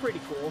beach was pretty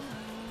cool.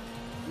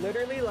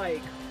 Literally,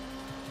 like,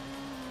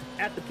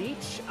 at the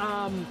beach,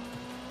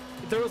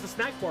 there was a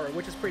snack bar,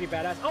 which is pretty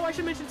badass. Oh, I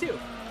should mention, too,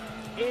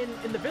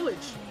 in the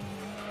village,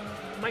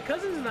 my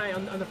cousins and I,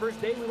 on the first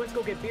day, we went to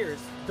go get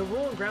beers. The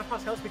rule in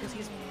Grandpa's house, because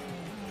he's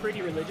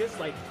pretty religious,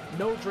 like,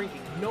 no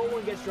drinking. No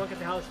one gets drunk at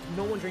the house.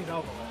 No one drinks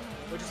alcohol,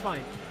 which is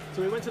fine.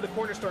 So we went to the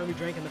corner store and we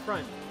drank in the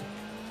front.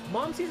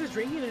 Mom sees us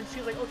drinking and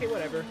she's like, okay,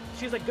 whatever.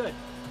 She's like, good.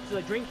 She's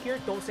like, drink here,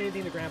 don't say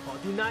anything to Grandpa.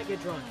 Do not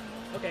get drunk.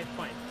 Okay,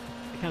 fine.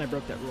 I kind of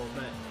broke that rule,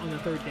 but on the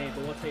third day,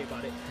 but we'll tell you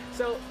about it.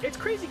 So, it's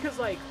crazy because,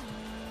 like,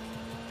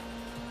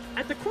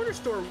 at the corner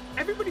store,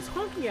 everybody's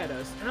honking at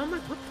us. And I'm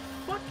like, what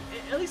the fuck?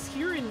 At least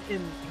here in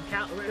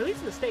Cal, or at least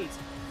in the States,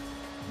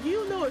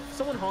 you know if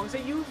someone honks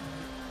at you,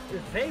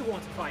 they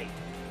want to fight,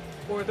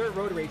 or they're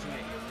road raging at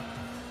you.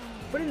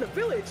 But in the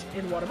village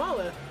in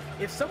Guatemala,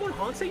 if someone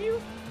honks at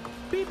you,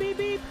 beep beep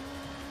beep,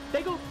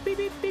 they go beep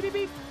beep beep beep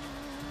beep.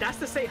 That's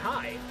to say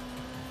hi.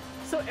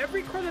 So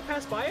every car that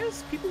passed by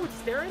us, people would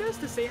stare at us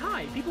to say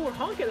hi. People would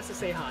honk at us to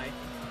say hi.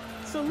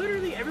 So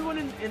literally everyone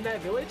in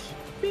that village,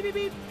 beep beep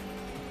beep.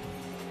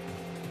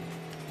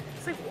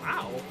 It's like,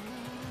 wow.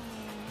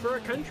 For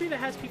a country that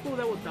has people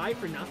that will die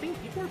for nothing,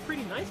 people are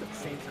pretty nice at the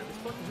same time. It's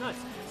fucking nuts.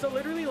 So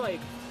literally, like,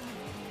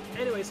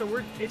 anyway,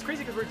 so it's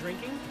crazy because we're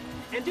drinking.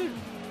 And dude,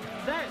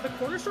 the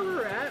corner store we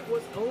were at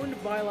was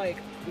owned by like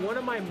one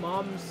of my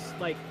mom's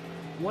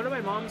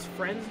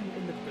friends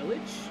in the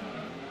village.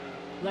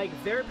 Like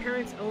their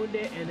parents owned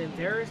it, and then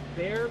their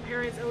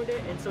parents owned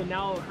it, and so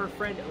now her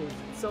friend owns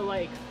it. So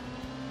like,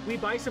 we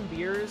buy some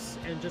beers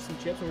and just some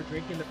chips, and we're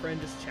drinking. The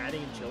friend just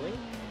chatting and chilling.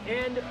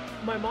 And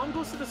my mom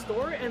goes to the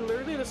store, and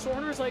literally the store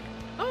owner is like,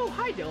 "Oh,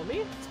 hi,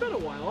 Delmy. It's been a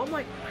while." I'm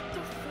like, "What the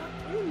fuck?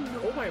 You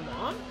know my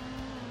mom?"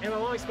 And my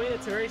mom explained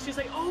it to her, and she's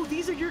like, "Oh,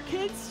 these are your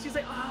kids?" She's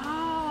like,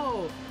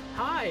 "Oh,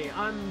 hi,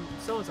 I'm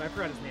so-and-so." I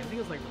forgot his name. I think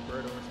it was like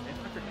Roberto or something.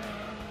 I forgot.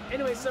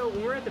 Anyway, so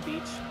when we're at the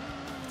beach,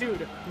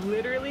 dude,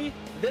 literally,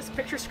 this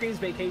picture screams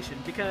vacation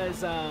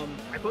because I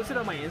posted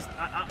on my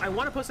I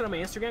want to post it on my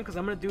Instagram because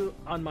I'm gonna do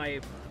on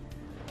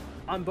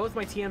both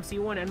my TMC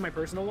one and my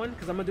personal one,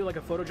 because I'm gonna do like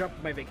a photo drop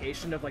of my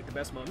vacation of like the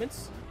best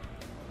moments.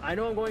 I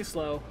know I'm going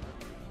slow.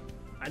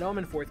 I know I'm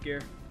in 4th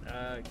gear.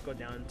 Go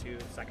down to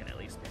 2nd at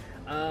least.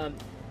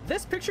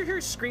 This picture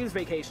here screams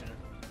vacation.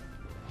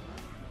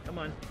 Come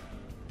on.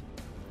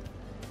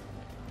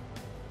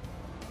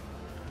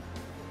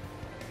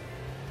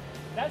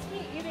 That's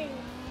me eating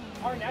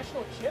our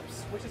national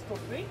chips, which is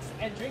Coquix,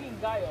 and drinking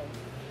Gallo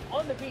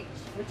on the beach,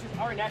 which is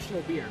our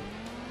national beer.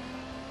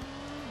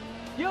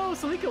 Yo,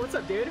 Salika, what's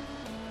up, dude?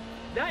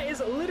 That was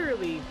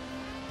literally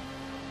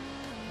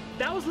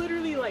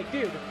like,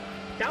 dude,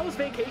 that was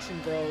vacation,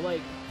 bro.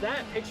 Like,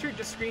 that picture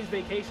just screams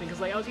vacation,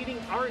 because like I was eating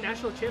our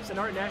national chips and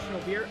our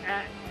national beer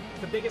at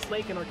the biggest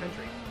lake in our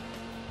country,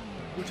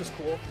 which is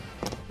cool.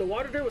 The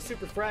water there was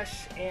super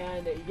fresh,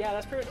 and yeah,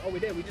 that's pretty much all we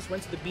did. We just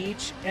went to the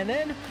beach, and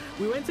then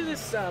we went to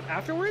this,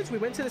 afterwards, we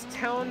went to this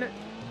town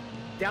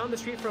down the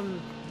street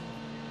from,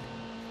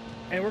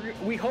 and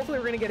hopefully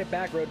we're gonna get it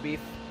back, Road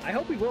Beef. I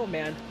hope we will,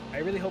 man. I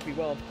really hope we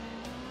will.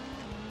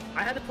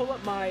 I had to pull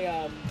up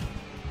my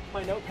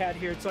my notepad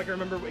here so I can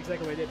remember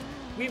exactly what I did.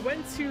 We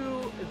went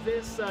to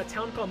this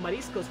town called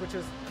Mariscos, which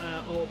is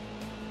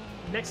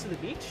next to the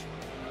beach.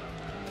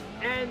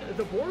 And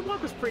the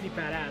boardwalk was pretty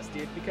badass,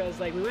 dude, because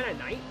like we went at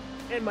night,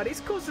 and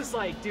Mariscos is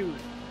like, dude,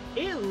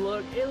 it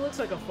looks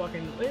like a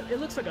fucking,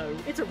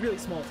 it's a really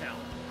small town.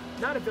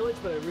 Not a village,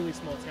 but a really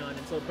small town,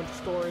 and so a bunch of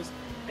stores.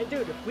 And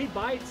dude, we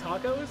buy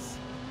tacos.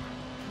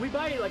 We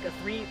buy like a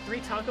three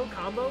taco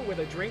combo with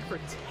a drink for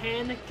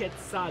 10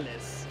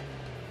 quetzales.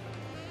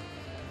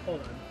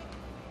 Hold on.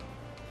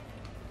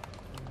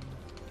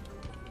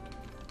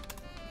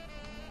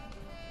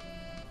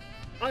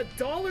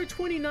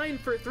 $1.29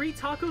 for 3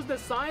 tacos the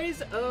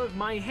size of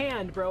my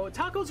hand, bro.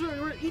 Tacos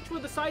were each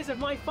the size of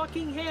my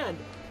fucking hand.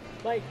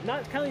 Like,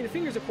 not counting the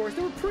fingers, of course.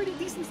 They were pretty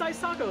decent sized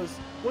tacos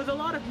with a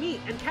lot of meat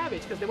and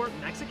cabbage, because they weren't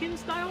Mexican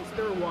style, so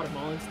they were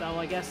Guatemalan style,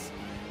 I guess.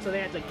 So they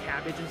had like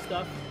cabbage and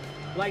stuff.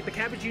 Like the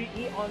cabbage you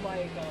eat on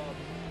like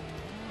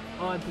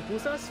on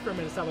pupusas from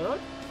El Salvador.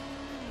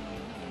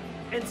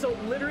 And so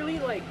literally,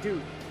 like,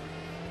 dude,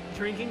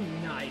 drinking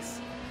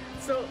nice.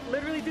 So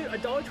literally, dude,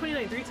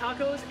 $1.29, 3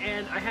 tacos,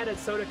 and I had a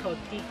soda called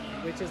Tiki,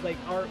 which is like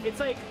it's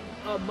like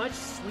a much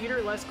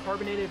sweeter, less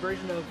carbonated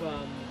version of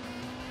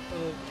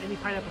any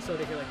pineapple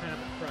soda here, like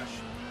Pineapple Crush.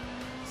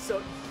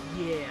 So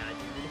yeah,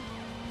 dude.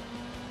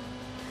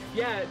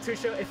 Yeah,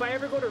 Tusha, if I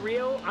ever go to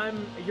Rio,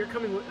 I'm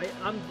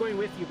going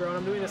with you, bro, and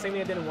I'm doing the same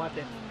thing I did in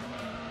Guate.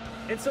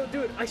 And so,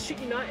 dude, I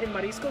shit you not, in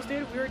Mariscos,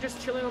 dude, we were just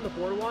chilling on the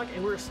boardwalk,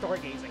 and we were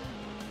stargazing.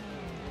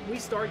 We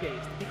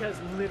stargazed, because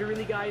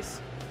literally,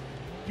 guys,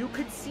 you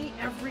could see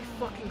every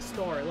fucking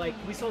star. Like,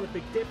 we saw the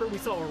Big Dipper, we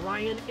saw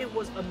Orion. It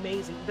was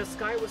amazing. The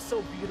sky was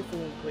so beautiful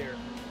and clear.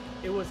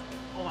 It was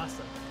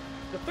awesome.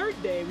 The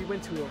 3rd day, we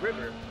went to a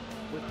river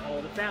with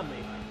all the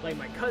family. Like,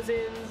 my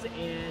cousins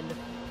and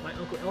my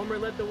Uncle Elmer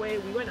led the way.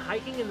 We went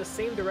hiking in the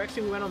same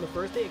direction we went on the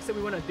 1st day, except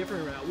we went a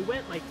different route. We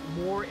went, like,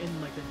 more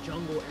in, like, the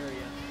jungle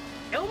area.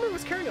 Elmer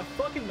was carrying a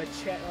fucking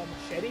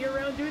machete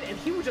around, dude, and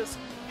he was just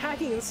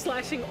hacking and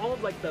slashing all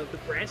of, like, the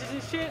branches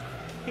and shit.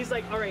 He's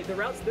like, alright, the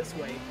route's this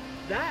way.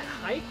 That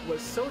hike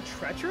was so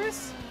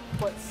treacherous,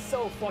 but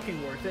so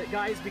fucking worth it,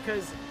 guys,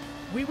 because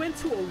we went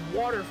to a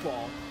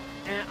waterfall,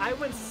 and I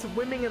went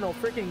swimming in a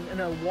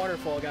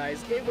waterfall,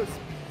 guys. It was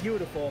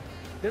beautiful.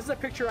 This is a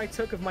picture I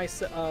took of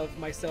myself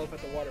at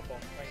the waterfall,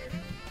 right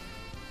here.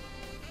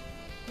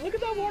 Look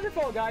at that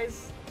waterfall,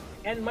 guys!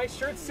 And my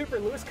shirt's super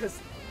loose, because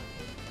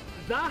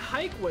that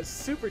hike was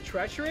super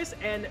treacherous,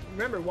 and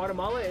remember,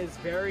 Guatemala is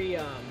very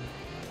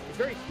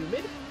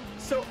humid,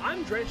 so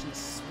I'm drenched in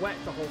sweat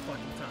the whole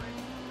fucking time.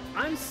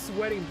 I'm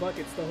sweating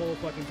buckets the whole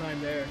fucking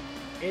time there.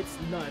 It's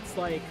nuts.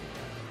 Like,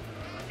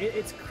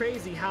 it's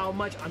crazy how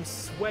much I'm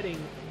sweating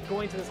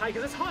going to this hike,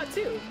 because it's hot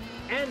too.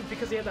 And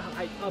because you have to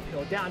hike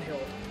uphill,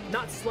 downhill,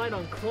 not slide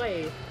on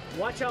clay,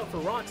 watch out for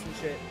rocks and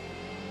shit.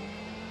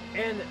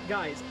 And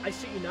guys, I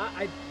shit you not,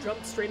 I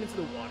jumped straight into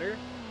the water,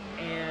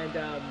 and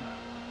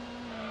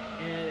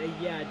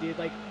yeah, dude,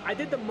 like, I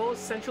did the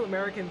most Central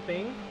American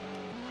thing.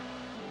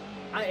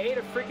 I ate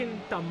a freaking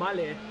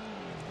tamale.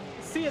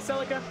 See ya,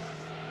 Celica.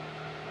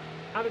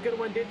 Have a good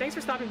one, dude. Thanks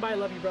for stopping by. I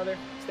love you, brother.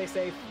 Stay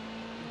safe.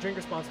 Drink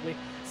responsibly.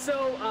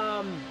 So,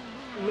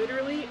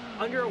 literally,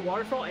 under a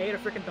waterfall, I ate a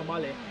freaking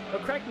tamale.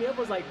 What cracked me up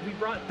was, like, we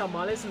brought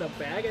tamales in a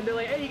bag, and they're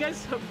like, hey, you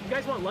guys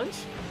want lunch?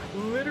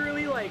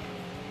 Literally, like,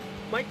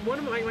 my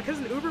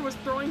cousin Uber was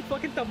throwing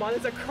fucking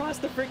tamales across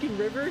the freaking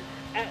river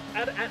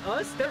at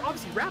us. They're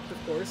obviously wrapped,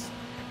 of course.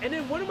 And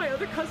then one of my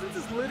other cousins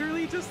is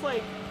literally just,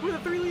 like, with a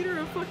 3-liter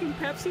of fucking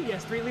Pepsi.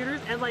 Yes, 3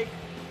 liters. And, like,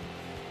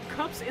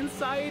 cups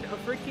inside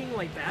a freaking,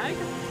 like, bag.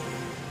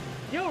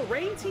 Yo,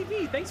 Rain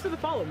TV, thanks for the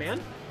follow,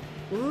 man.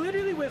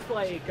 Literally with,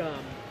 like,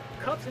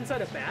 cups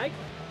inside a bag,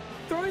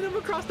 throwing them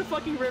across the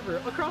fucking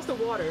river, across the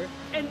water,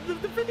 and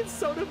the freaking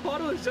soda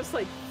bottle is just,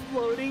 like,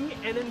 floating,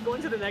 and then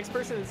going to the next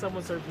person and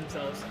someone served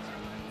themselves.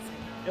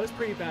 It was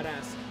pretty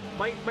badass.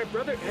 My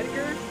brother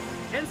Edgar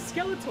and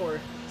Skeletor,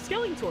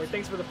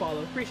 thanks for the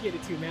follow. Appreciate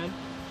it too, man.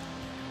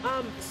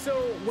 So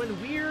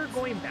when we're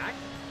going back,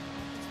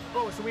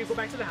 so we go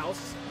back to the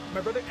house.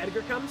 My brother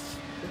Edgar comes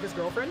with his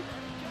girlfriend,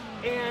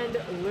 and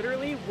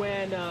literally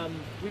when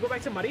we go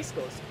back to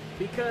Mariscos,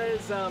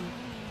 because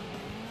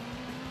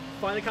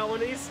finally caught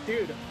one of these,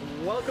 dude.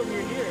 Welcome,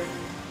 you're here.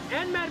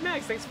 And Mad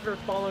Max, thanks for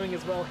following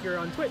as well here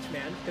on Twitch,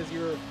 man, because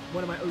you're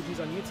one of my OGs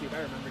on YouTube.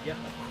 I remember, yeah,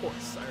 of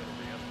course, I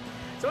remember you.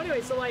 So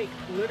anyway, so like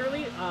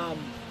literally,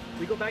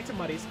 we go back to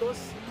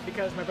Mariscos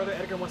because my brother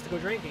Edgar wants to go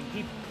drinking.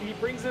 He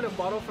brings in a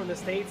bottle from the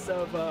States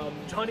of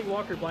Johnny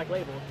Walker Black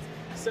Label.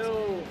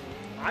 So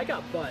I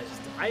got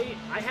buzzed. I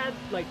had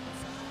like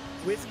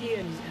whiskey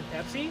and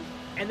Pepsi,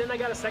 and then I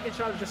got a second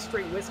shot of just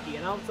straight whiskey,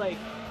 and I was like,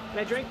 and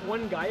I drank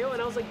one gallo,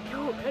 and I was like,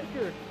 yo,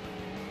 Edgar,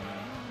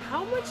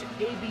 how much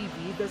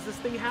ABV does this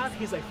thing have?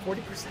 He's like,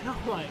 40%.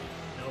 I'm like,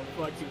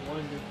 no fucking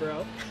wonder,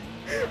 bro.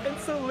 And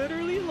so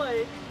literally,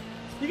 like,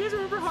 you guys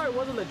remember how I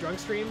was on the drunk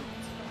stream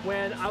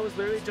when I was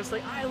literally just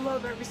like, I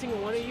love every single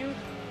one of you?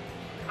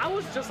 I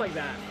was just like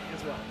that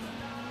as well.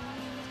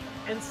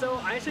 And so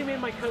I actually made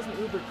my cousin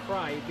Uber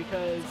cry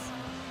because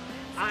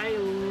I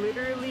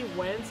literally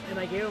went and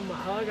I gave him a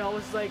hug. I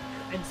was like,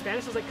 in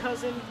Spanish, I was like,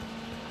 cousin,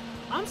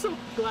 I'm so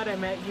glad I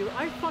met you.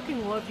 I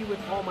fucking love you with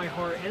all my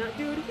heart. And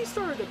dude, he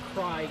started to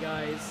cry,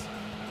 guys.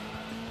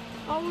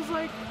 I was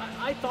like,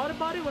 I thought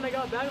about it when I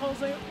got back. I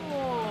was like,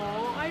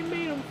 oh, I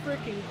made him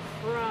freaking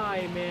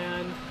cry,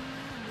 man.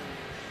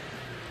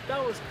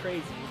 That was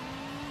crazy.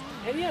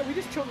 And yeah, we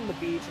just chilled on the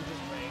beach and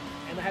just drank.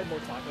 And I had more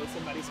tacos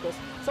and mariscos.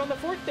 So on the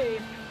 4th day,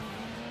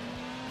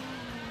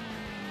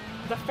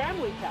 the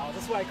family cows,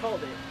 that's what I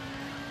called it.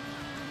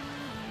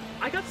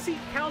 I got to see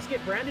cows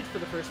get branded for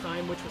the first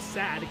time, which was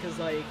sad because,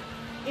 like,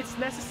 it's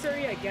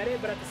necessary, I get it,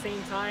 but at the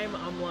same time,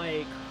 I'm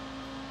like,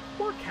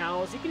 poor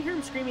cows. You can hear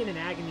them screaming in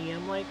agony.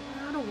 I'm like,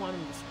 I don't want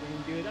them to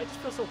scream, dude. I just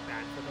feel so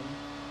bad for them.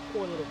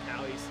 Poor little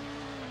cowies.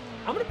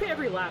 I'm gonna pay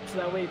every lap so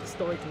that way the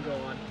story can go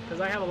on, because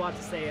I have a lot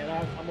to say, and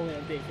I'm only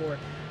on day 4.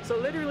 So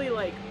literally,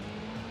 like,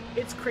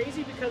 it's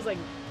crazy because, like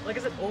I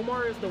said,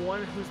 Omar is the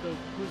one who's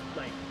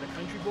like the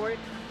country boy.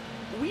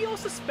 We all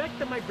suspect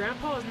that my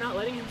grandpa is not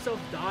letting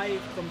himself die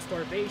from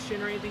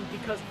starvation or anything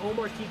because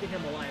Omar's keeping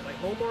him alive. Like,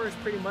 Omar is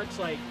pretty much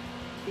like,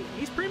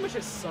 he's pretty much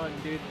his son,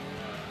 dude.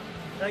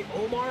 Like,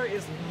 Omar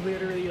is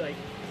literally like,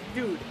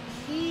 dude,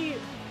 he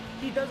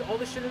does all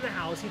the shit in the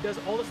house. He does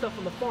all the stuff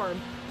on the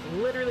farm.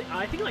 Literally,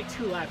 I think like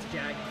 2 laps,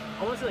 Jack.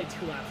 I want to say like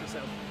 2 laps or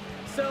so.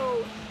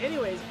 So,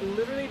 anyways,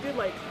 literally, dude,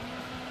 like,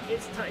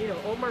 it's time, you know,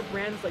 Omar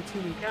brands like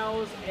 2 new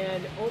cows,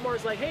 and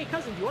Omar's like, hey,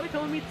 cousin, do you want to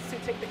come with me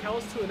to take the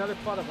cows to another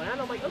plot of land?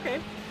 I'm like, okay.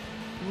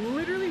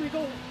 Literally, we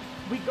go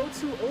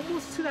to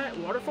almost to that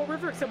waterfall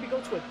river, except we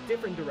go to a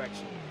different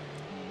direction.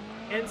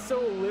 And so,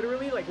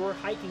 literally, like, we're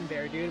hiking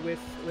there, dude, with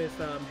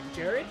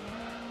Jared,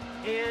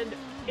 and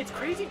it's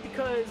crazy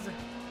because,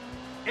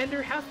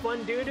 Ender, have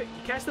fun, dude.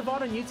 Catch the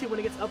VOD on YouTube when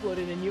it gets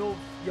uploaded, and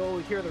you'll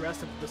hear the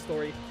rest of the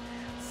story.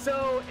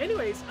 So,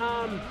 anyways,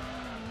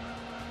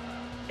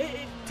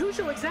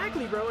 Tusho,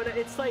 exactly, bro, and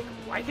it's like,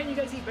 why can't you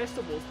guys eat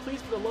vegetables?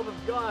 Please, for the love of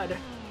God.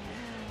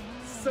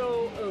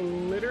 So,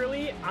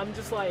 literally, I'm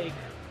just like,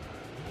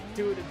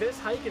 dude, this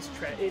hike is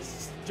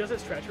just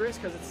as treacherous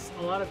because it's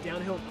a lot of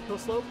downhill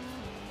slope,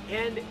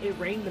 and it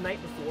rained the night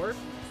before.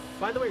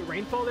 By the way,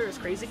 rainfall there is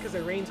crazy because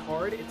it rains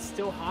hard, it's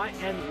still hot,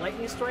 and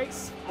lightning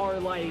strikes are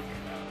like,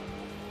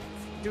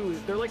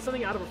 dude, they're like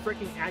something out of a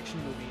freaking action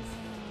movie.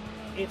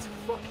 It's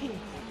fucking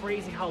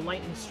crazy how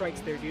lightning strikes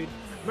there, dude.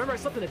 Remember, I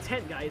slept in a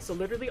tent, guys, so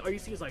literally all you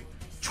see is like,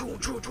 choo,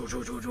 choo, choo,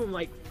 choo, choo, choo. I'm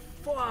like,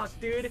 fuck,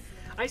 dude.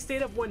 I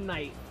stayed up one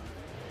night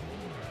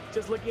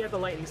just looking at the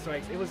lightning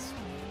strikes. It was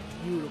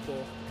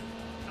beautiful.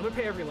 I'm gonna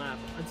pay every lap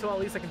until at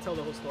least I can tell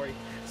the whole story.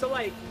 So,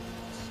 like,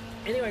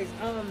 anyways,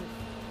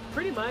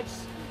 pretty much,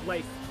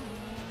 like,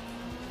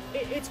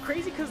 it's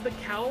crazy because the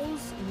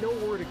cows know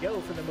where to go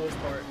for the most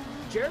part.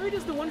 Jared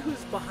is the one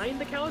who's behind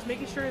the cows,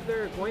 making sure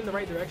they're going the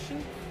right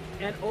direction.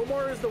 And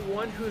Omar is the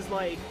one who's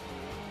like,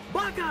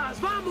 Vacas,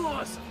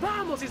 vamos,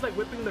 vamos! He's like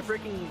whipping the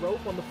freaking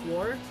rope on the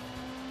floor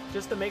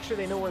just to make sure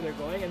they know where they're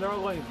going. And they're all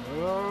going,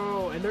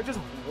 no, and they're just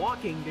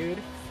walking, dude.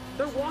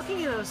 They're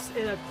walking in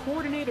a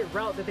coordinated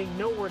route that they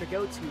know where to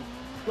go to.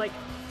 Like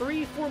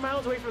 3-4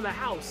 miles away from the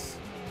house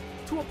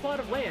to a plot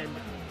of land.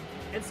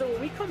 And so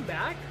when we come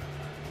back,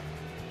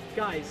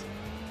 guys,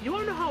 you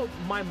want to know how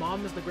my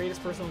mom is the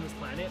greatest person on this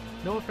planet?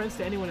 No offense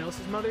to anyone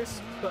else's mothers,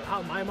 but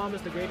how my mom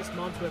is the greatest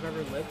mom to have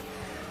ever lived.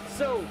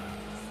 So,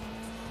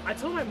 I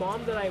told my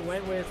mom that I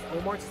went with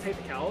Omar to take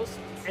the cows,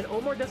 and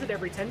Omar does it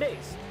every 10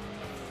 days.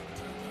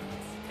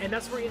 And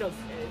that's where, you know,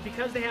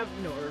 because they have,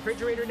 you know, a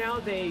refrigerator now,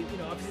 they, you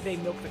know, obviously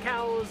they milk the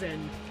cows,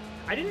 and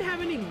I didn't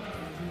have any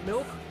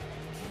milk,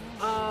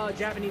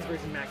 Japanese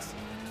version, Max.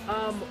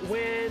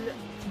 When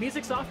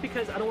music's off,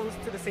 because I don't want to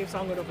listen to the same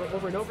song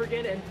over and over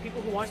again, and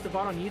people who watch the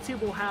VOD on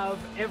YouTube will have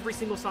every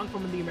single song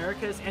from the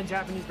Americas and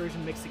Japanese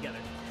version mixed together.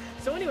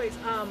 So anyways,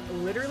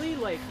 literally,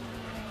 like,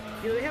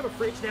 you know, they have a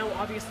fridge now,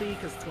 obviously,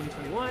 because it's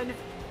 2021,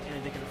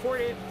 and they can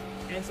afford it,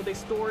 and so they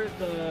store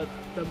the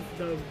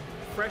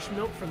fresh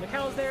milk from the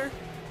cows there.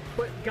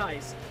 But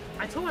guys,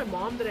 I told my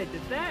mom that I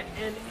did that,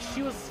 and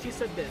she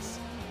said this: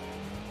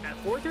 at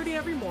 4:30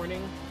 every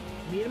morning,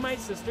 me and my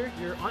sister,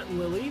 your Aunt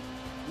Lily,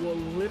 will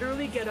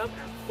literally get up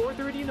at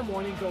 4:30 in the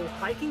morning, go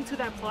hiking to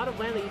that plot of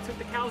land that you took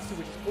the cows to,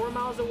 which is 4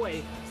 miles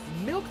away,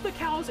 milk the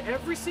cows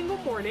every single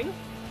morning.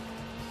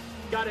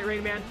 Got it,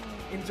 Rain Man.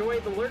 Enjoy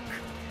the lurk.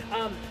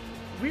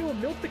 We will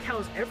milk the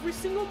cows every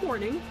single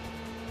morning,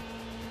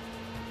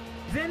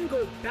 then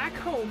go back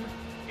home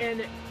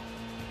and...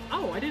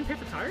 Oh, I didn't pay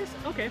for tires?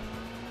 Okay,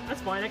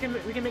 that's fine.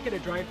 We can make it a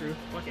drive-through.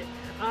 Fuck it.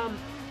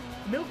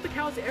 Milk the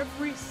cows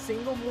every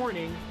single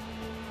morning,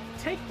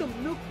 take the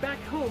milk back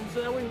home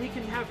so that way we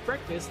can have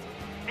breakfast,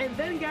 and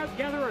then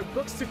gather our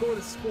books to go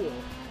to school.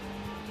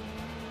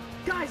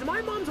 Guys,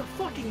 my mom's a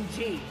fucking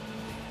G.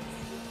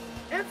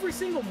 Every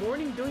single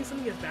morning doing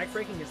something as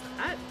backbreaking as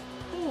that?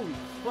 Holy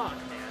fuck,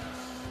 man.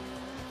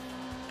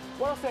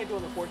 What else did I do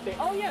on the 4th day?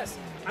 Oh yes,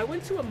 I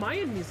went to a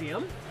Mayan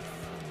museum.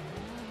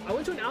 I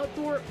went to an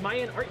outdoor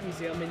Mayan art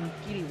museum in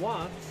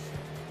Kiriwa,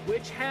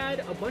 which had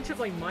a bunch of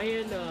like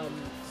Mayan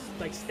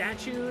like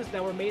statues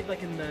that were made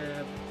like in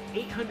the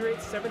 800s,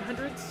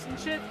 700s and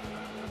shit.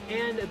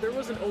 And there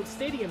was an old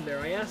stadium there.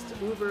 I asked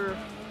Uber,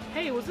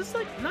 hey, was this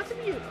like, not to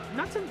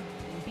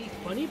be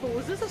funny, but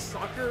was this a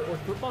soccer or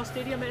football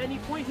stadium at any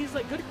point? He's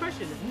like, good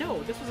question.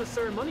 No, this was a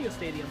ceremonial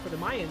stadium for the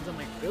Mayans. I'm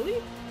like, really?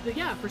 He's like,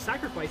 yeah, for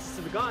sacrifices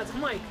to the gods.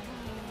 I'm like,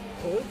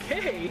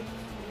 okay.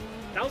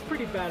 That was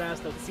pretty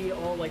badass though, to see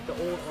all like the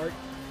old art.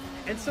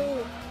 And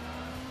so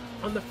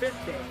on the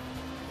 5th day,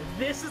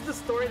 this is the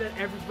story that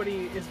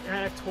everybody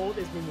that I've told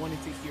has been wanting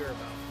to hear about.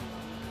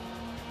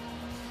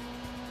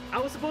 I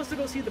was supposed to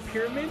go see the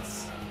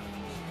pyramids,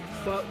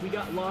 but we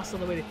got lost on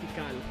the way to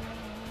Tikal,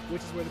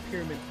 which is where the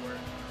pyramids were.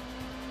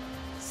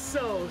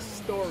 So,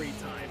 story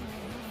time.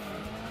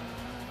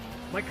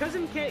 My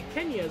cousin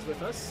Kenya is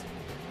with us,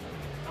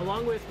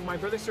 along with my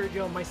brother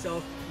Sergio and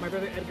myself, my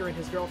brother Edgar and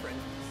his girlfriend.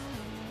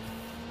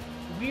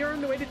 We are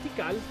on the way to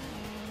Tikal,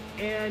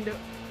 and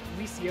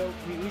we see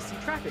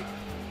traffic.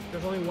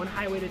 There's only one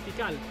highway to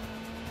Tikal.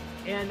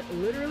 And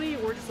literally,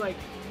 we're just like,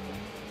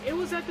 it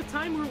was at the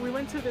time where we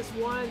went to this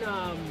one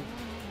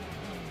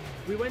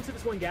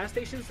gas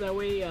station, so that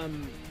way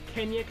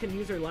Kenya can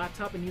use her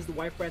laptop and use the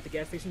Wi-Fi at the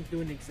gas station to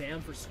do an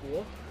exam for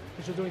school,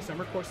 because she's doing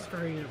summer courses for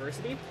her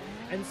university.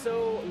 And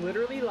so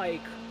literally,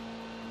 like,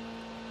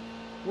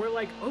 we're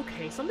like,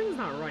 okay, something's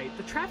not right.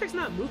 The traffic's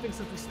not moving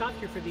since we stopped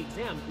here for the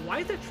exam. Why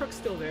is that truck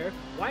still there?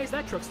 Why is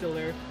that truck still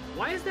there?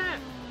 Why is that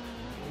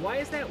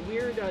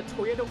weird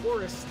Toyota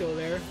Auris still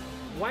there?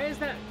 Why is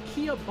that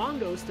Kia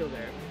Bongo still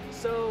there?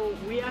 So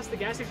we asked the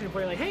gas station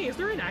employee, like, hey, is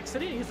there an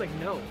accident? And he's like,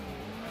 no.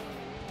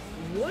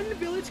 One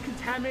village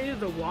contaminated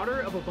the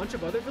water of a bunch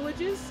of other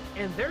villages,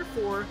 and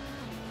therefore,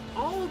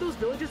 all of those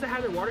villages that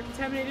had their water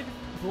contaminated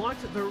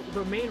blocked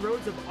the main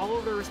roads of all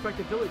of their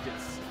respective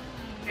villages.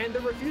 And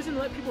they're refusing to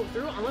let people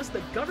through unless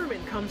the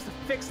government comes to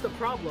fix the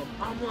problem.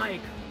 I'm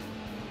like,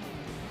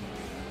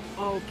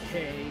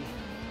 okay,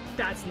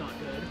 that's not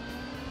good.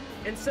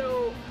 And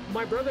so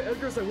my brother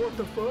Edgar's like, what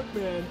the fuck,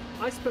 man?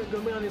 I spent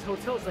good money on these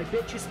hotels. Like,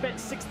 bitch, you spent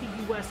 60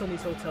 US on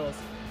these hotels.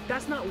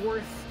 That's not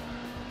worth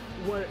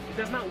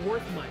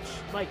much.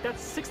 Like,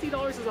 that's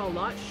 $60 is a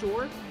lot,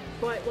 sure,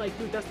 but like,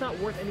 dude, that's not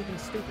worth anything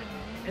stupid.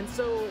 And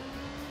so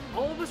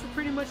all of us were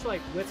pretty much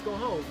like, let's go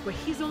home. But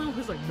he's the only one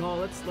who's like, no,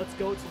 let's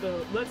go to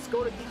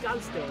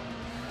Tikal still.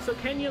 So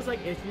Kenya's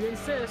like, if you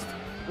insist,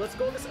 let's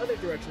go this other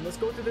direction. Let's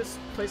go to this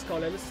place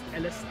called El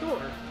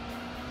Estor.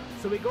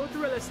 So we go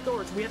through El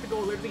Estor, so we have to go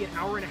literally an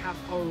hour and a half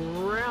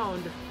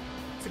around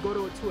to go to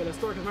El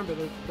Estor. Because remember,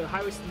 the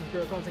highway system is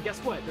built on, so guess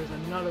what? There's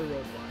another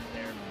roadblock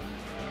there.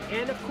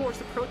 And of course,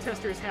 the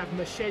protesters have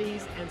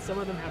machetes, and some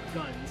of them have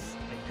guns,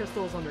 like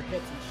pistols on their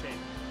hips and shit.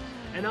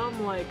 And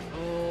I'm like,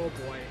 oh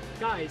boy.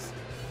 Guys,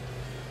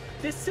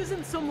 this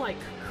isn't some like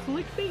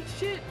clickbait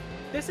shit.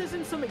 This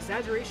isn't some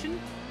exaggeration.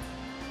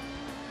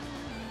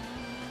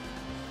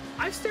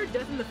 I've stared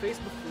death in the face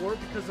before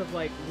because of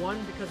like,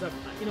 one, because of,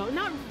 you know,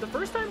 not, the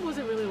first time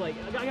wasn't really like,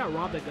 I got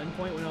robbed at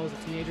gunpoint when I was a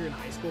teenager in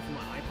high school from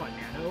my iPod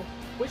Nano,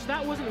 which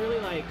that wasn't really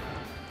like,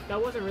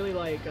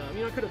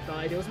 you know, I could have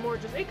died. It was more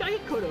just, it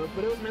could have,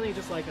 but it was mainly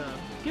just like,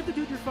 give the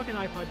dude your fucking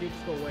iPod, dude,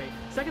 just go away.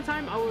 Second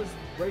time, I was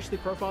racially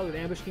profiled with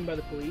ambush team by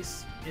the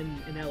police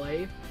in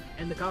LA,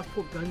 and the cops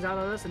pulled guns out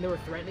on us, and they were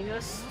threatening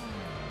us.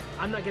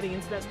 I'm not getting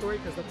into that story,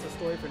 because that's a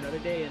story for another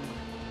day, and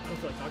I don't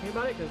feel like talking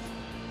about it, because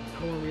I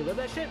don't want to relive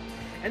that shit.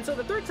 And so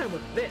the third time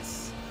with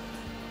this,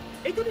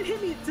 it didn't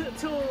hit me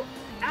till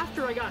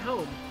after I got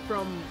home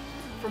from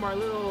our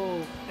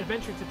little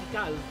adventure to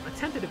Tikal,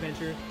 attempted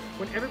adventure,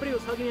 when everybody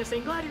was hugging us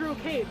saying, glad you're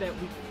okay, that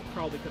we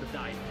probably could have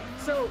died.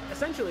 So,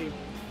 essentially,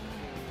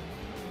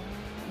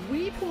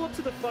 we pull up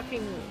to the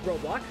fucking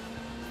roadblock,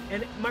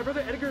 and my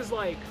brother Edgar's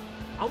like,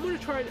 I'm gonna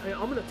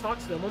talk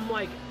to them. I'm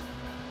like,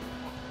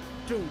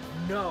 dude,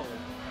 no.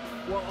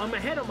 Well, on my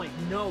head, I'm like,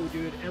 no,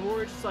 dude. And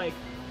we're just like,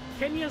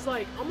 Kenya's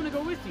like, I'm gonna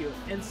go with you.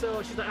 And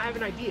so she's like, I have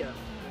an idea.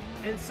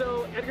 And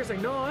so Edgar's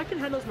like, no, I can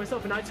handle this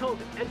myself. And I told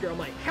Edgar, I'm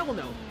like, hell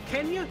no.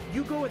 Kenya,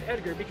 you go with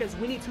Edgar because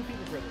we need 2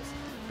 people for this.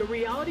 The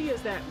reality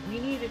is that we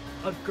needed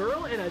a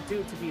girl and a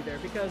dude to be there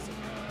because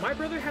my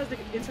brother has the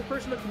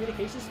interpersonal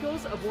communication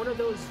skills of one of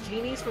those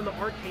genies from the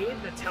arcade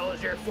that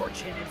tells your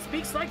fortune and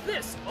speaks like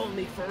this,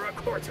 only for a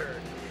quarter.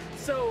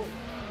 So,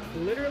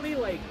 literally,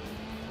 like,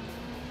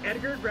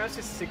 Edgar grabs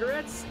his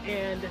cigarettes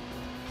and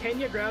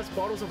Kenya grabs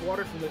bottles of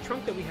water from the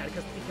trunk that we had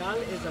because Tikal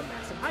is a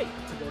massive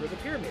hike to go to the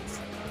pyramids.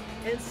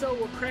 And so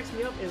what cracks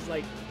me up is,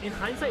 like, in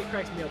hindsight it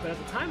cracks me up, but at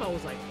the time I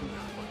was like, do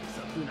not fuck this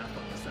up, do not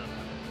fuck this up.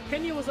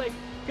 Kenya was like,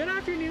 good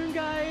afternoon,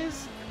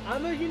 guys.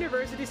 I'm a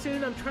university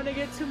student. I'm trying to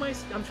get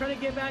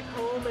back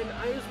home, and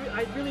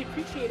I'd really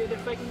appreciate it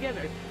if I can get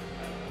her.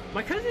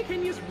 My cousin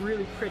Kenya's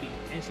really pretty,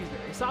 and she's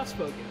very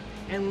soft-spoken.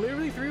 And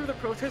literally 3 of the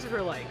protesters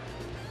were like,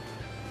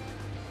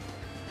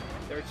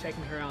 they're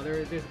checking her out.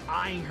 They're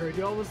eyeing her.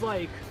 Dude, I was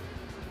like,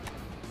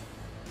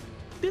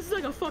 this is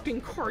like a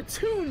fucking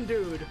cartoon,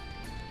 dude.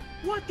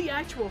 What the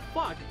actual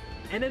fuck?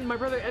 And then my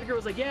brother Edgar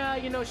was like, yeah,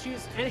 you know,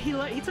 she's, and he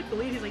took the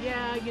lead. He's like,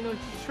 yeah, you know,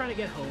 she's trying to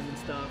get home and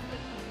stuff.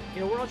 And,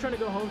 you know, we're all trying to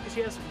go home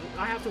because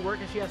I have to work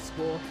and she has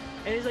school.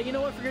 And he's like, you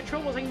know what, for your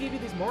troubles, I can give you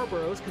these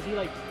Marlboros, because he,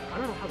 like, I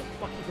don't know how the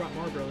fuck he brought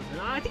Marlboros.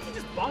 And I think he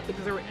just bought them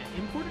because they were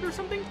imported or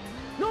something.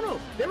 No,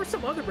 there was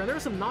some other brand. There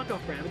was some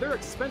knockoff brand, but they were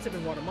expensive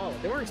in Guatemala.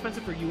 They weren't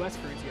expensive for U.S.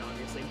 currency,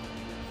 obviously.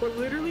 But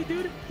literally,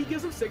 dude, he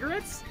gives them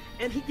cigarettes,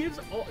 and she gives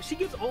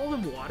all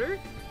of them water,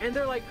 and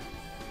they're like,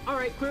 all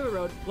right, clear the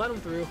road, let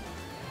them through.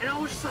 And I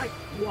was just like,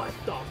 what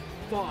the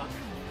fuck?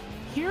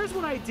 Here's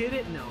what I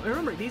didn't know. And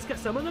remember, these guys,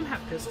 some of them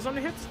have pistols on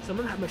their hips, some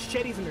of them have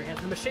machetes in their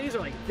hands. The machetes are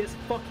like this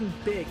fucking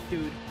big,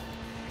 dude.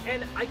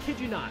 And I kid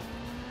you not,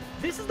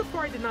 this is the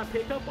part I did not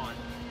pick up on.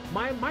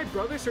 My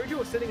brother Sergio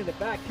was sitting in the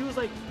back. He was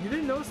like, you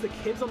didn't notice the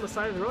kids on the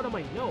side of the road? I'm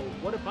like, no,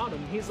 what about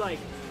them? He's like,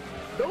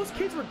 those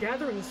kids were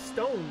gathering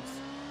stones.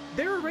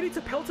 They were ready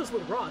to pelt us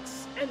with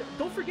rocks. And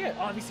don't forget,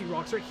 obviously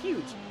rocks are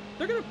huge.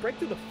 They're gonna break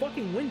through the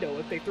fucking window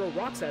if they throw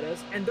rocks at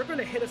us, and they're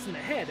gonna hit us in the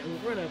head,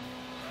 and we're gonna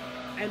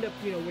end up,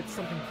 you know, with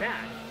something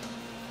bad.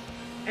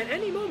 At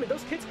any moment,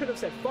 those kids could have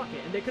said fuck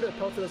it, and they could have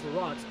pelted us with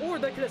rocks, or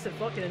they could have said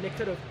fuck it, and they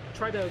could have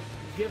tried to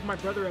give my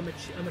brother a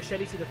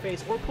machete to the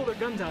face, or pull their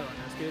guns out on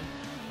us, dude.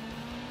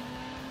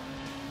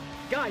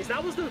 Guys,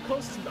 that was the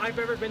closest I've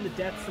ever been to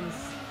death since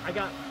I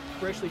got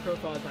racially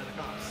profiled by the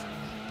cops.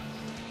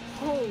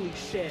 Holy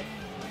shit.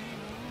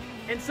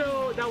 And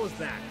so, that was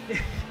that.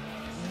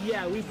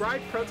 Yeah, we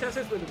bribed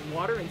protesters with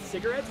water and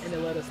cigarettes, and they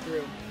let us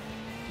through.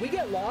 We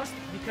get lost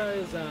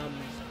because,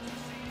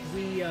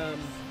 we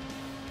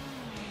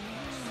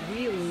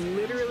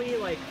literally,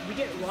 like, we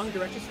get wrong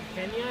directions from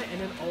Kenya,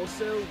 and then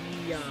also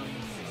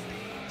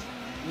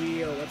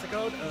what's it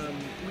called?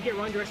 We get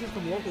wrong directions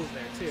from locals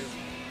there, too.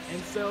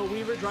 And so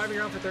we were driving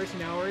around for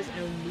 13 hours,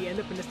 and we end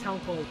up in this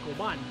town called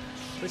Coban.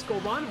 This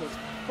Coban was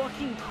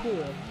fucking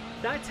cool.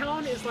 That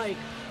town is like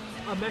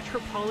a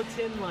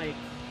metropolitan, like,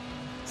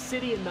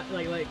 city in,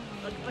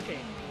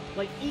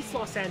 like East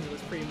Los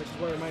Angeles, pretty much is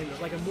what it reminded me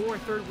of. Like a more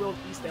third world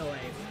East LA.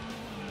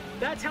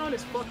 That town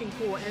is fucking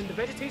cool, and the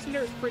vegetation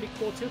there is pretty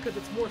cool too, because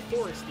it's more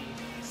foresty.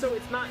 So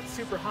it's not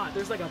super hot.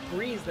 There's like a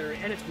breeze there,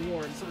 and it's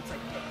warm, so it's like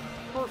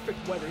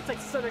perfect weather. It's like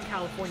Southern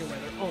California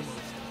weather, almost.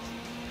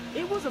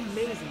 It was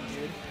amazing,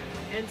 dude.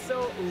 And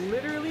so,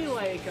 literally,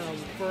 like,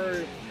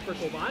 for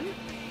Coban,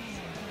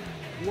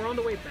 we're on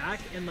the way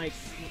back, and like,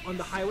 on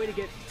the highway to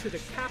get to the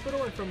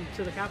capital, and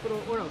to the capital,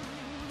 or no,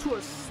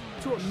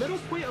 to a middle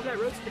point of that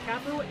road to the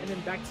capital, and then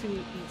back to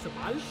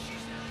Sabal.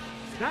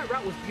 That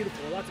route was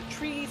beautiful. Lots of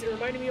trees. It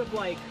reminded me of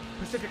like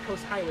Pacific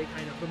Coast Highway,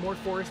 kind of, but more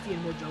foresty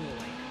and more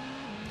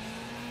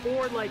jungle-like.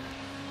 Or like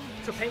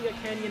Topanga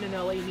Canyon in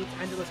LA meets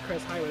Angeles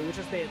Crest Highway, which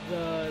is the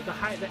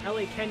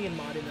LA Canyon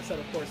mod in the set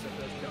of course, for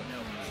those who don't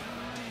know.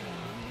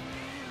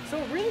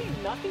 So really,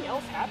 nothing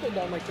else happened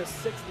on like the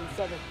 6th and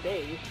 7th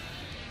day.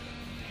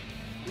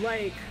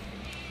 Like,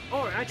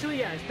 oh, actually,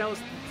 yeah, that was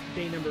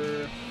day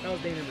number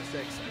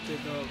 6. Actually,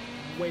 go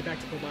way back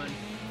to Koban.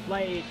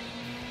 Like,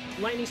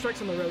 lightning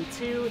strikes on the road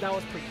too. That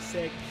was pretty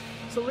sick.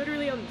 So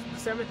literally on the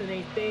 7th and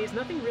 8th days,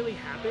 nothing really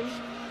happened.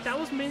 That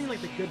was mainly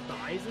like the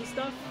goodbyes and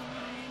stuff.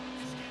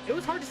 It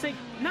was hard to say,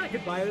 not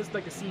goodbye, it was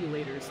like the see you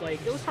laters.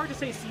 Like, it was hard to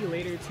say see you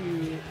later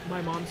to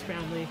my mom's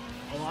family,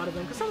 a lot of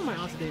them, because some of my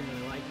aunts didn't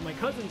really like. My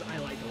cousins I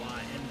liked a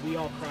lot, and we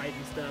all cried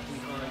and stuff, we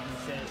hugged and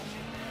shit.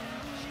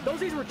 Those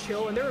days were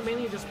chill, and they were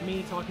mainly just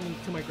me talking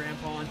to my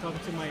grandpa and talking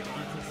to my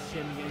aunts and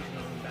shit and getting to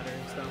know them better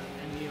and stuff.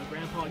 And, you know,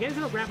 getting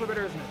to know grandpa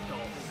better as an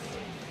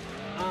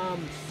adult.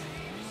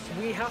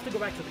 We have to go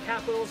back to the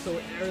Capitol, so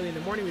early in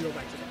the morning we go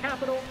back to the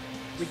Capitol.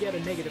 We get a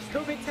negative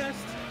COVID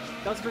test.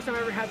 That was the first time I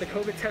ever had the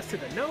COVID test to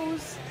the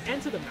nose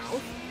and to the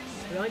mouth.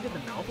 We only did the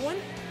mouth one.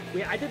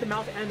 I did the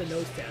mouth and the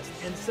nose test.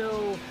 And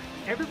so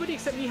everybody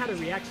except me had a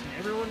reaction.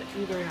 Everyone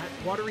either had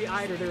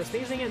watery-eyed or they were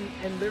sneezing,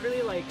 and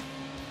literally, like,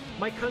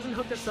 my cousin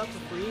hooked us up for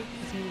free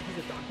because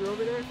he's a doctor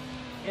over there.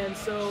 And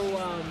so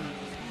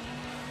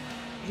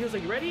he was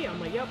like, "You ready?"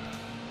 I'm like, "Yep."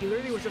 He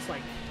literally was just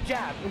like,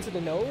 jab into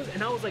the nose,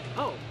 and I was like,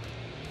 "Oh."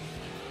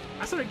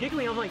 I started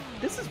giggling. I'm like,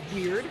 "This is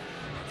weird."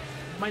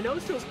 My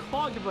nose feels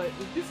clogged, but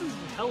this is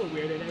hella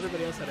weird, and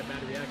everybody else had a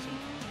bad reaction.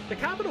 The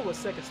Capitol was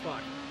sick as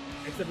fuck,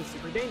 except it's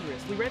super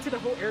dangerous. We rented a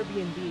whole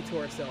Airbnb to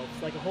ourselves,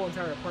 like a whole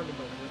entire apartment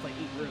building with like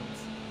 8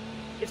 rooms.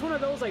 It's one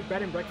of those like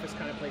bed and breakfast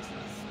kind of places,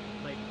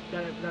 like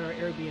that are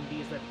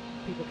Airbnbs that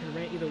people can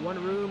rent either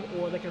one room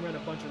or they can rent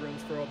a bunch of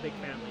rooms for a big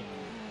family.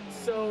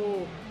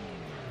 So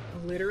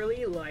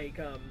literally, like,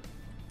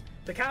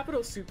 the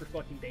Capitol's super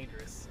fucking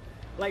dangerous.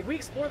 Like, we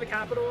explore the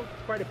Capitol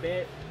quite a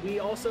bit. We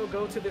also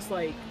go to this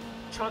like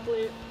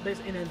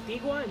in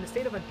Antigua, in the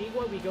state of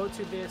Antigua, we go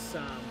to this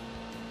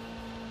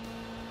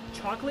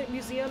chocolate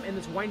museum and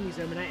this wine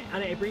museum,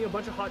 and I bring a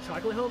bunch of hot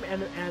chocolate home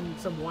and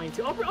some wine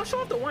too. I'll show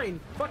off the wine.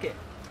 Fuck it.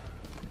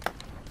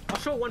 I'll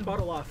show one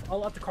bottle off.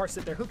 I'll let the car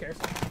sit there. Who cares?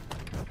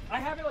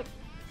 I have it like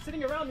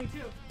sitting around me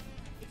too.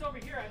 It's over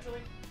here actually.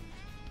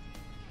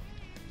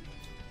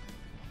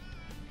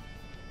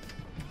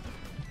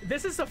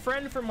 This is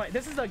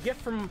this is a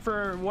gift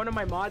for one of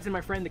my mods and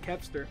my friend the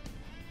Kepster.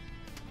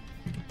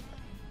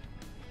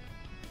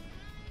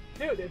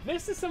 Dude,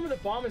 this is some of the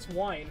bombest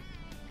wine.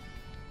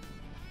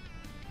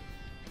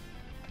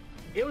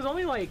 It was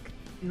only like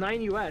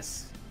 $9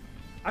 US.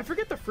 I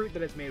forget the fruit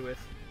that it's made with.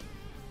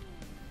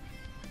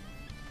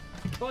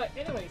 But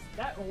anyways,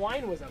 that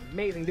wine was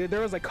amazing, dude.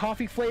 There was like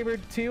coffee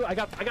flavored too. I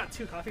got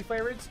 2 coffee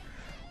flavors.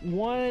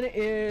 One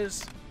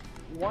is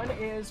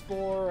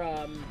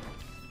for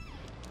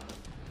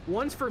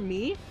one's for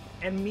me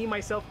and me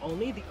myself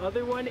only. The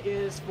other one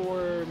is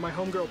for my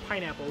homegirl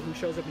Pineapple, who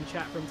shows up in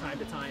chat from time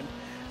to time.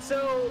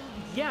 So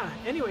yeah,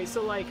 anyway,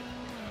 so like,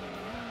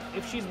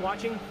 if she's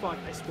watching, fuck,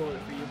 I spoiled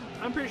it for you.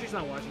 I'm pretty sure she's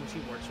not watching, she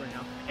works right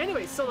now.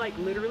 Anyway, so like,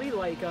 literally,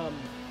 like,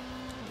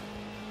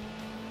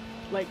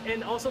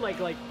 and also like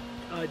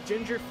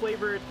ginger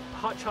flavored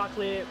hot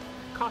chocolate,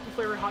 coffee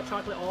flavored hot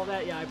chocolate, all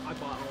that. Yeah, I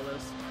bought all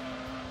those.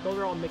 Those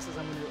are all mixes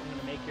I'm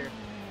gonna make here.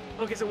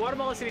 Okay, so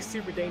Guatemala City is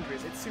super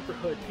dangerous. It's super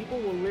hood. People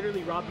will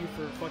literally rob you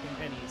for fucking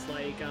pennies.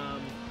 Like,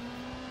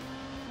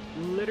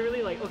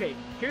 literally, like, okay,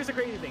 here's the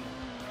crazy thing.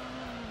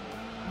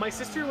 My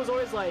sister was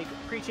always like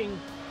preaching,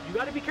 you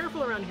got to be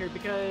careful around here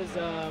because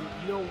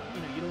you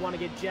don't want to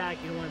get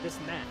jacked, you don't want this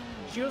and that.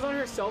 She was on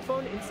her cell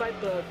phone inside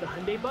the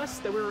Hyundai bus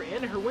that we were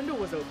in. Her window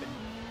was open,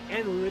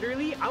 and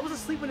literally I was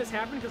asleep when this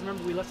happened because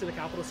remember we left to the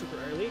Capitol super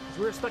early because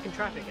we were stuck in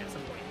traffic at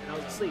some point, and I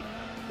was asleep.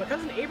 My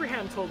cousin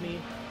Abraham told me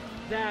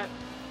that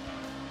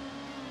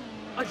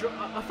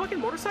a fucking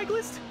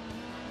motorcyclist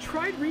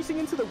tried reaching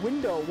into the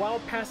window while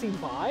passing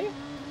by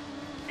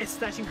and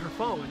snatching her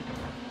phone,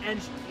 and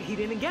he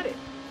didn't get it.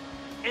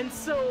 And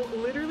so,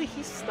 literally,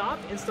 he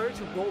stopped and started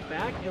to roll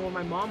back, and when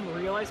my mom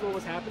realized what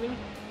was happening,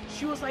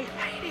 she was like,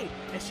 "Hey!"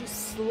 And she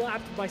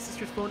slapped my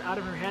sister's phone out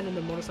of her hand, and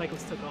the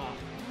motorcyclist took off.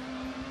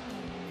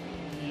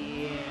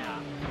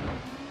 Yeah.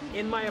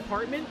 In my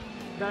apartment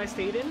that I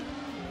stayed in,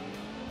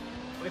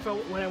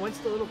 when I went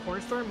to the little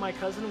corner store, my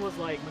cousin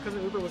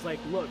Uber was like,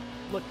 look,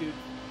 dude,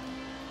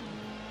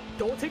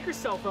 don't take your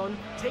cell phone,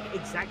 take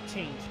exact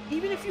change.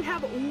 Even if you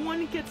have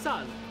 1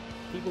 quetzal,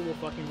 people will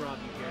fucking rob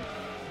you here.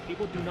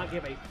 People do not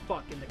give a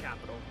fuck in the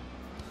Capitol.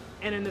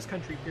 And in this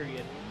country,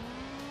 period.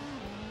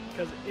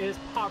 Because it is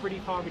poverty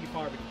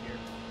here.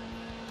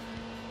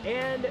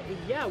 And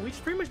yeah, we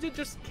pretty much did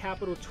just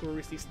Capitol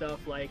touristy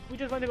stuff. Like, we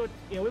just went to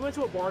we went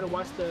to a bar to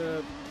watch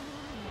the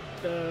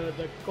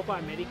Copa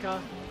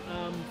America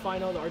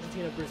final, the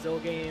Argentina-Brazil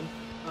game.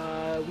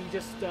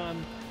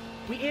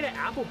 We ate at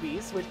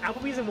Applebee's, which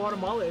Applebee's in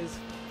Guatemala is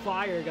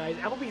fire, guys.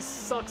 Applebee's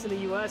sucks in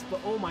the US, but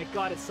oh my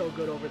god, it's so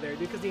good over there,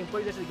 dude, because the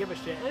employees actually give a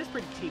shit, and it's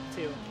pretty cheap,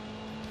 too.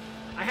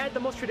 I had the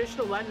most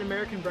traditional Latin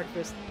American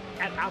breakfast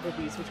at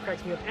Applebee's, which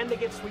cracks me up, and they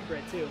give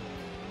sweetbread, too.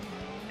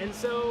 And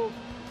so,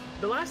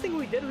 the last thing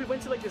we did, we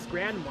went to, like, this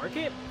grand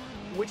market,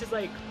 which is,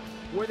 like,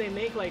 where they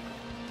make, like,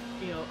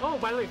 oh,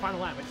 by the way, final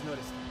lap, I just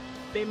noticed.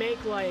 They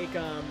make, like,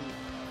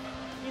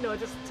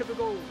 just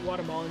typical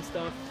Guatemalan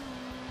stuff.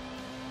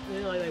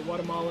 like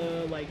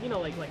Guatemala, like, you know,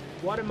 like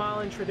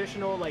Guatemalan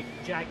traditional like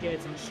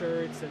jackets and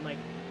shirts and like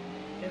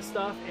and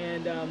stuff.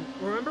 And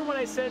remember when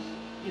I said,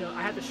 you know,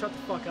 I had to shut the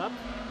fuck up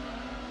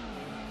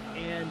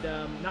and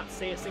not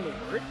say a single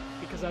word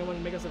because I don't want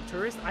to make us a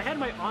tourist? I had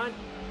my aunt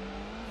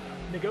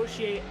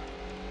negotiate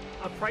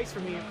a price for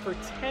me for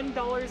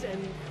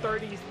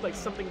 $10.30 like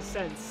something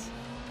cents.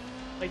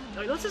 Like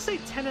let's just say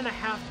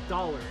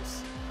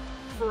 $10.50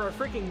 for a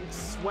freaking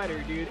sweater,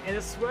 dude. And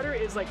the sweater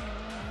is like,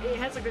 it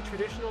has like the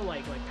traditional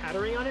like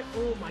patterning on it.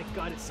 Oh my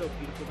god, it's so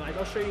beautiful, guys.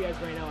 I'll show you guys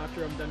right now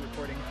after I'm done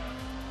recording.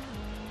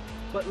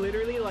 But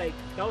literally, like,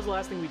 that was the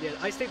last thing we did.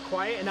 I stayed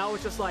quiet, and I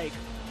was just like,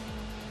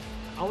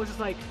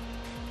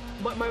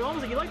 my mom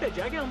was like, "You like that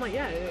jacket?" I'm like,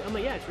 "Yeah."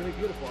 "Yeah, it's really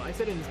beautiful." I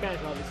said it in Spanish,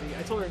 obviously.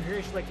 I told her in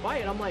her, she's like, "Buy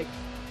it." I'm like,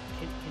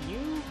 "Can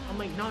you?" I'm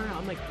like, "No."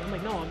 I'm like,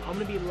 "No, I'm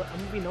gonna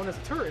be known as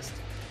a tourist."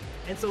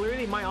 And so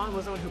literally, my aunt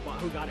was the one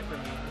who got it for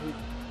me, who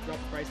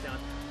dropped the price down.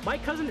 My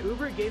cousin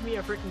Uber gave me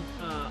a freaking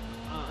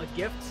a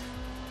gift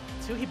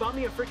too. He bought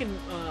me a freaking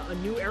a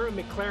new era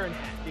McLaren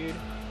hat, dude.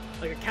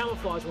 Like a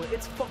camouflage one.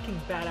 It's fucking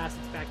badass.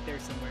 It's back there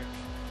somewhere.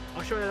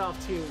 I'll show that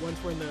off too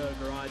once we're in the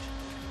garage.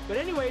 But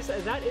anyways,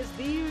 that is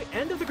the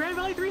end of the Grand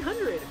Valley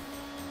 300.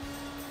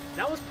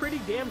 That was pretty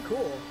damn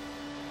cool.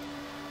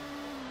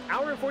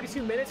 Hour and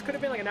 42 minutes. Could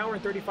have been like an hour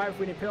and 35 if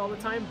we didn't pit all the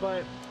time,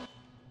 but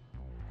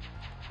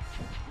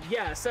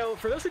yeah. So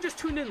for those who just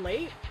tuned in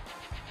late,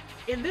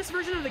 in this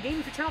version of the game,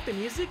 if you turn off the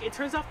music, it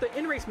turns off the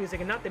in-race music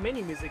and not the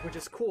menu music, which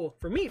is cool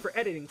for me for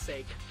editing's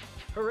sake.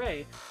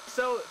 Hooray.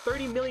 So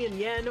 30 million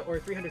yen or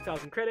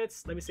 300,000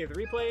 credits. Let me save the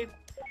replay.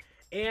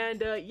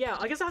 And yeah,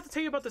 I guess I'll have to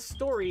tell you about the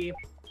story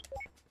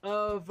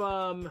of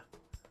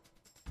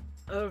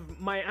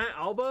my Aunt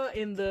Alba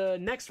in the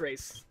next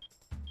race.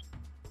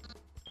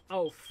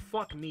 Oh,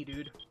 fuck me,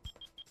 dude.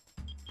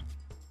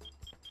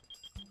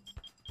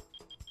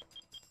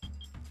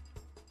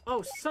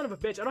 Oh, son of a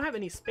bitch. I don't have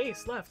any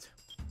space left.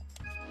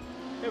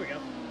 There we go.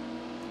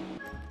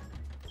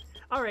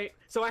 Alright,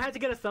 so I had to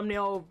get a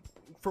thumbnail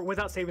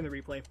without saving the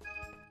replay.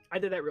 I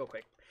did that real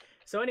quick.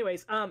 So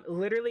anyways,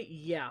 literally,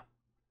 yeah.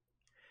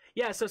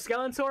 Yeah, so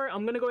Skeletor,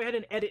 I'm gonna go ahead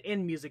and edit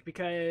in music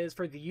because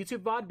for the YouTube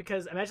VOD,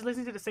 because imagine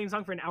listening to the same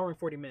song for an hour and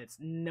 40 minutes.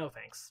 No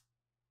thanks.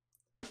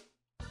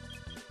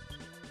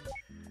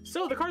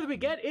 So the car that we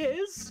get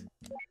is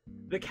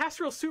the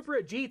Castrol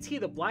Supra GT,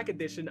 the Black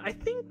Edition. I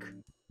think,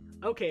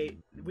 okay,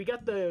 we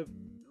got the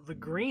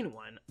green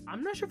one.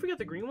 I'm not sure if we got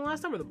the green one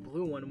last time or the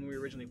blue one when we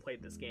originally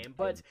played this game,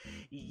 but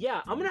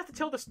yeah, I'm gonna have to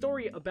tell the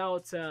story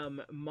about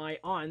my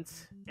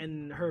aunt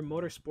and her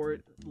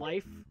motorsport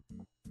life.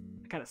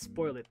 I kind of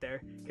spoiled it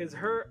there because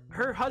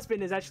her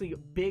husband is actually a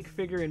big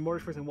figure in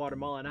motorsports in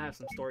Guatemala, and I have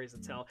some stories to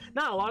tell.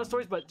 Not a lot of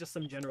stories, but just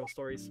some general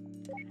stories.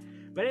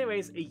 But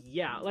anyways,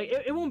 yeah, like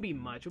it won't be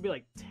much. It'll be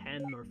like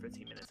 10 or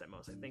 15 minutes at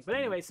most, I think. But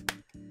anyways,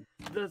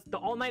 the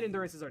all-night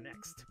endurances are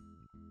next.